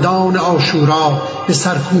 کتلبندان عاشورا به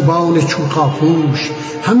سرکوبان چوکاپوش،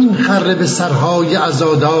 همین خره به سرهای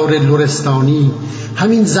عزادار لرستانی،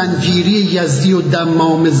 همین زنجیری یزدی و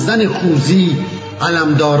دمام زن خوزی،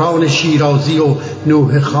 علمداران شیرازی و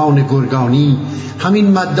نوح خان گرگانی،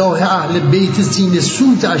 همین مداح اهل بیت سینه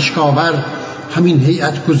سوز اشکاور، همین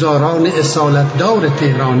هیئت گزاران اصالتدار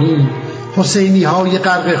تهرانی، حسینی های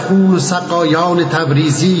غرق خون و سقایان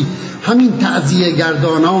تبریزی، همین تعزیه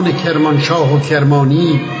گردانان کرمانشاه و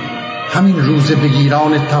کرمانی، همین روز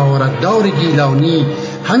بگیران طهارتدار گیلانی،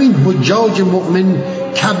 همین حجاج مؤمن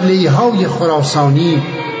کبلی های خراسانی.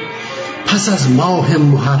 پس از ماه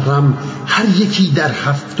محرم هر یکی در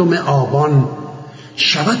 7 آبان،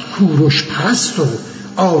 شود کوروش پرست و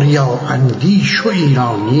آریا اندیش و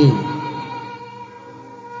ایرانی،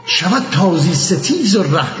 شود تازی ستیز و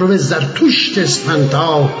رهرو زرتشت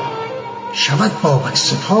اسپنتا، شود بابک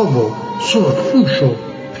ستاب و سرخپوش و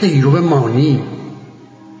پیرو مانی،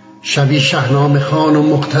 شبی شهنامه خان و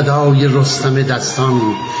مقتدای رستم دستان،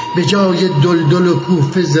 به جای دلدل و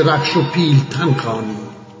کوفه ز رخش و پیلتن خوانی.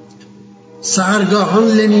 سحرگاهان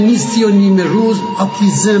لنینیستی و نیمه روز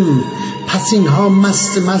آتیزم، پس اینها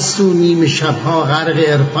مست و نیمه شبها غرق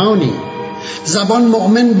عرفانی. زبان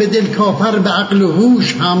مؤمن به دل کافر، به عقل و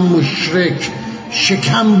هوش هم مشرک،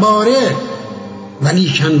 شکمباره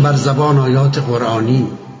ولیکن بر زبان آیات قرآنی.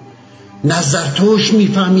 نه زرتشت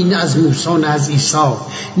میفهمی، نه از موسی نه از عیسی،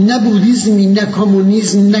 نه بودیزمی نه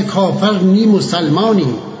کمونیسم، نه کافر نی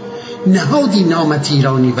مسلمانی. نهادی نامت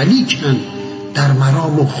ایرانی ولیکن در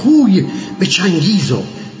مرام و خوی به چنگیز و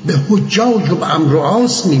به حجاج و به امر و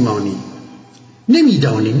آس میمانی.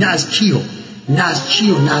 نمیدانی نه از کیو نه از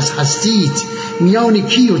چی و نه از هستیت، میان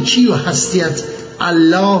کی و چی و هستیت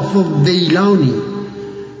الله و ویلانی.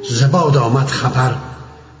 زباد آمد خبر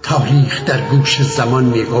تاریخ در گوش زمان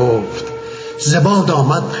میگفت، زباد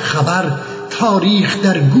آمد خبر تاریخ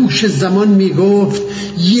در گوش زمان می گفت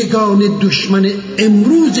یگان دشمن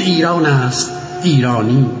امروز ایران است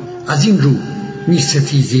ایرانی. از این رو می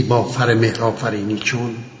ستیزی با فر مهرآفرینی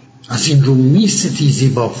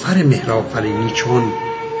چون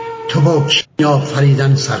تو با کینه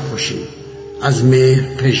آفریدن سرخوشی از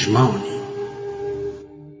مهر پژمانی.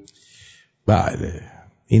 بله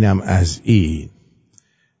اینم از این.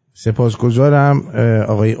 سپاسگزارم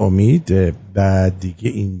آقای امید. بعد دیگه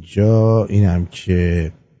اینجا اینم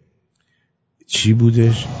که چی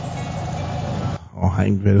بودش،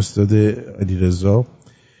 آهنگ فرستاده علیرضا،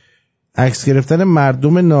 عکس گرفتن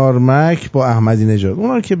مردم نارمک با احمدی نژاد.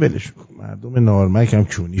 اونا که بلش کن، مردم نارمک هم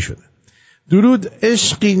کونی شده. درود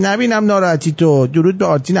عشقی نبینم ناراحتی تو. درود به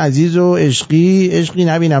آرتین عزیز و عشقی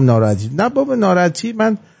نبینم ناراحتی. نه بابا ناراحتی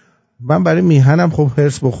من برای میهنم خب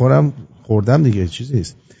هرس بخورم خوردم دیگه، چیزی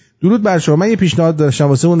نیست. درود بر شما. من یه پیشنهاد داشتم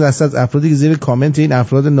واسه اون دسته از افرادی که زیر کامنت این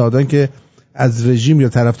افراد نادان که از رژیم یا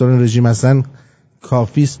طرفداران رژیم هستن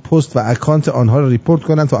کافیست پست و اکانت آنها رو ریپورت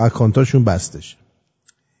کنن تا اکانتاشون بسته شه.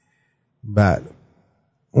 بله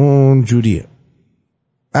اون جوریه.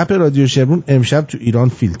 اپ رادیو شمرون امشب تو ایران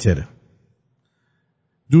فیلتره.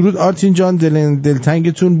 درود آرتین جان،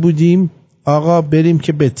 دلتنگتون بودیم آقا، بریم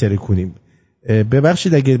که بتره کنیم.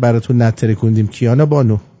 ببخشید اگه براتون نتره کندیم. کیانا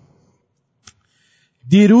بانو.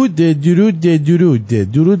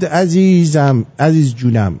 درود عزیزم، عزیز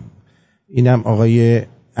جونم. اینم آقای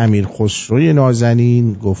امیر خسروی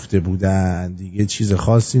نازنین گفته بودن دیگه، چیز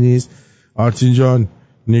خاصی نیست. آرتین جان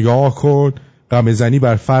نگاه کن، غم زنی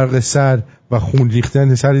بر فرق سر و خون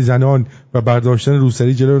ریختن سر زنان و برداشتن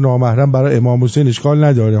روسری جلو نامحرم برای امام حسین اشکال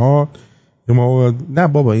نداره ها. نه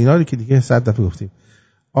بابا اینا رو که دیگه 100 دفعه گفتیم.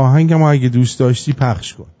 آهنگم اگه دوست داشتی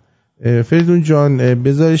پخش کن فریدون جان،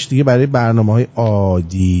 بذارش دیگه برای برنامه‌های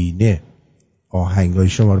آدینه آهنگای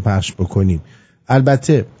شما رو پخش بکنیم.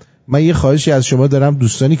 البته من یه خواهشی از شما دارم،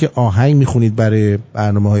 دوستانی که آهنگ میخونید برای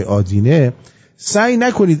برنامه‌های آدینه سعی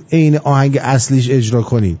نکنید عین آهنگ اصلیش اجرا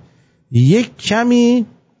کنید. یک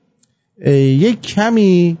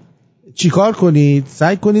کمی چیکار کنید،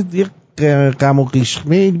 سعی کنید یک غم و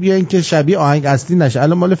قشقمیل بیاین که شبیه آهنگ اصلی نشه.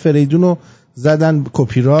 الان مال فریدون رو زدن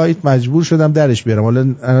کپی رایت، مجبور شدم درش بیارم. حالا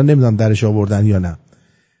نمیدونم درش آوردن یا نه.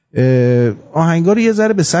 آهنگا رو یه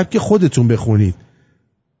ذره به سبک خودتون بخونید.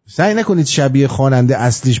 سعی نکنید شبیه خواننده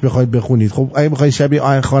اصلیش بخواید بخونید. خب اگه بخواید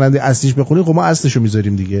شبیه خواننده اصلیش بخونید خب ما اصلشو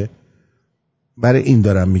میذاریم دیگه. برای این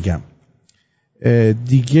دارم میگم.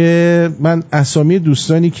 دیگه من اسامی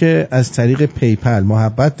دوستانی که از طریق پیپل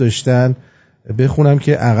محبت داشتن بخونم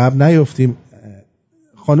که عقب نیفتیم.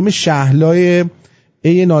 خانم شهلای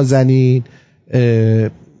ای نازنین،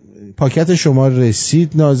 پاکت شما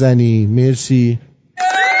رسید نازنین، مرسی.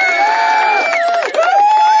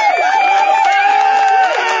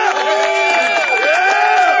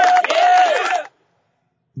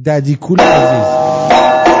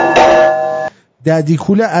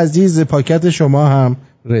 ددیکول عزیز پاکت شما هم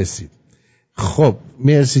رسید. خب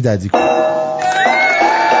مرسی ددیکول.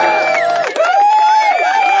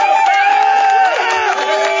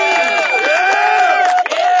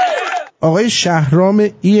 آقای شهرام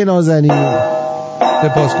ای نازنین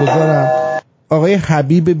سپاسگزارم. آقای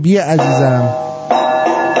حبیب بی عزیزم،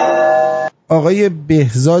 آقای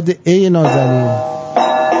بهزاد ای نازنین،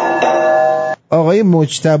 آقای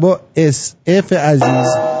مجتبی اس اف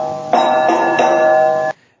عزیز،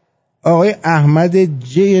 آقای احمد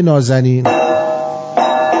جی نازنین،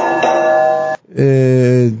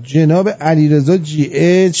 جناب علیرضا جی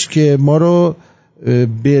اچ که ما رو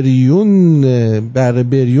بریون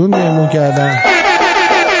مهمون کردن،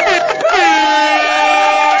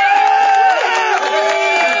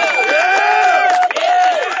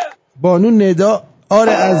 بانو ندا آر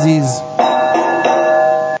عزیز،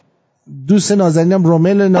 دوست نازنینم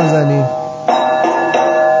رومل نازنین،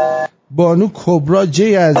 بانو کبرا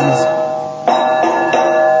جی عزیز،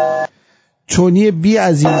 تونی بی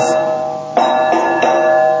عزیز،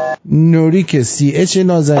 نوریک سی اچ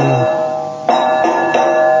نازنین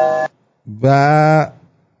و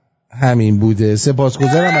همین بوده.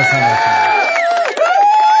 سپاسگزارم از همتون.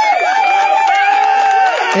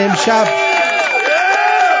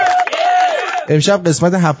 امشب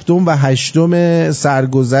قسمت 7 و 8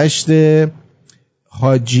 سرگذشت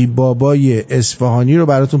حاجی بابای اصفهانی رو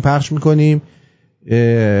براتون پخش میکنیم.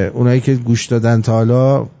 اونایی که گوش دادن تا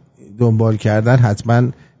حالا دنبال کردن حتما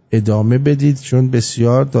ادامه بدید، چون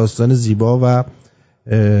بسیار داستان زیبا و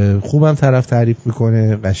خوبم طرف تعریف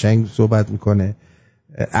میکنه، قشنگ صحبت میکنه،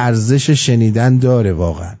 ارزش شنیدن داره،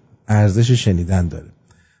 واقعا ارزش شنیدن داره.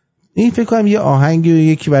 این فکر کنم یه آهنگ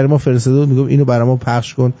یکی برای ما فرستاده بود، میگم اینو برای ما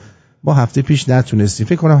پخش کن، ما هفته پیش نتونستیم،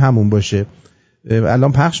 فکر کنم همون باشه.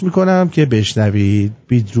 الان پخش میکنم که بشنوید.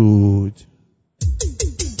 بیدرود.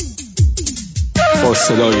 با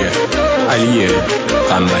صدای علیه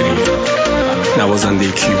قنبری،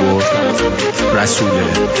 نوازنده کیبورد رسول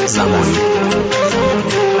زمانی.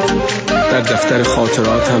 در دفتر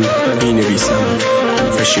خاطراتم می نویسم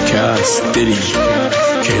و شکست دلی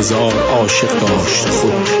که هزار عاشق داشت،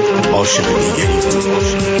 خود عاشق دیگری.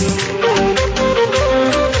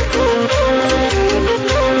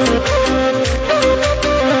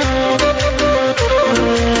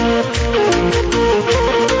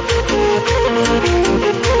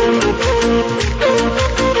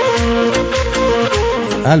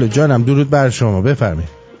 الو جانم، درود بر شما، بفرمایید.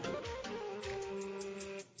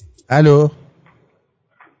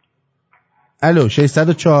 الو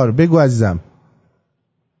 604 بگو عزیزم.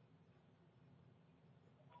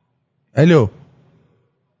 الو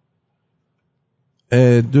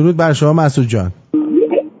درود بر شما مسعود جان.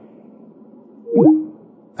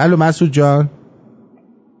 الو مسعود جان،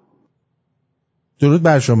 درود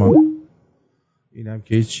بر شما. اینم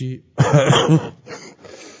که چی.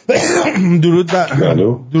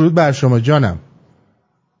 درود بر شما جانم.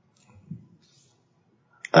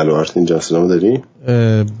 الو آرتین جان، سلام داری؟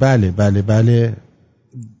 بله بله بله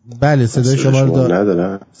بله، صدای شما رو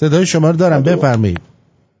دارم. صدای شما رو دارم،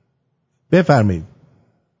 بفرمایید.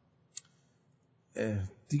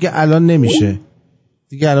 دیگه الان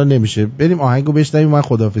نمیشه. بریم آهنگو بشنویم. من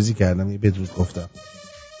خداحافظی کردم، یه بدرود گفتم.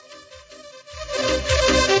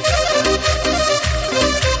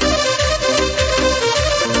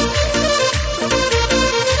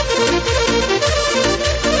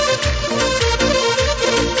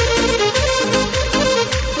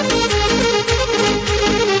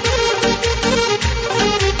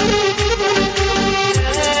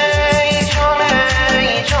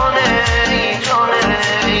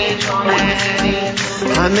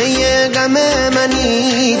 همه غم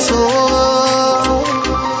منی تو،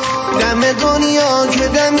 غم دنیا که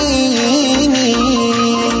غمی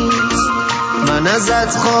نیست. من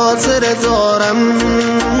ازت خاطر دارم،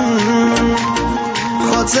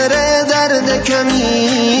 خاطر درد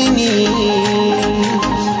کمی نیست،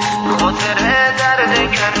 خاطر درد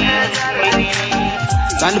کمی نیست.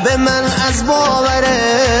 قلب من از باور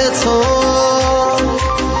تو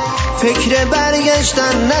فکر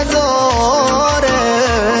برگشتن نداره.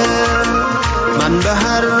 من به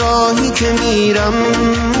هر راهی که میرم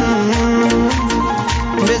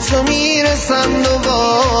به تو میرسم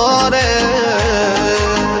دوباره،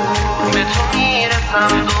 به تو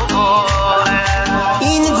میرسم دوباره.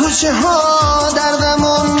 این کوچه ها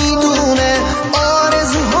دردمو میدونه،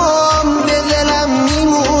 آرزوهام به دلم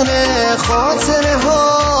میمونه. خاطره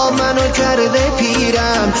ها منو کرده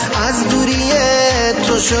پیرم، از دوری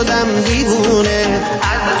تو شدم دیوونه،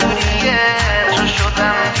 از دوری تو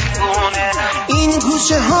شدم دیوونه. این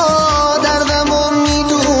کوچه ها دردمو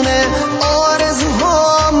میدونه،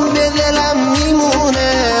 آرزوهام به دلم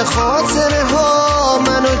میمونه. خاطره ها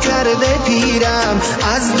منو کرده پیرم،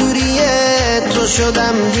 از دوری تو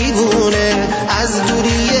شدم دیوونه، از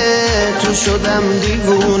دوری تو شدم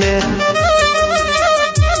دیوونه.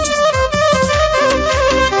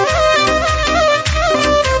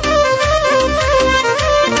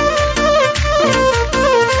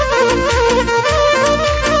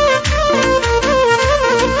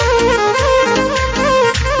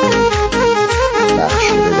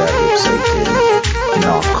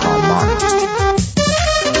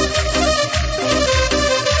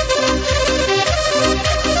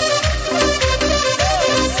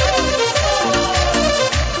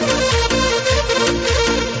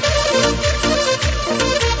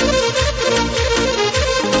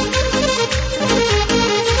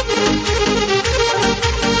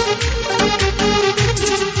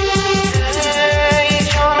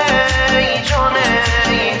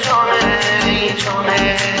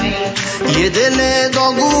 یه دل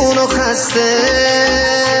داغون و خسته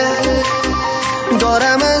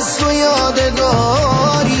دارم از تو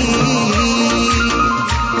یادگاری،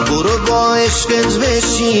 برو با عشقت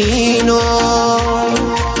بشین و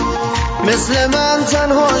مثل من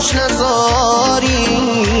تنهاش نذاری،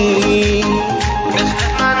 مثل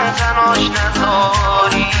من تنهاش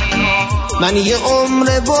نذاری. من یه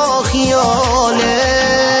عمر با خیاله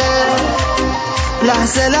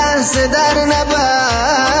لحظه لحظه در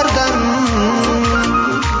نبردم،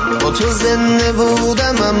 با تو زنده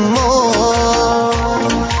بودم اما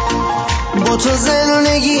با تو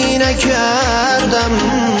زندگی نکردم،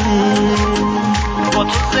 با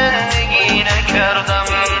تو زندگی نکردم.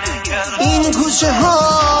 این کوچه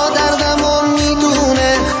ها دردمو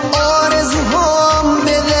میدونه، آرزوهام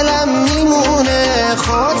به دلم میمونه.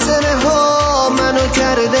 خاطره ها منو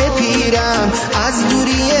کرده پیرم،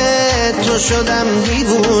 تو شدم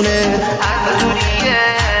دیوونه، از دوری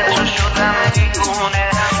تو شدم دیوونه.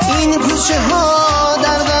 این کوچه ها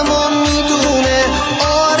دردمو میدونه،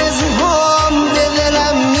 آرزوهام به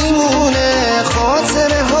دلم میمونه،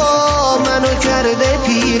 خاطره ها منو کرده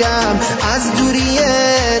پیرم، از دوری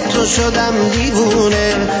تو شدم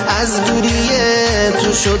دیوونه، از دوری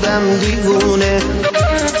تو شدم دیوونه.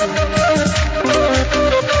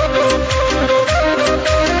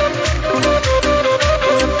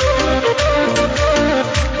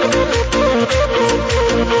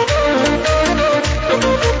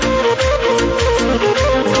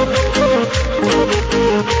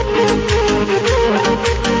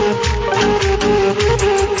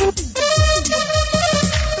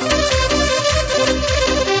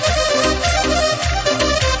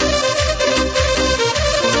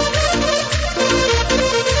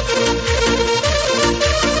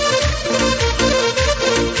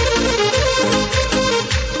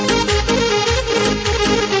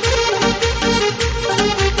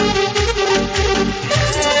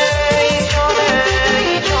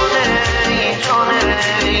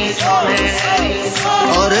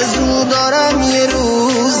 آرزو دارم یه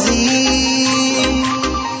روزی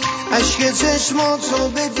اشک چشماتو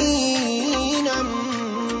ببینم،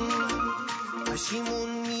 پشیمون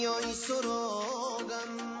میای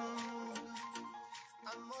سراغم.